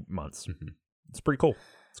months. Mm-hmm. It's pretty cool.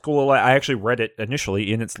 It's cool. I actually read it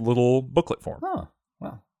initially in its little booklet form. Oh,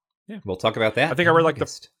 well. Yeah. We'll talk about that. I think I read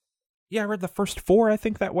I read the first 4, I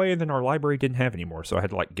think, that way, and then our library didn't have any more, so I had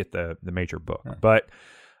to get the major book. Huh. But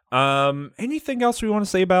anything else we want to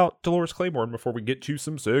say about Dolores Claiborne before we get to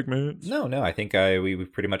some segments? No, I think we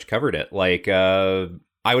pretty much covered it.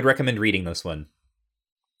 I would recommend reading this one.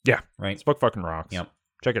 Yeah, right. This book fucking rocks. Yep,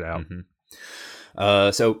 check it out.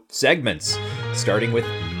 Mm-hmm. So segments, starting with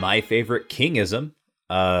my favorite Kingism.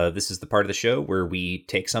 This is the part of the show where we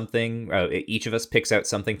take something, each of us picks out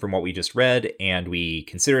something from what we just read, and we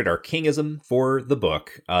consider it our Kingism for the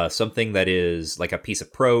book. Something that is like a piece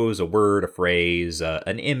of prose, a word, a phrase,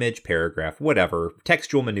 an image, paragraph, whatever,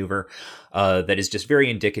 textual maneuver, that is just very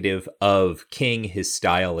indicative of King, his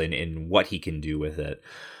style, and what he can do with it.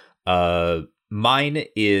 Mine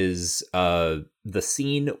is the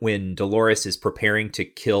scene when Dolores is preparing to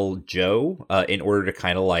kill Joe in order to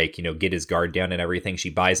kind of get his guard down and everything. She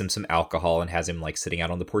buys him some alcohol and has him sitting out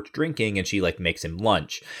on the porch drinking, and she makes him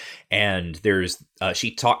lunch. And there's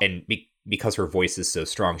because her voice is so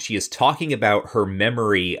strong, she is talking about her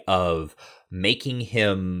memory of making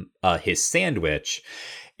him his sandwich.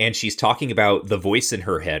 And she's talking about the voice in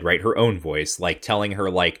her head, right? Her own voice, telling her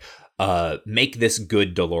make this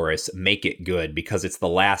good, Dolores, make it good, because it's the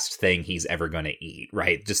last thing he's ever going to eat,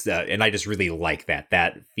 right? And I just really like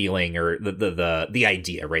that feeling, or the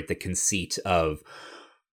idea, right? The conceit of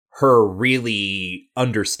her really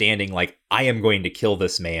understanding, I am going to kill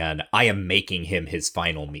this man. I am making him his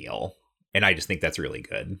final meal. And I just think that's really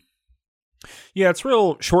good. Yeah, it's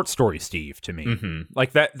real short story Steve to me. Mm-hmm.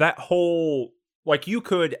 That whole, you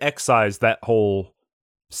could excise that whole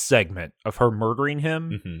segment of her murdering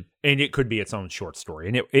him, and it could be its own short story,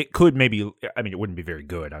 and it could maybe, it wouldn't be very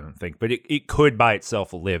good, I don't think, but it could by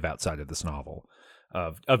itself live outside of this novel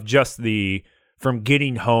of just from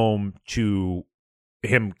getting home to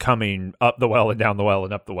him coming up the well and down the well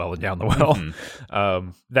and up the well and down the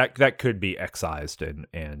well. That could be excised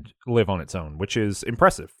and live on its own, which is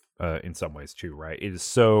impressive in some ways too, right? It is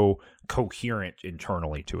so coherent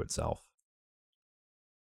internally to itself.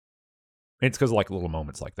 It's because of little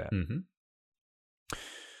moments like that. Mm-hmm.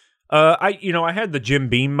 I had the Jim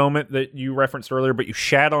Beam moment that you referenced earlier, but you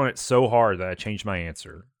shat on it so hard that I changed my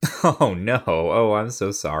answer. Oh no! Oh, I'm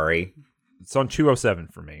so sorry. It's on 207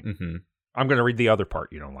 for me. Mm-hmm. I'm going to read the other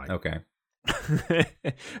part you don't like. Okay.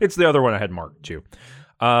 It's the other one I had marked too.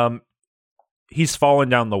 He's fallen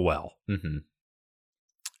down the well. Mm-hmm.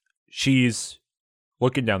 She's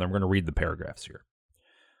looking down there. I'm going to read the paragraphs here.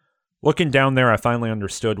 Looking down there, I finally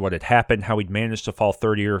understood what had happened, how he'd managed to fall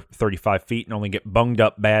 30 or 35 feet and only get bunged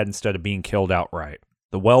up bad instead of being killed outright.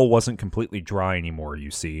 The well wasn't completely dry anymore, you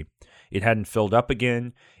see. It hadn't filled up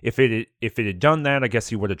again. If it had done that, I guess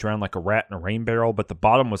he would have drowned like a rat in a rain barrel, but the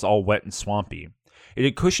bottom was all wet and swampy. It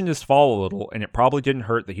had cushioned his fall a little, and it probably didn't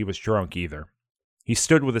hurt that he was drunk either. He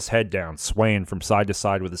stood with his head down, swaying from side to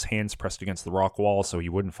side with his hands pressed against the rock wall so he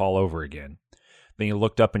wouldn't fall over again. Then he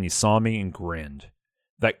looked up and he saw me and grinned.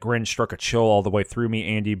 That grin struck a chill all the way through me,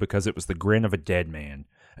 Andy, because it was the grin of a dead man.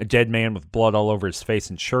 A dead man with blood all over his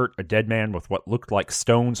face and shirt. A dead man with what looked like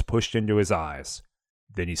stones pushed into his eyes.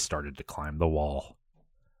 Then he started to climb the wall.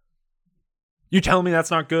 You telling me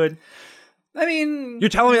that's not good? You're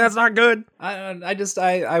telling me that's not good?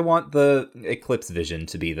 I want the eclipse vision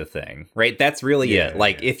to be the thing, right? That's really it.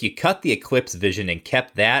 If you cut the eclipse vision and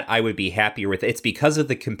kept that, I would be happier with it. It's because of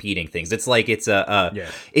the competing things. It's I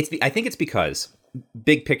think it's because,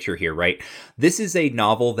 big picture here, right? This is a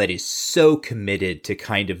novel that is so committed to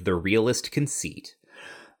kind of the realist conceit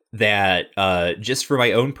that just for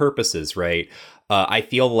my own purposes, right? I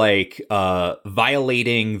feel like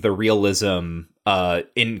violating the realism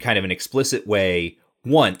in kind of an explicit way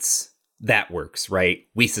once, that works, right?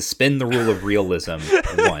 We suspend the rule of realism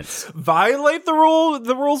once. Violate the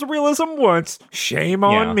rules of realism once. Shame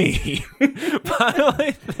on me.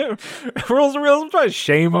 Violate the rules of realism twice.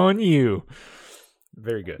 Shame on you.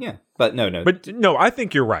 Very good. Yeah, but no. But no, I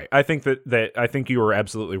think you're right. I think that I think you are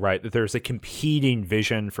absolutely right that there's a competing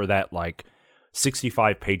vision for that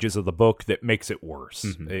 65 pages of the book that makes it worse.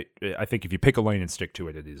 Mm-hmm. I think if you pick a lane and stick to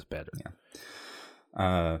it, it is better.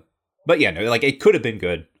 Yeah. But yeah, no, it could have been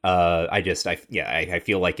good. I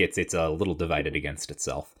feel like it's a little divided against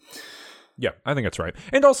itself. Yeah, I think that's right.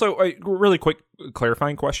 And also, a really quick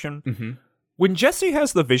clarifying question. Mm-hmm. When Jesse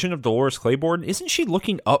has the vision of Dolores Claiborne, isn't she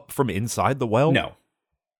looking up from inside the well? No.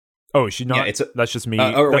 Oh, is she not? Yeah, that's just me.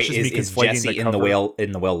 Wait, just me is conflating Jessie the cover.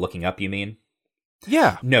 in the well looking up? You mean?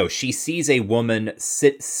 Yeah. No, she sees a woman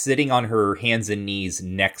sitting on her hands and knees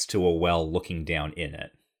next to a well, looking down in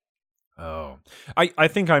it. Oh, I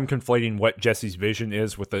think I'm conflating what Jesse's vision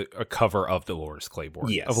is with a cover of Dolores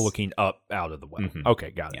Claiborne. Yes. Of looking up out of the well. Mm-hmm.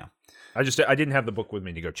 Okay, got it. Yeah. I didn't have the book with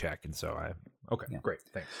me to go check, and so great,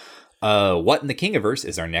 thanks. What in the Kingiverse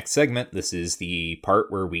is our next segment. This is the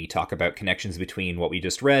part where we talk about connections between what we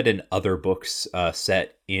just read and other books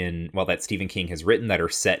set in, that Stephen King has written that are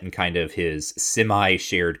set in kind of his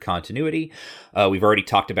semi-shared continuity. We've already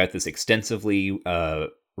talked about this extensively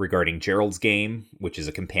regarding Gerald's Game, which is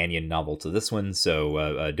a companion novel to this one,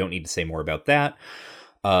 so don't need to say more about that.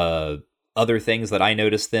 Other things that I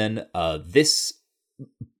noticed then, this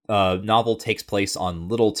novel takes place on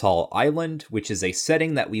Little Tall Island, which is a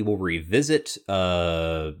setting that we will revisit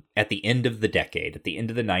at the end of the decade, at the end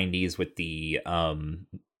of the 90s, with the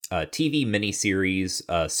TV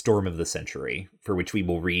miniseries Storm of the Century, for which we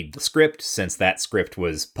will read the script, since that script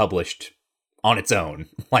was published on its own,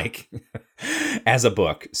 as a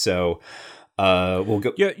book. So we'll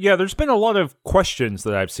go. Yeah. There's been a lot of questions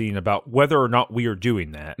that I've seen about whether or not we are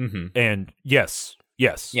doing that. Mm-hmm. And yes.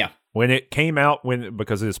 Yeah. When it came out,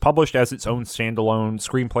 because it is published as its own standalone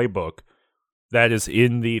screenplay book, that is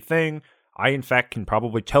in the thing. I, in fact, can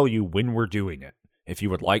probably tell you when we're doing it, if you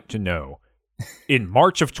would like to know. In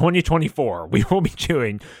March of 2024, we will be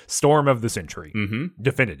doing Storm of the Century. Mm-hmm.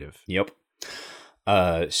 Definitive. Yep.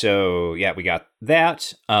 So yeah, we got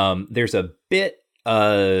that. There's a bit,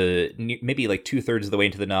 maybe like 2/3 of the way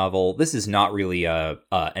into the novel. This is not really an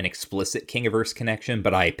explicit Kingiverse connection,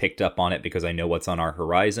 but I picked up on it because I know what's on our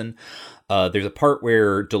horizon. There's a part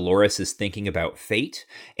where Dolores is thinking about fate,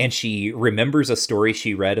 and she remembers a story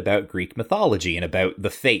she read about Greek mythology and about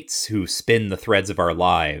the fates who spin the threads of our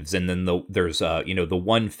lives. And then there's the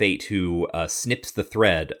one fate who snips the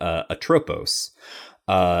thread, Atropos.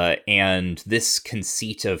 And this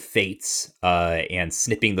conceit of fates and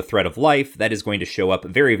snipping the thread of life, that is going to show up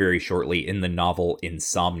very, very shortly in the novel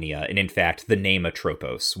Insomnia. And in fact, the name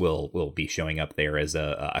Atropos will be showing up there as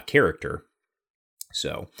a character.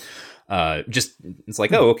 So it's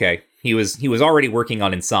like, oh, okay. He was already working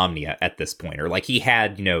on Insomnia at this point, or like he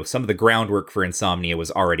had, some of the groundwork for Insomnia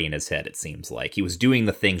was already in his head. It seems like he was doing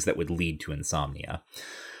the things that would lead to Insomnia.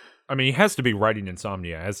 I mean, he has to be writing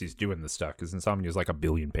Insomnia as he's doing this stuff, because Insomnia is like 1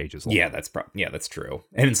 billion pages long. Yeah, that's true.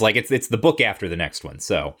 And it's like it's the book after the next one.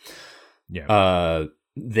 So yeah.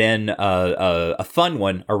 Then a fun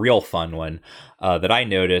one, a real fun one that I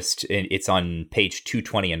noticed, and it's on page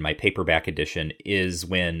 220 in my paperback edition, is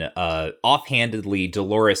when offhandedly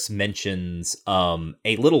Dolores mentions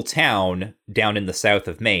a little town down in the south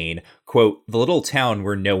of Maine, quote, "the little town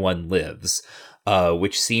where no one lives."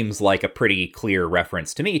 Which seems like a pretty clear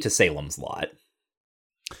reference to me to Salem's Lot.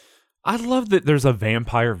 I love that there's a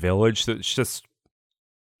vampire village that's just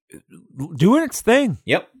doing its thing.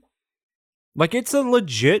 Yep. Like, it's a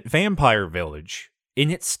legit vampire village,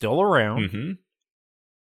 and it's still around. Mm-hmm.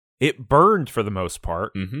 It burned for the most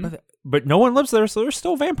part, but no one lives there, so there's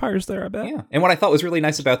still vampires there, I bet. Yeah. And what I thought was really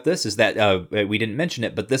nice about this is that we didn't mention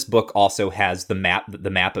it, but this book also has the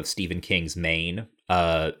map of Stephen King's Maine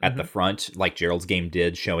at the front, like Gerald's Game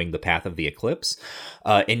did, showing the path of the eclipse.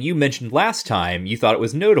 And you mentioned last time you thought it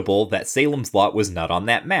was notable that Salem's Lot was not on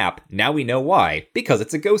that map. Now we know why. Because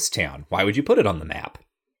it's a ghost town. Why would you put it on the map?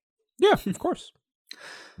 Yeah, of course.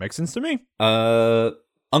 Makes sense to me.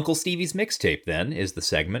 Uncle Stevie's Mixtape, then, is the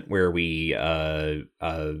segment where we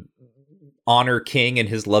honor King and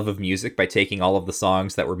his love of music by taking all of the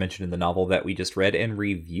songs that were mentioned in the novel that we just read and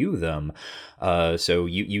review them. So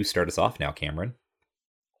you start us off now, Cameron.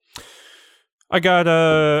 I got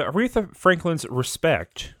Aretha Franklin's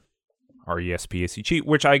Respect, R-E-S-P-A-C-T,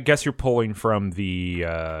 which I guess you're pulling from the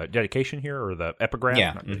dedication here, or the epigraph?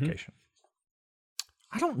 Yeah. Not dedication.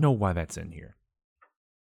 I don't know why that's in here.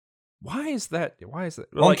 Why is that?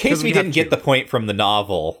 Well, in case we didn't get the point from the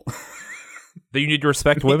novel. That you need to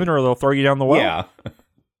respect women or they'll throw you down the well? Yeah.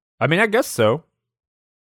 I mean, I guess so.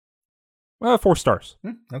 Well, 4 stars.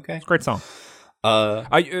 Okay. It's a great song.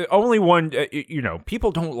 Only one,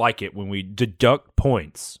 people don't like it when we deduct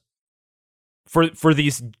points for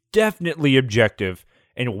these definitely objective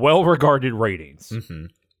and well-regarded ratings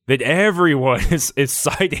that everyone is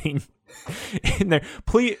citing in there.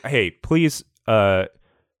 Please,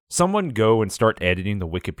 someone go and start editing the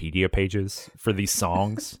Wikipedia pages for these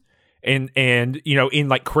songs. And in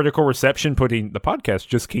like critical reception, putting the podcast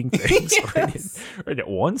Just King things right at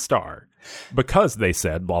 1 star because they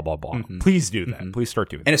said blah blah blah. Please do that. Please start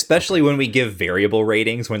doing that. And especially when we give variable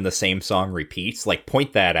ratings when the same song repeats, like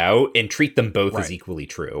point that out and treat them both as equally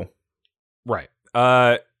true. Right.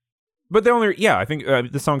 But I think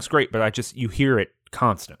the song's great, but you hear it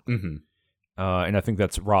constantly. Mm-hmm. And I think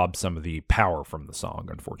that's robbed some of the power from the song,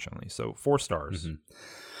 unfortunately. So 4 stars. Mm-hmm.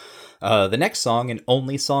 The next song, and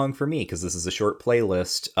only song for me, because this is a short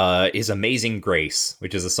playlist, is Amazing Grace,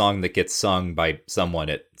 which is a song that gets sung by someone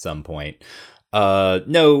at some point.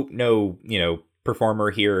 No, performer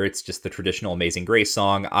here. It's just the traditional Amazing Grace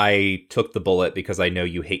song. I took the bullet because I know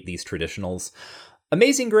you hate these traditionals.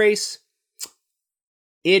 Amazing Grace,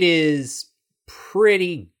 it is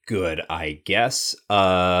pretty good, I guess.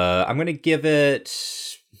 I'm going to give it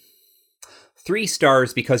 3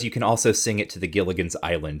 stars because you can also sing it to the Gilligan's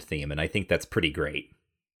Island theme, and I think that's pretty great.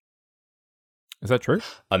 Is that true?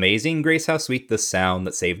 Amazing grace, how sweet the sound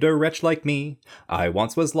that saved a wretch like me. I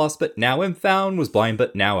once was lost, but now am found, was blind,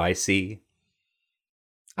 but now I see.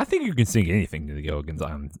 I think you can sing anything to the Gilligan's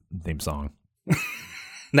Island theme song.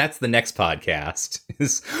 That's the next podcast.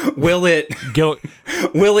 Will it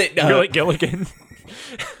Gilligan?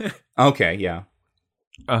 Okay, yeah.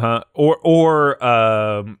 Or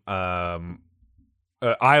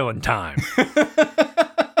Island Time.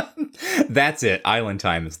 That's it. Island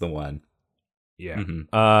Time is the one. Yeah.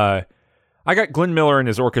 Mm-hmm. I got Glenn Miller and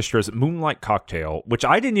his orchestra's Moonlight Cocktail, which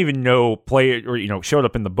I didn't even know showed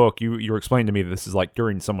up in the book. You were explaining to me that this is like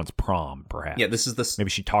during someone's prom, perhaps. Yeah, this is maybe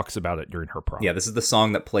she talks about it during her prom. Yeah, this is the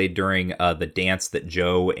song that played during the dance that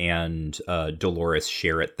Joe and Dolores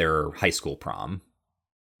share at their high school prom.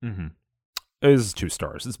 Mm-hmm. It is 2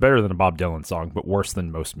 stars. It's better than a Bob Dylan song, but worse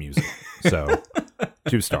than most music. So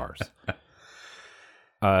 2 stars.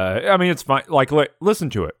 It's fine. Like, listen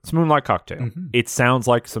to it. It's Moonlight Cocktail. Mm-hmm. It sounds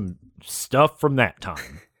like some stuff from that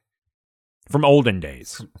time. From olden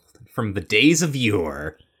days. From the days of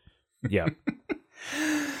yore. Yeah.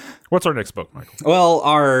 What's our next book, Michael? Well,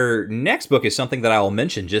 our next book is something that I will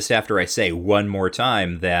mention just after I say one more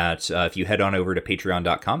time that if you head on over to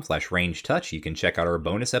patreon.com/rangetouch, you can check out our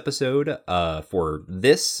bonus episode for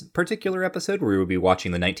this particular episode, where we will be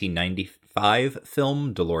watching the 1995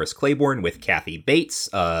 film Dolores Claiborne with Kathy Bates,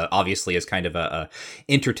 obviously as kind of a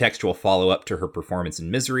intertextual follow-up to her performance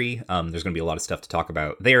in Misery. There's going to be a lot of stuff to talk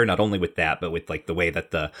about there, not only with that, but with like the way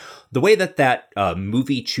that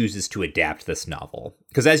movie chooses to adapt this novel.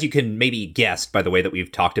 Because as you can maybe guess by the way that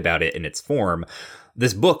we've talked about it in its form,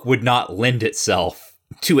 this book would not lend itself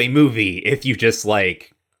to a movie if you just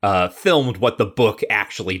filmed what the book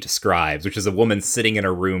actually describes, which is a woman sitting in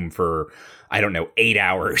a room for, 8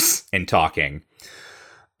 hours and talking.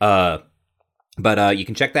 But you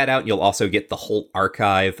can check that out. You'll also get the whole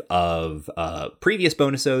archive of previous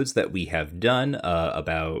bonusodes that we have done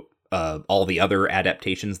about all the other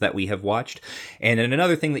adaptations that we have watched. And then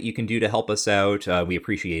another thing that you can do to help us out, we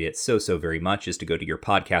appreciate it so very much, is to go to your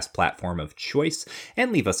podcast platform of choice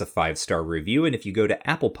and leave us a 5-star review. And if you go to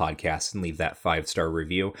Apple Podcasts and leave that 5-star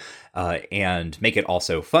review and make it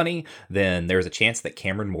also funny, then there's a chance that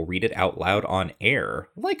Cameron will read it out loud on air,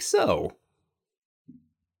 like so.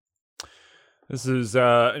 This is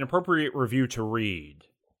an appropriate review to read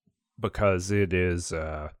because it is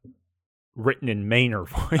written in Mainer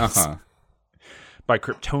voice by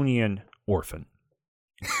Kryptonian Orphan.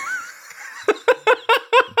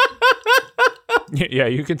 Yeah,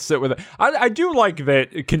 you can sit with it. I do like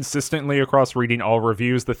that consistently across reading all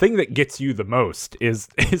reviews, the thing that gets you the most is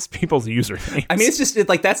people's usernames. I mean, it's just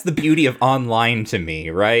that's the beauty of online to me,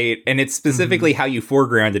 right? And it's specifically how you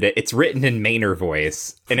foregrounded it. It's written in Mainer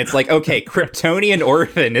voice. And it's like, okay, Kryptonian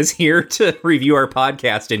Orphan is here to review our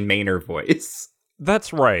podcast in Mainer voice.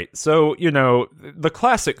 That's right. So, the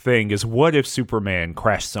classic thing is, what if Superman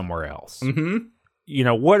crashed somewhere else? Mm-hmm.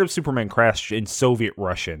 What if Superman crashed in Soviet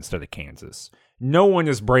Russia instead of Kansas? No one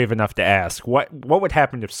is brave enough to ask, what would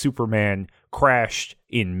happen if Superman crashed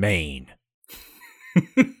in Maine?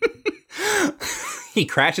 He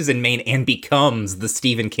crashes in Maine and becomes the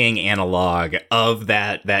Stephen King analog of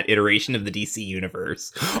that iteration of the DC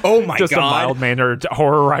universe. Oh my Just God. Just a mild-mannered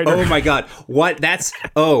horror writer. Oh my God. What? That's...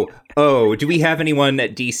 Oh, do we have anyone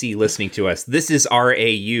at DC listening to us? This is our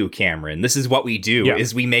AU, Cameron. This is what we do,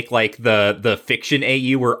 is we make the fiction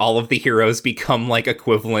AU where all of the heroes become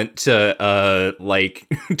equivalent to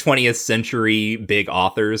 20th century big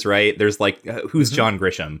authors, right? There's who's John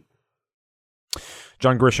Grisham?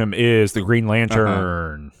 John Grisham is the Green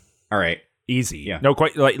Lantern. All right. Easy. Yeah. No,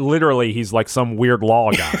 quite literally, he's some weird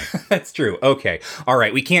law guy. That's true. Okay. All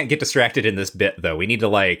right. We can't get distracted in this bit, though. We need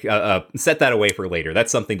to set that away for later.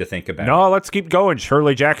 That's something to think about. No, let's keep going.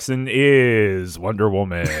 Shirley Jackson is Wonder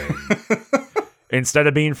Woman. Instead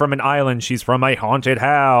of being from an island, she's from a haunted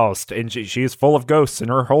house, and she is full of ghosts, and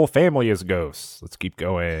her whole family is ghosts. Let's keep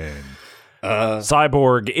going.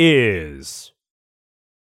 Cyborg is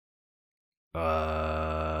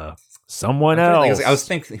Someone else. I was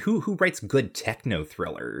thinking, who writes good techno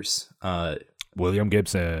thrillers? William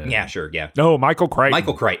Gibson. Yeah, sure, yeah. No, Michael Crichton.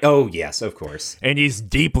 Michael Crichton. Oh, yes, of course. And he's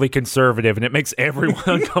deeply conservative, and it makes everyone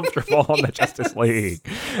uncomfortable on the Justice League.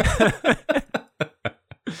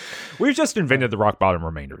 We just invented the rock bottom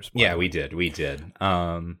remainders. Yeah, we did.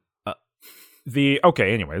 Anyway,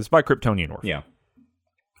 it's by Kryptonian Orphan. Yeah.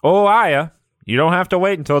 Oh, Aya, you don't have to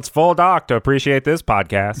wait until it's full dark to appreciate this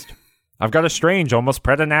podcast. I've got a strange, almost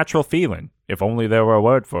preternatural feeling, if only there were a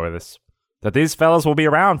word for this, that these fellas will be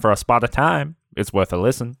around for a spot of time. It's worth a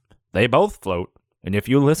listen. They both float, and if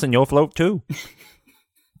you listen, you'll float too.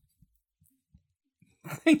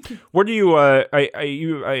 Thank you. What do you?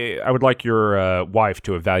 I would like your wife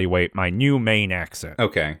to evaluate my new Maine accent.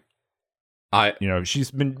 Okay.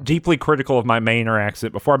 She's been deeply critical of my Mainer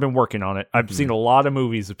accent before. I've been working on it. I've seen a lot of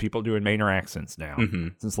movies of people doing Mainer accents now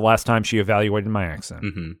since the last time she evaluated my accent.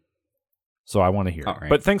 So I want to hear. Right.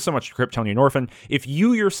 But thanks so much to Kryptonian Orphan. If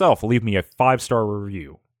you yourself leave me a 5-star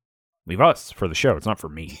review, leave us for the show. It's not for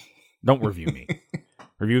me. Don't review me.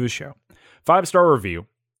 Review the show. 5-star review.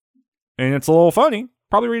 And it's a little funny.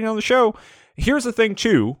 Probably reading on the show. Here's the thing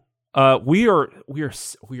too. We are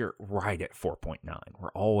right at 4.9. We're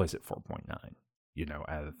always at 4.9. Out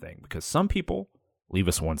of the thing, because some people leave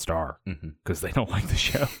us 1 star because they don't like the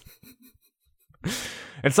show.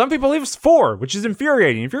 And some people leave us 4, which is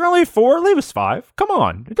infuriating. If you're going to leave 4, leave us 5. Come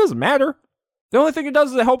on. It doesn't matter. The only thing it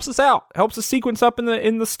does is it helps us out. It helps us sequence up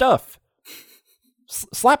in the stuff.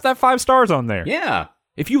 Slap that 5 stars on there. Yeah.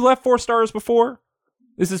 If you left 4 stars before,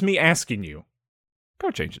 this is me asking you.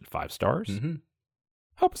 Go change it to 5 stars.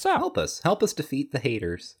 Help us out. Help us defeat the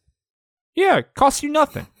haters. Yeah, it costs you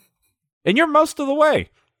nothing. And you're most of the way.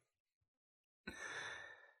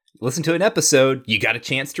 Listen to an episode, you got a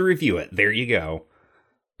chance to review it. There you go.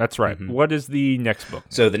 That's right. What is the next book?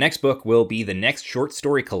 So the next book will be the next short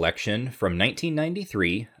story collection from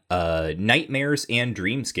 1993, Nightmares and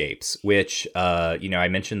Dreamscapes, which, I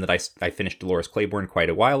mentioned that I finished Dolores Claiborne quite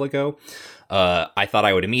a while ago. I thought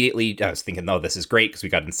I was thinking, oh, this is great because we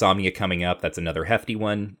got Insomnia coming up. That's another hefty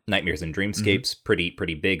one. Nightmares and Dreamscapes,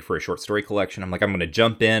 pretty big for a short story collection. I'm like, I'm going to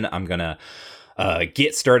jump in. I'm going to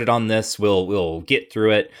get started on this. We'll get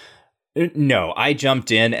through it. No, I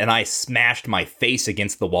jumped in and I smashed my face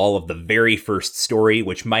against the wall of the very first story,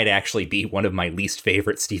 which might actually be one of my least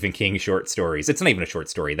favorite Stephen King short stories. It's not even a short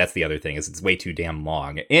story. That's the other thing, is it's way too damn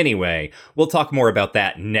long. Anyway, we'll talk more about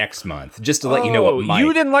that next month, just to let you know what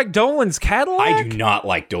you didn't like Dolan's Cadillac? I do not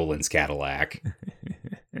like Dolan's Cadillac.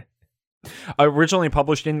 Originally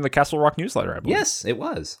published in the Castle Rock newsletter, I believe. Yes, it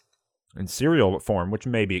was. In serial form, which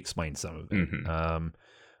maybe explains some of it.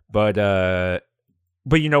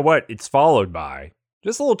 But you know what? It's followed by,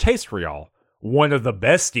 just a little taste for y'all, one of the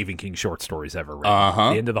best Stephen King short stories ever written.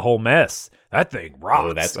 The End of the Whole Mess. That thing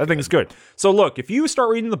rocks. That thing's good. So look, if you start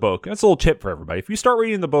reading the book, that's a little tip for everybody. If you start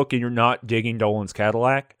reading the book and you're not digging Dolan's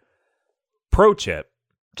Cadillac, pro tip,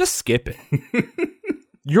 just skip it.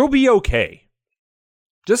 You'll be okay.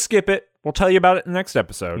 Just skip it. We'll tell you about it in the next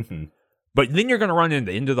episode. But then you're going to run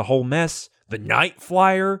into the End of the Whole Mess, the Night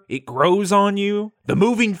Flyer, It Grows on You, The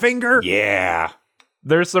Moving Finger. Yeah.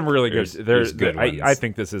 There's some really good. There's good ones. I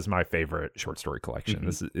think this is my favorite short story collection.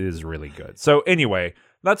 This is really good. So anyway,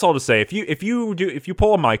 that's all to say. If you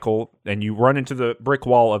pull a Michael and you run into the brick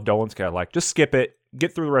wall of Dolan's Cadillac, just skip it.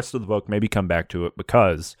 Get through the rest of the book. Maybe come back to it,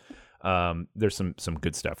 because there's some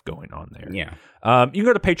good stuff going on there. Yeah. You can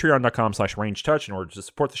go to patreon.com/rangetouch in order to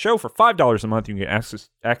support the show. For $5 a month, you can get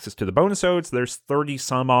access to the bonus episodes. There's 30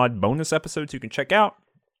 some odd bonus episodes you can check out,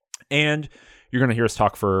 and you're going to hear us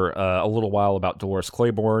talk for a little while about Dolores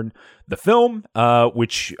Claiborne, the film,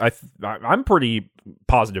 which I'm pretty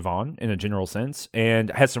positive on in a general sense,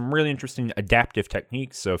 and has some really interesting adaptive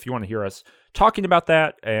techniques. So if you want to hear us talking about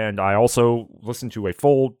that, and I also listened to a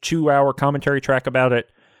full 2-hour commentary track about it,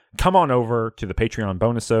 come on over to the Patreon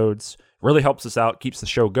bonusodes. Really helps us out, keeps the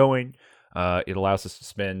show going. It allows us to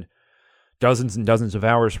spend dozens and dozens of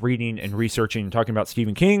hours reading and researching and talking about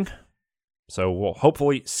Stephen King. So we'll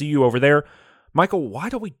hopefully see you over there. Michael, why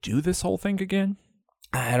do we do this whole thing again?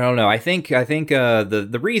 I don't know. I think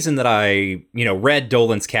the reason that I read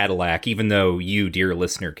Dolan's Cadillac, even though you, dear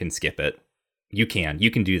listener, can skip it, you can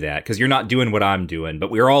do that because you're not doing what I'm doing, but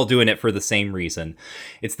we're all doing it for the same reason.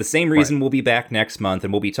 It's the same reason We'll be back next month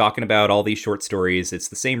and we'll be talking about all these short stories. It's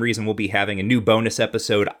the same reason we'll be having a new bonus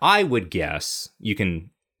episode. I would guess, you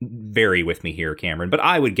can vary with me here, Cameron, but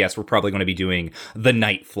I would guess we're probably going to be doing the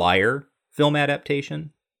Night Flyer film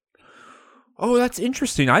adaptation. Oh, that's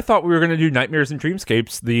interesting. I thought we were going to do Nightmares and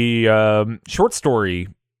Dreamscapes, the short story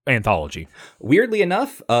anthology. Weirdly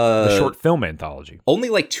enough, The short film anthology. only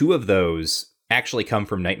like 2 of those actually come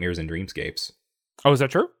from Nightmares and Dreamscapes. Oh, is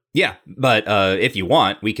that true? Yeah, but if you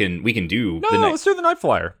want, we can do No, let's do the Night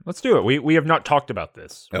Flyer. Let's do it. We have not talked about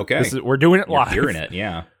this. Okay. We're doing it You're live. hearing it,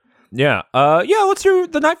 yeah. Yeah. Yeah, let's do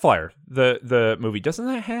the Night Flyer. The movie. Doesn't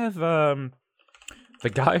that have the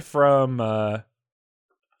guy from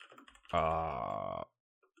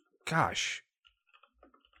gosh.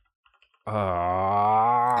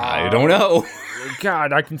 I don't know.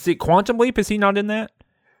 God, I can see Quantum Leap. Is he not in that?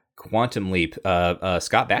 Quantum Leap.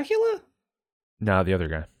 Scott Bakula? No, the other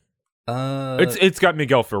guy. It's got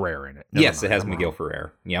Miguel Ferrer in it. Yes, it has Miguel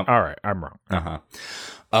Ferrer. Yep. All right, I'm wrong.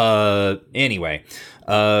 Anyway,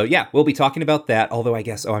 yeah, we'll be talking about that. Although I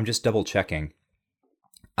guess, I'm just double checking.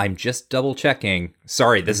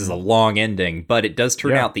 Sorry, this is a long ending, but it does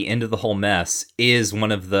turn out the end of the whole mess is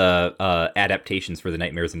one of the adaptations for the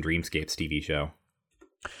Nightmares and Dreamscapes TV show.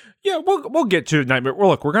 Yeah, we'll get to Nightmare. Well,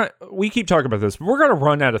 look, we keep talking about this, but we're gonna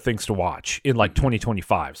run out of things to watch in like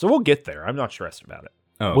 2025, so we'll get there. I'm not stressed about it.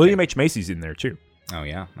 Oh, okay. William H. Macy's in there too. Oh,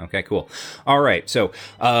 yeah. Okay, cool. All right. So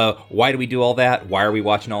why do we do all that? Why are we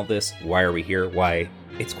watching all this? Why are we here? Why?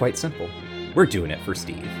 It's quite simple. We're doing it for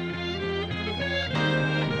Steve.